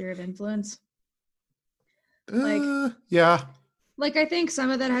Russian sphere of influence. Yeah. Like, I think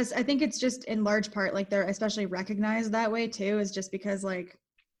some of that I think it's just in large part, like, they're especially recognized that way too, is just because, like,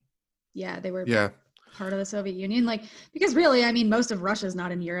 they were part of the Soviet Union. Like, because really, I mean, most of Russia's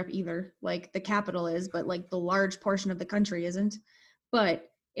not in Europe either. Like, the capital is, but like the large portion of the country isn't. But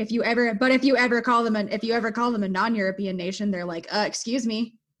if you ever call them a non-European nation, they're like, excuse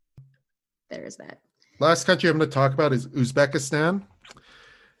me. There is that. Last country I'm going to talk about is Uzbekistan.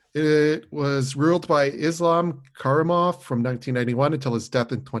 It was ruled by Islam Karimov from 1991 until his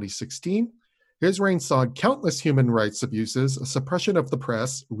death in 2016. His reign saw countless human rights abuses, a suppression of the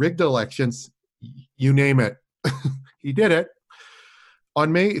press, rigged elections, you name it. He did it. On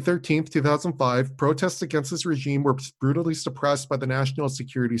May 13th, 2005, protests against his regime were brutally suppressed by the National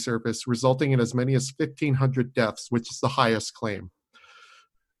Security Service, resulting in as many as 1,500 deaths, which is the highest claim.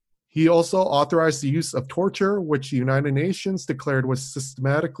 He also authorized the use of torture, which the United Nations declared was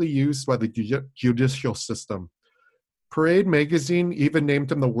systematically used by the judicial system. Parade magazine even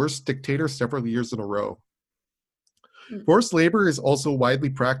named him the worst dictator several years in a row. Forced labor is also widely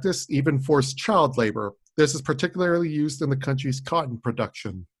practiced, even forced child labor. This is particularly used in the country's cotton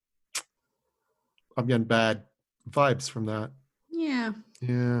production. I'm getting bad vibes from that. Yeah.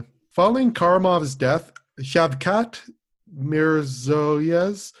 Following Karimov's death, Shavkat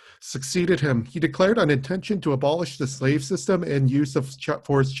Mirziyoyev succeeded him. He declared an intention to abolish the slave system and use of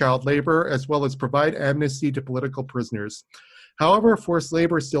forced child labor, as well as provide amnesty to political prisoners. However, forced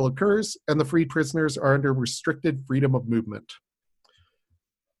labor still occurs, and the freed prisoners are under restricted freedom of movement.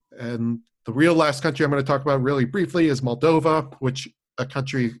 And the real last country I'm going to talk about really briefly is Moldova, which a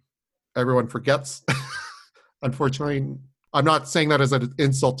country everyone forgets. Unfortunately, I'm not saying that as an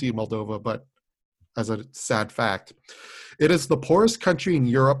insult to Moldova, but as a sad fact. It is the poorest country in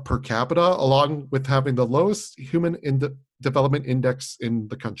Europe per capita, along with having the lowest human development index in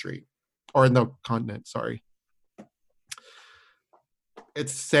the country, or in the continent, sorry.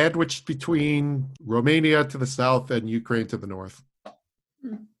 It's sandwiched between Romania to the south and Ukraine to the north.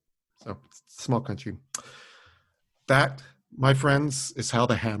 So, it's a small country. That, my friends, is how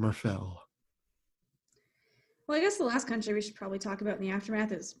the hammer fell. Well, I guess the last country we should probably talk about in the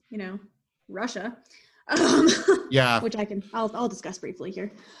aftermath is, Russia. Which I'll discuss briefly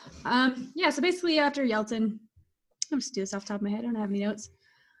here. So basically after Yeltsin, I'll just do this off the top of my head. I don't have any notes.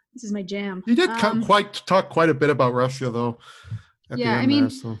 This is my jam. You did talk quite a bit about Russia, though. Through the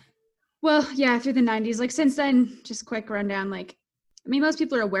 90s. Like, since then, just a quick rundown. Like, I mean, most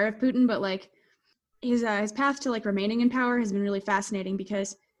people are aware of Putin, but like his path to like remaining in power has been really fascinating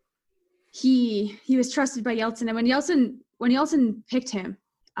because he was trusted by Yeltsin, and when Yeltsin picked him,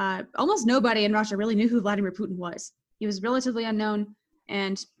 almost nobody in Russia really knew who Vladimir Putin was. He was relatively unknown,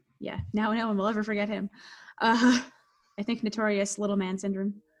 and now no one will ever forget him. I think notorious little man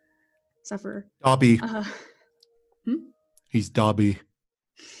syndrome sufferer. Dobby. He's Dobby.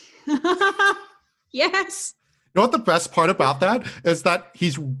 Yes. You know what the best part about that is that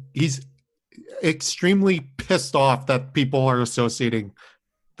he's extremely pissed off that people are associating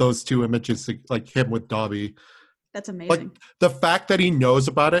those two images, like him with Dobby. That's amazing. Like, the fact that he knows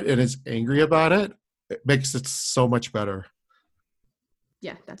about it and is angry about it, it makes it so much better.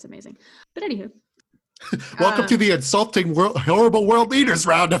 Yeah, that's amazing. But anywho. Welcome to the insulting horrible world leaders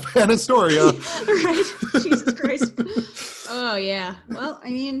round of Anastoria. Right. Jesus Christ. Oh, yeah. Well, I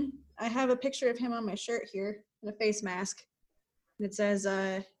mean, I have a picture of him on my shirt here in a face mask. And it says,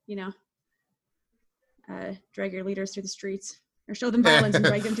 drag your leaders through the streets, or show them violence and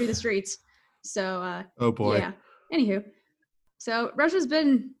drag them through the streets. So, Oh boy. yeah. Anywho, so it's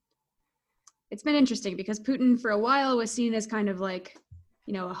been interesting because Putin for a while was seen as kind of like,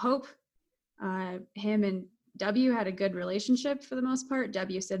 a hope. Him and W had a good relationship for the most part.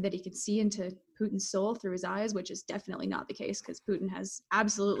 W said that he could see into Putin's soul through his eyes, which is definitely not the case because Putin has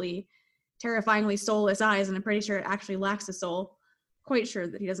absolutely terrifyingly soulless eyes, and I'm pretty sure it actually lacks a soul. Quite sure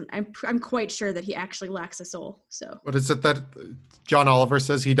that he doesn't. I'm quite sure that he actually lacks a soul. So What is it that John Oliver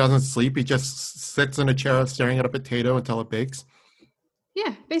says? He doesn't sleep. He just sits in a chair staring at a potato until it bakes.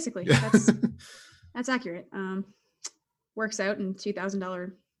 yeah, basically, that's accurate. Works out in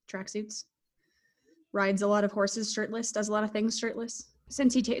 $2,000 tracksuits. Rides a lot of horses shirtless. Does a lot of things shirtless.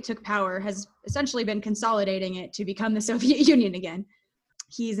 Since he took power, has essentially been consolidating it to become the Soviet Union again.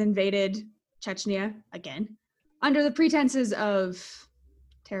 He's invaded Chechnya again, under the pretenses of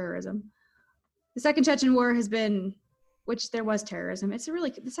terrorism. The Second Chechen War has been, which there was terrorism. The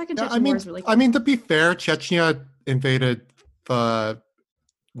Second Chechen War is really. I mean, to be fair, Chechnya invaded the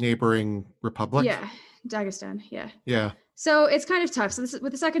neighboring republic. Yeah, Dagestan. Yeah. Yeah. So it's kind of tough. So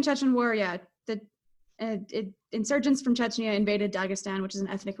with the Second Chechen War, the insurgents from Chechnya invaded Dagestan, which is an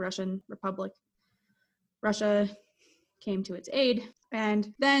ethnic Russian republic. Russia came to its aid,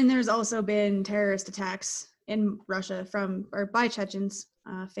 and then there's also been terrorist attacks in Russia by Chechens.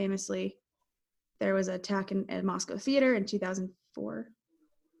 Famously, there was an attack at Moscow Theater in 2004,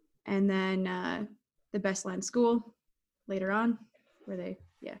 and then the Beslan School later on, where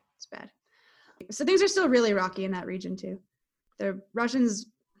it's bad. So things are still really rocky in that region too. The Russians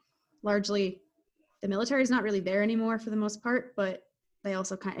largely, the military is not really there anymore for the most part, but they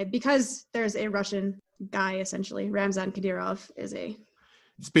also because there's a Russian guy essentially, Ramzan Kadyrov is a.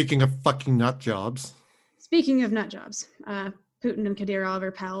 Speaking of fucking nut jobs. Speaking of nut jobs, Putin and Kadyrov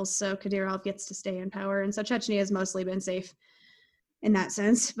are pals, so Kadyrov gets to stay in power, and so Chechnya has mostly been safe in that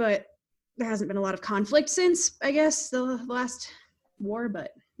sense, but there hasn't been a lot of conflict since, I guess, the last war,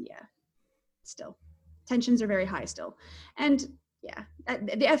 but yeah, still. Tensions are very high still. And yeah,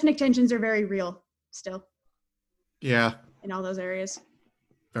 the ethnic tensions are very real still. Yeah. In all those areas.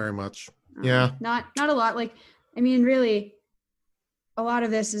 Very much. Yeah. Not a lot. Like, I mean, really, a lot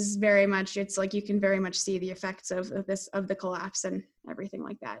of this is very much, it's like you can very much see the effects of the collapse and everything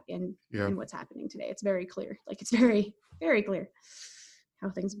like that in what's happening today. It's very clear. Like, it's very, very clear how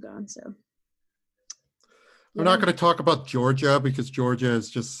things have gone. So we're not going to talk about Georgia because Georgia is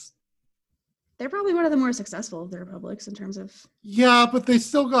just. They're probably one of the more successful of the republics in terms of. Yeah, but they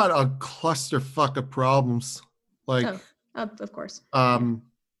still got a clusterfuck of problems. Like. Of course.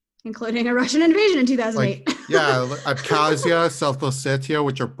 Including a Russian invasion in 2008. Abkhazia, South Ossetia,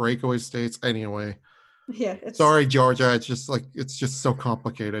 which are breakaway states. Anyway. Yeah. Sorry, Georgia. It's just so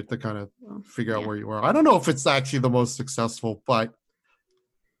complicated to kind of figure out where you are. I don't know if it's actually the most successful, but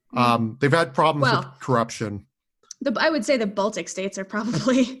they've had problems with corruption. I would say the Baltic states are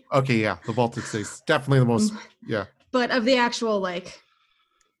probably. Okay, yeah, the Baltic states definitely the most. Yeah. But of the actual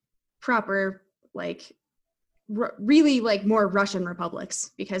proper really more Russian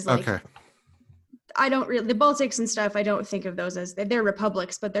republics, because I don't really, the Baltics and stuff, I don't think of those as they're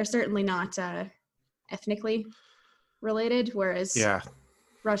republics, but they're certainly not ethnically related, whereas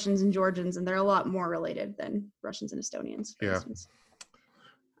Russians and Georgians, and they're a lot more related than Russians and Estonians, for instance.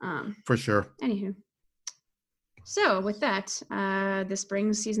 For sure. Anywho. So with that, this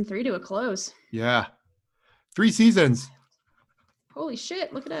brings season 3 to a close. Yeah. 3 seasons. Holy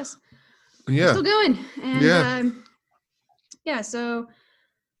shit, look at us. Yeah. We're still going. And so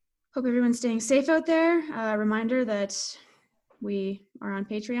hope everyone's staying safe out there. Reminder that we are on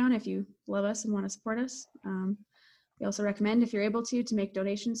Patreon if you love us and want to support us. We also recommend, if you're able to make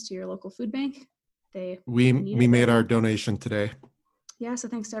donations to your local food bank. We made our donation today. Yeah, so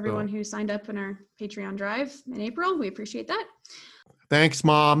thanks to everyone who signed up in our Patreon drive in April. We appreciate that. Thanks,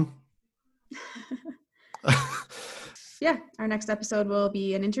 Mom. Yeah, our next episode will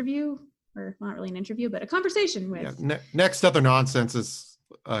be an interview, or not really an interview, but a conversation with. Yeah, next Other Nonsense is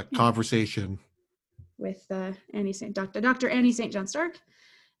a conversation with Dr. Annie St. John Stark,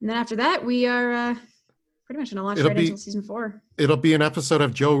 and then after that we are pretty much going to launch into season 4. It'll be an episode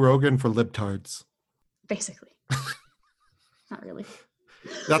of Joe Rogan for libtards. Basically, not really.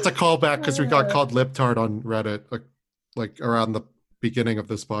 That's a callback because we got called libtard on Reddit, like around the beginning of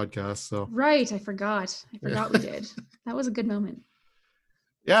this podcast. So right, I forgot we did. That was a good moment.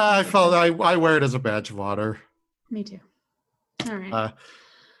 Yeah, I felt I wear it as a badge of honor. Me too. All right.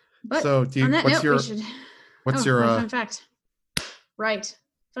 But so what's your fun fact? Right,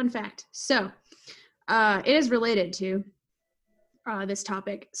 fun fact. So, it is related to this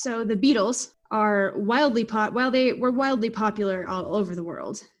topic. So the Beatles are while they were wildly popular all over the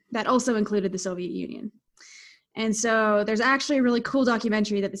world. That also included the Soviet Union. And so there's actually a really cool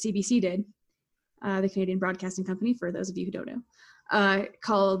documentary that the CBC did, the Canadian Broadcasting Company, for those of you who don't know,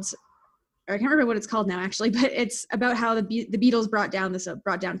 called, or I can't remember what it's called now actually, but it's about how the Beatles brought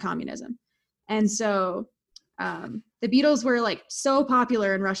down communism. And so the Beatles were like so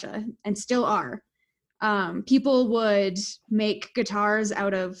popular in Russia and still are. People would make guitars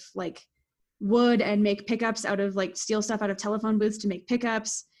out of like wood and make pickups out of like steal stuff out of telephone booths to make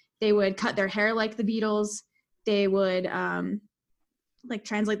pickups. They would cut their hair like the Beatles. They would like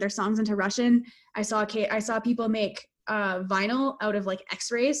translate their songs into Russian. I saw people make vinyl out of like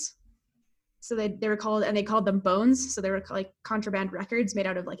X-rays. So they were called, and they called them bones. So they were like contraband records made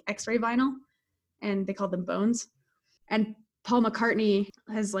out of like X-ray vinyl, and they called them bones. And Paul McCartney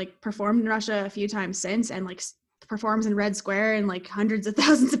has like performed in Russia a few times since, and like performs in Red Square, and like hundreds of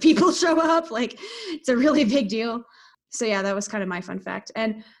thousands of people show up. Like it's a really big deal. So yeah, that was kind of my fun fact.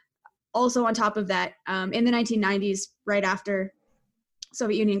 And also on top of that, in the 1990s, right after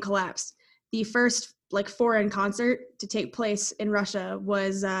Soviet Union collapsed, the first like foreign concert to take place in Russia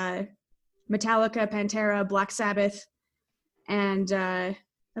was Metallica, Pantera, Black Sabbath, and a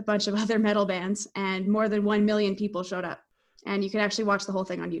bunch of other metal bands, and more than 1 million people showed up. And you can actually watch the whole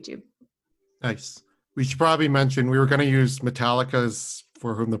thing on YouTube. Nice. We should probably mention we were going to use Metallica's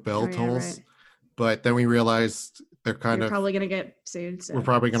 "For Whom the Bell Tolls," right. But then we realized they're You're probably going to get sued. So we're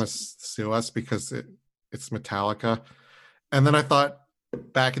probably going to sue us because it's Metallica. And then I thought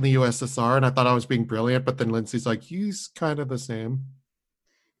back in the USSR, and I thought I was being brilliant, but then Lindsay's like, he's kind of the same.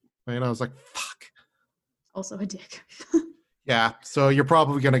 And I was like, fuck. Also a dick. Yeah, so you're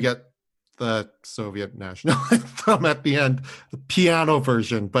probably going to get the Soviet national anthem at the end, the piano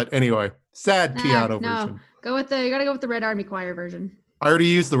version. But anyway, sad piano version. You gotta go with the Red Army Choir version. I already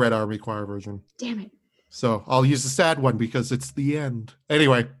used the Red Army Choir version. Damn it. So I'll use the sad one because it's the end.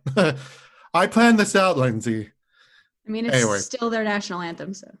 Anyway, I planned this out, Lindsay. I mean, it's still their national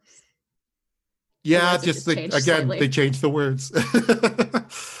anthem, so. Yeah, just they changed the words.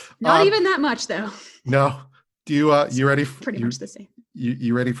 Not even that much, though. No. Do you ready? Pretty much the same.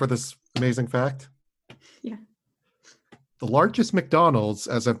 You ready for this amazing fact? Yeah. The largest McDonald's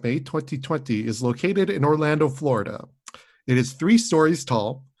as of May 2020 is located in Orlando, Florida. It is 3 stories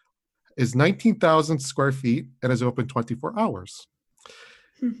tall, is 19,000 square feet, and is open 24 hours.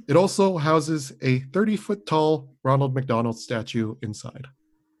 It also houses a 30-foot tall Ronald McDonald statue inside.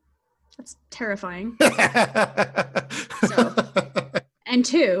 That's terrifying. And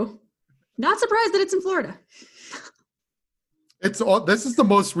 2, not surprised that it's in Florida. This is the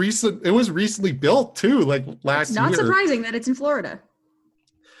most recent. It was recently built too, like last year. Not surprising that it's in Florida.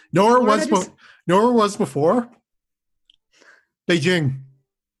 Nor was before. Beijing.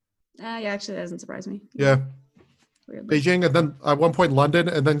 Yeah, actually, that doesn't surprise me. Yeah. Weirdly. Beijing, and then at one point London,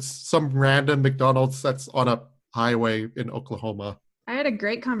 and then some random McDonald's that's on a highway in Oklahoma. I had a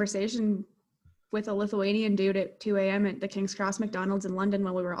great conversation with a Lithuanian dude at 2 a.m. at the King's Cross McDonald's in London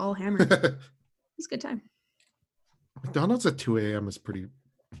while we were all hammered. It was a good time. McDonald's at 2 a.m. is pretty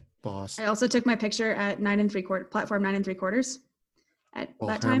boss. I also took my picture at platform 9 3/4 at all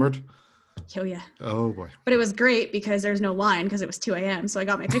that hammered? time. Oh yeah. Oh boy. But it was great because there's no line because it was 2 a.m. So I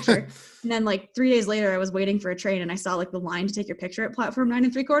got my picture. And then like 3 days later, I was waiting for a train and I saw like the line to take your picture at platform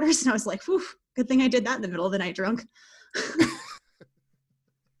 9 3/4. And I was like, whew, good thing I did that in the middle of the night drunk.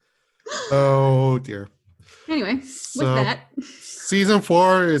 Oh dear. Anyway, with that. Season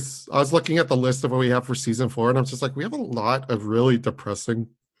 4 is, I was looking at the list of what we have for season 4 and I'm just like, we have a lot of really depressing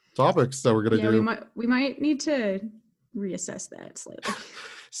topics that we're going to do. We might need to reassess that slightly.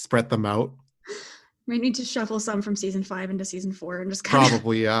 Spread them out. We need to shuffle some from season 5 into season 4 and just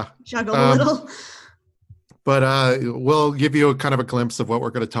probably, yeah. Juggle a little. But we'll give you kind of a glimpse of what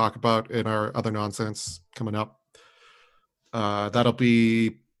we're going to talk about in our other nonsense coming up. That'll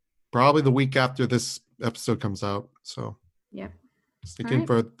be probably the week after this episode comes out. So yep. Stay tuned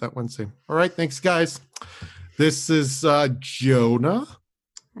for that Wednesday. All right. Thanks, guys. This is Jonah.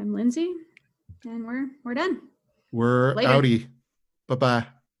 I'm Lindsay. And we're done. We're outie. Bye-bye.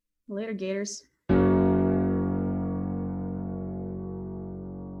 Later, Gators.